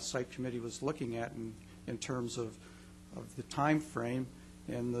the site committee was looking at in terms of the time frame.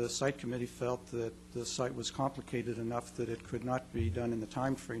 And the site committee felt that the site was complicated enough that it could not be done in the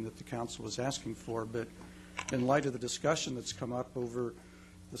time frame that the council was asking for. But in light of the discussion that's come up over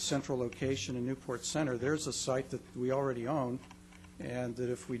the central location in Newport Center, there's a site that we already own, and that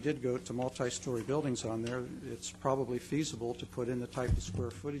if we did go to multi-story buildings on there, it's probably feasible to put in the type of square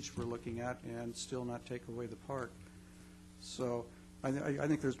footage we're looking at and still not take away the park. So I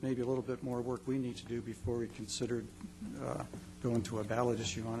think there's maybe a little bit more work we need to do before we consider going to a ballot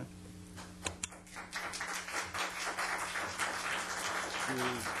issue on it.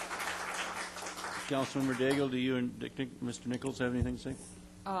 Councilmember Daigle, do you and Mr. Nichols have anything to say?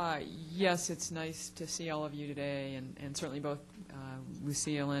 Yes, it's nice to see all of you today, and certainly both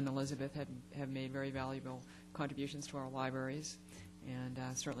Lucille and Elizabeth have made very valuable contributions to our libraries, and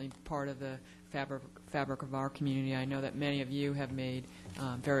certainly part of the fabric of our community. I know that many of you have made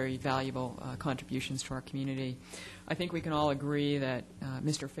very valuable contributions to our community. I think we can all agree that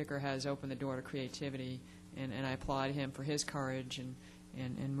Mr. Ficker has opened the door to creativity, and I applaud him for his courage and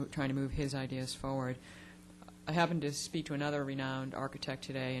trying to move his ideas forward. I happened to speak to another renowned architect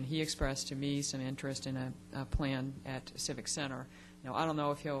today, and he expressed to me some interest in a plan at Civic Center. Now, I don't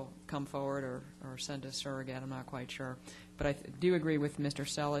know if he'll come forward or send a surrogate. I'm not quite sure. But I do agree with Mr.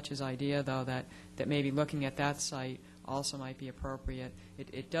 Selich's idea, though, that maybe looking at that site also might be appropriate.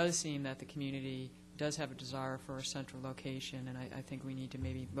 It does seem that the community does have a desire for a central location, and I think we need to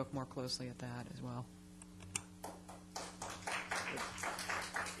maybe look more closely at that as well.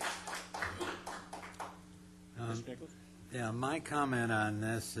 Yeah, my comment on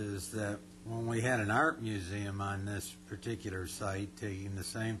this is that when we had an art museum on this particular site, taking the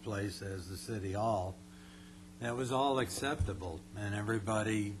same place as the City Hall, that was all acceptable, and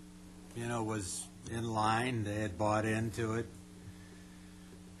everybody, was in line. They had bought into it.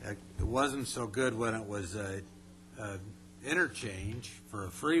 It wasn't so good when it was a interchange for a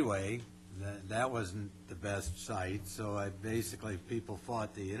freeway. That wasn't the best site, so basically people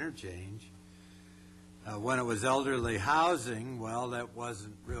fought the interchange. When it was elderly housing, well, that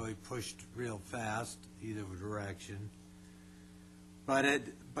wasn't really pushed real fast either direction.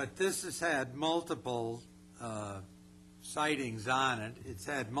 But this has had multiple sightings on it. It's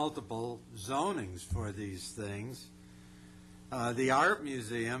had multiple zonings for these things. The art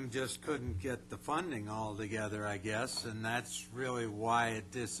museum just couldn't get the funding all together, I guess, and that's really why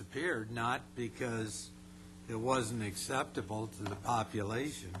it disappeared, not because it wasn't acceptable to the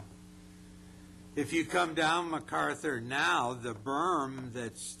population. If you come down MacArthur now, the berm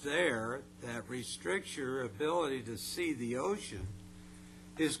that's there that restricts your ability to see the ocean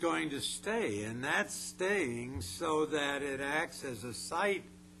is going to stay, and that's staying so that it acts as a sight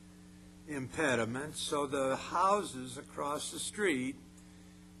impediment, so the houses across the street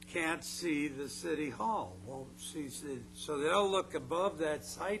can't see the city hall, won't see, so they'll look above that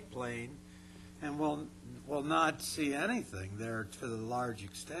sight plane and will not see anything there to a large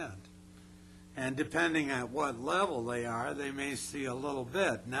extent. And depending on what level they are, they may see a little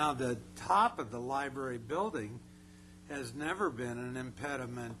bit. Now, the top of the library building has never been an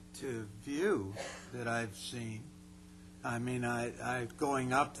impediment to view that I've seen. I mean,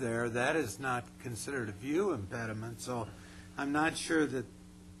 going up there, that is not considered a view impediment, so I'm not sure that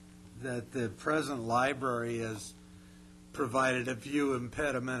the present library has provided a view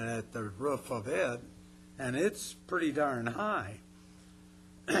impediment at the roof of it, and it's pretty darn high.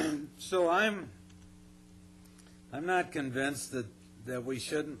 So I'm not convinced that we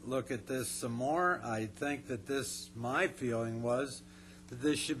shouldn't look at this some more. I think that my feeling was that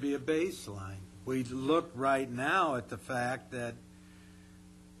this should be a baseline. We look right now at the fact that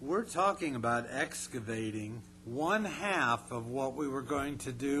we're talking about excavating 1/2 of what we were going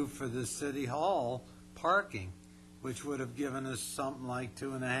to do for the City Hall parking, which would have given us something like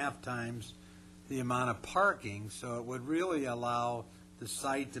 2.5 times the amount of parking, so it would really allow the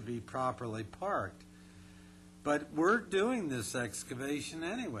site to be properly parked. But we're doing this excavation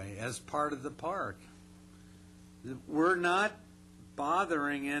anyway as part of the park. We're not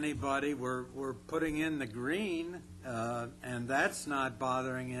bothering anybody. We're putting in the green, and that's not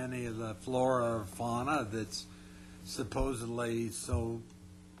bothering any of the flora or fauna that's supposedly so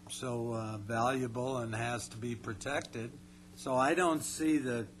valuable and has to be protected. So I don't see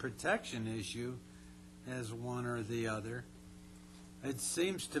the protection issue as one or the other. It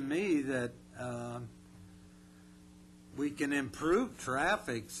seems to me that we can improve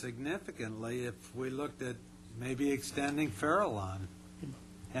traffic significantly if we looked at maybe extending Farallon.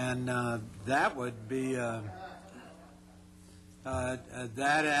 And that would be, that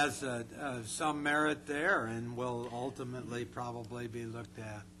has some merit there and will ultimately probably be looked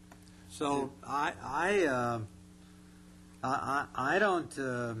at. So I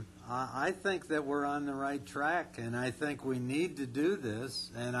think that we're on the right track, and I think we need to do this,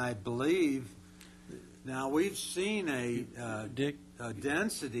 and I believe, now we've seen a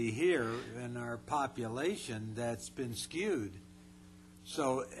density here in our population that's been skewed.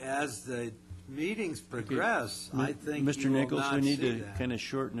 So as the meetings progress, I think Mr. you will Nichols, not we need see to that. kind of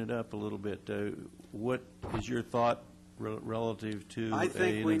shorten it up a little bit. What is your thought relative to an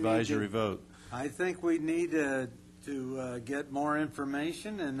advisory vote? I think we need to get more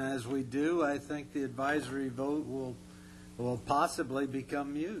information, and as we do, I think the advisory vote will possibly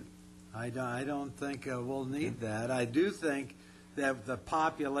become mute. I don't think we'll need that. I do think that the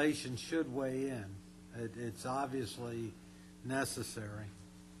population should weigh in. It's obviously necessary.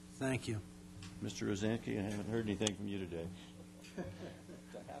 Thank you. Mr. Rosanke, I haven't heard anything from you today. Do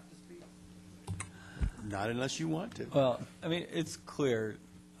I have to speak? Not unless you want to. Well, I mean, it's clear,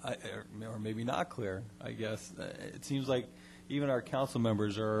 or maybe not clear, I guess. It seems like even our council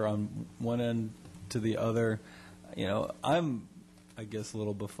members are on one end to the other. You know, I'm, I guess, a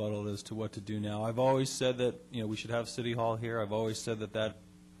little befuddled as to what to do now. I've always said that, you know, we should have City Hall here. I've always said that that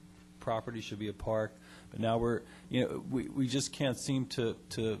property should be a park. But now we just can't seem to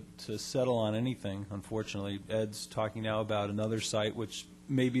settle on anything, unfortunately. Ed's talking now about another site, which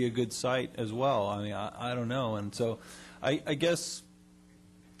may be a good site as well. I mean, I don't know. And so I guess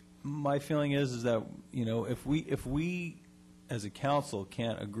my feeling is that, you know, if we as a council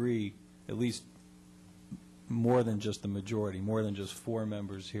can't agree, at least more than just the majority, more than just 4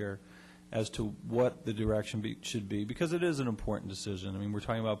 members here, as to what the direction should be, because it is an important decision. I mean, we're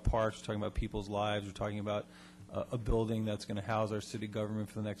talking about parks, we're talking about people's lives, we're talking about a building that's going to house our city government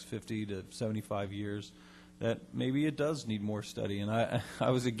for the next 50 to 75 years, that maybe it does need more study. And I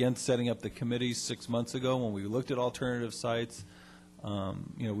was against setting up the committee 6 months ago when we looked at alternative sites. You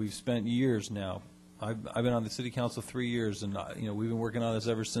know, we've spent years now I've been on the city council 3 years, and we've been working on this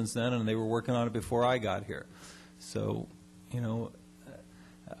ever since then, and they were working on it before I got here. So,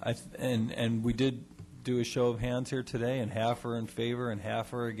 and we did do a show of hands here today, and half are in favor and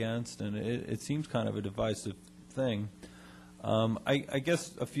half are against, and it seems kind of a divisive thing. I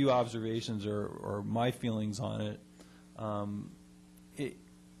guess a few observations or my feelings on it.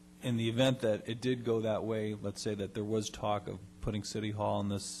 In the event that it did go that way, let's say that there was talk of putting City Hall on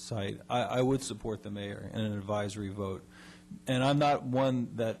this site, I would support the mayor in an advisory vote. And I'm not one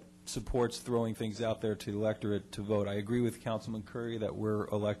that supports throwing things out there to the electorate to vote. I agree with Councilman Curry that we're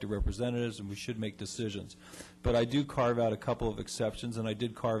elected representatives and we should make decisions. But I do carve out a couple of exceptions, and I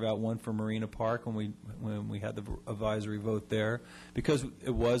did carve out one for Marina Park when we had the advisory vote there, because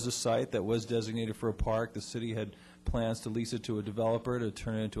it was a site that was designated for a park. The city had plans to lease it to a developer to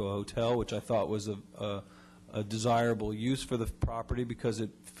turn it into a hotel, which I thought was a desirable use for the property because it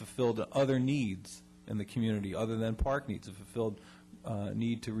fulfilled other needs in the community other than park needs. It fulfilled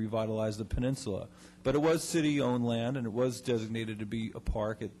need to revitalize the peninsula. But it was city-owned land, and it was designated to be a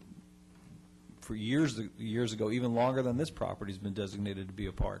park for years ago, even longer than this property has been designated to be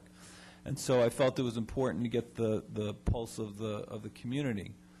a park. And so I felt it was important to get the pulse of the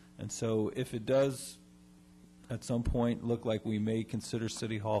community. And so if it does at some point look like we may consider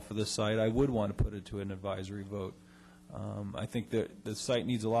City Hall for this site, I would want to put it to an advisory vote. I think that the site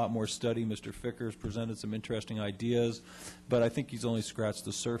needs a lot more study. Mr. FICKER has presented some interesting ideas, but I think he's only scratched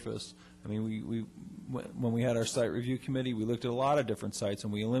the surface. I mean, when we had our site review committee, we looked at a lot of different sites,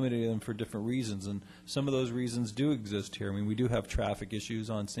 and we eliminated them for different reasons, and some of those reasons do exist here. I mean, we do have traffic issues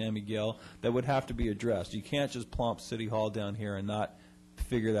on San Miguel that would have to be addressed. You can't just plump City Hall down here and not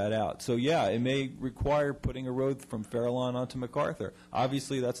figure that out. So, yeah, it may require putting a road from Farallon onto MacArthur.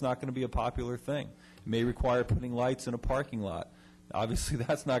 Obviously, that's not going to be a popular thing. It may require putting lights in a parking lot. Obviously,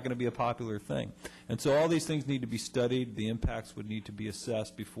 that's not going to be a popular thing. And so all these things need to be studied. The impacts would need to be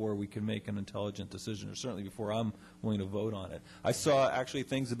assessed before we can make an intelligent decision, or certainly before I'm willing to vote on it. I saw actually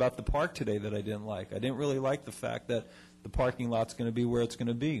things about the park today that I didn't like. I didn't really like the fact that the parking lot's going to be where it's going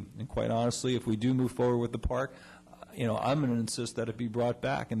to be. And quite honestly, if we do move forward with the park, I'm going to insist that it be brought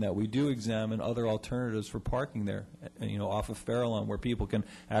back and that we do examine other alternatives for parking there, off of Farallon, where people can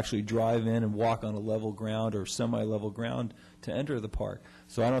actually drive in and walk on a level ground or semi-level ground to enter the park.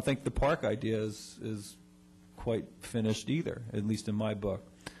 So I don't think the park idea is quite finished either, at least in my book.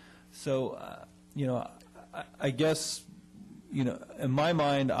 So, I guess, in my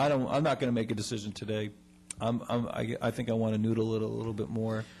mind, I'm not going to make a decision today. I think I want to noodle it a little bit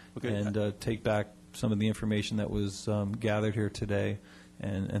more and take back some of the information that was gathered here today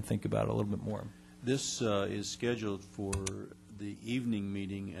and think about it a little bit more. This is scheduled for the evening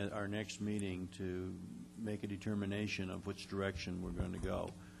meeting at our next meeting to make a determination of which direction we're going to go.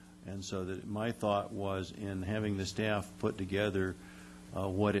 And so that my thought was in having the staff put together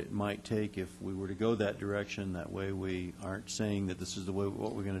what it might take if we were to go that direction. That way we aren't saying that this is the way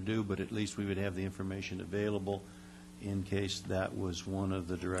what we're going to do, but at least we would have the information available in case that was one of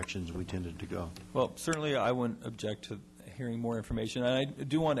the directions we tended to go. Well, certainly I wouldn't object to hearing more information. And I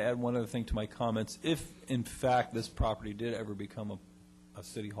do want to add one other thing to my comments. If, in fact, this property did ever become a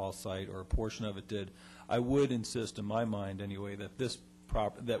City Hall site, or a portion of it did, I would insist, in my mind anyway, that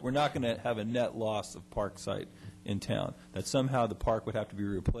that we're not going to have a net loss of park site in town, that somehow the park would have to be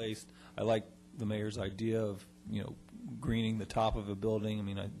replaced. I like the mayor's idea of, greening the top of a building. I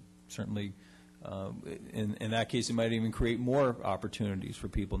mean, I certainly... in that case, it might even create more opportunities for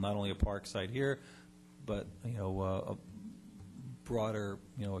people, not only a park site here, but a broader,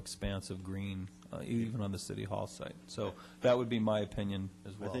 expansive green, even on the City Hall site. So that would be my opinion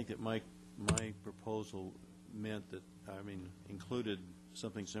as well. I think that my proposal meant that, included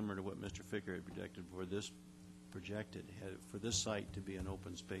something similar to what Mr. FICKER had projected for this site to be an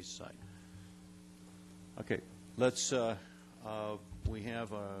open space site. Okay, let's. We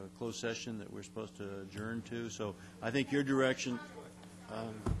have a closed session that we're supposed to adjourn to, so I think your direction,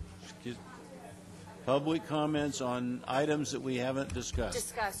 public comments on items that we haven't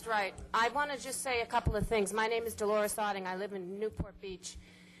discussed. Right. I want to just say a couple of things. My name is Dolores Otting. I live in Newport Beach.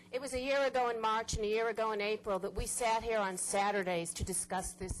 It was a year ago in March and a year ago in April that we sat here on Saturdays to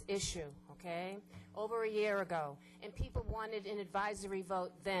discuss this issue, okay? Over a year ago. And people wanted an advisory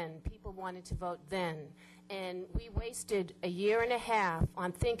vote then. People wanted to vote then. And we wasted a year and a half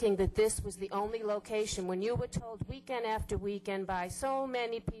on thinking that this was the only location when you were told weekend after weekend by so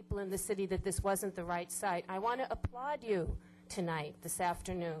many people in the city that this wasn't the right site. I want to applaud you tonight, this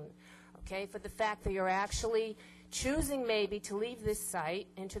afternoon, okay, for the fact that you're actually choosing maybe to leave this site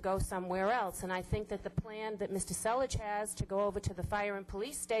and to go somewhere else. And I think that the plan that Mr. Selledge has to go over to the fire and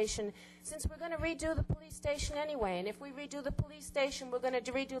police station, since we're going to redo the police station anyway, and if we redo the police station, we're going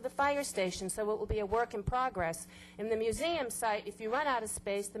to redo the fire station, so it will be a work in progress. And the museum site, if you run out of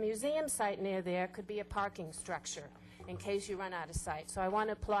space, the museum site near there could be a parking structure in case you run out of site. So I want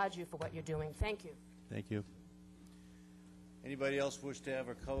to applaud you for what you're doing. Thank you. Thank you. Anybody else wish to have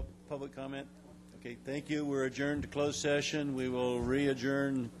a public comment? Okay, thank you. We're adjourned to closed session. We will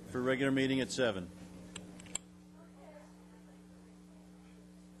re-adjourn for regular meeting at 7.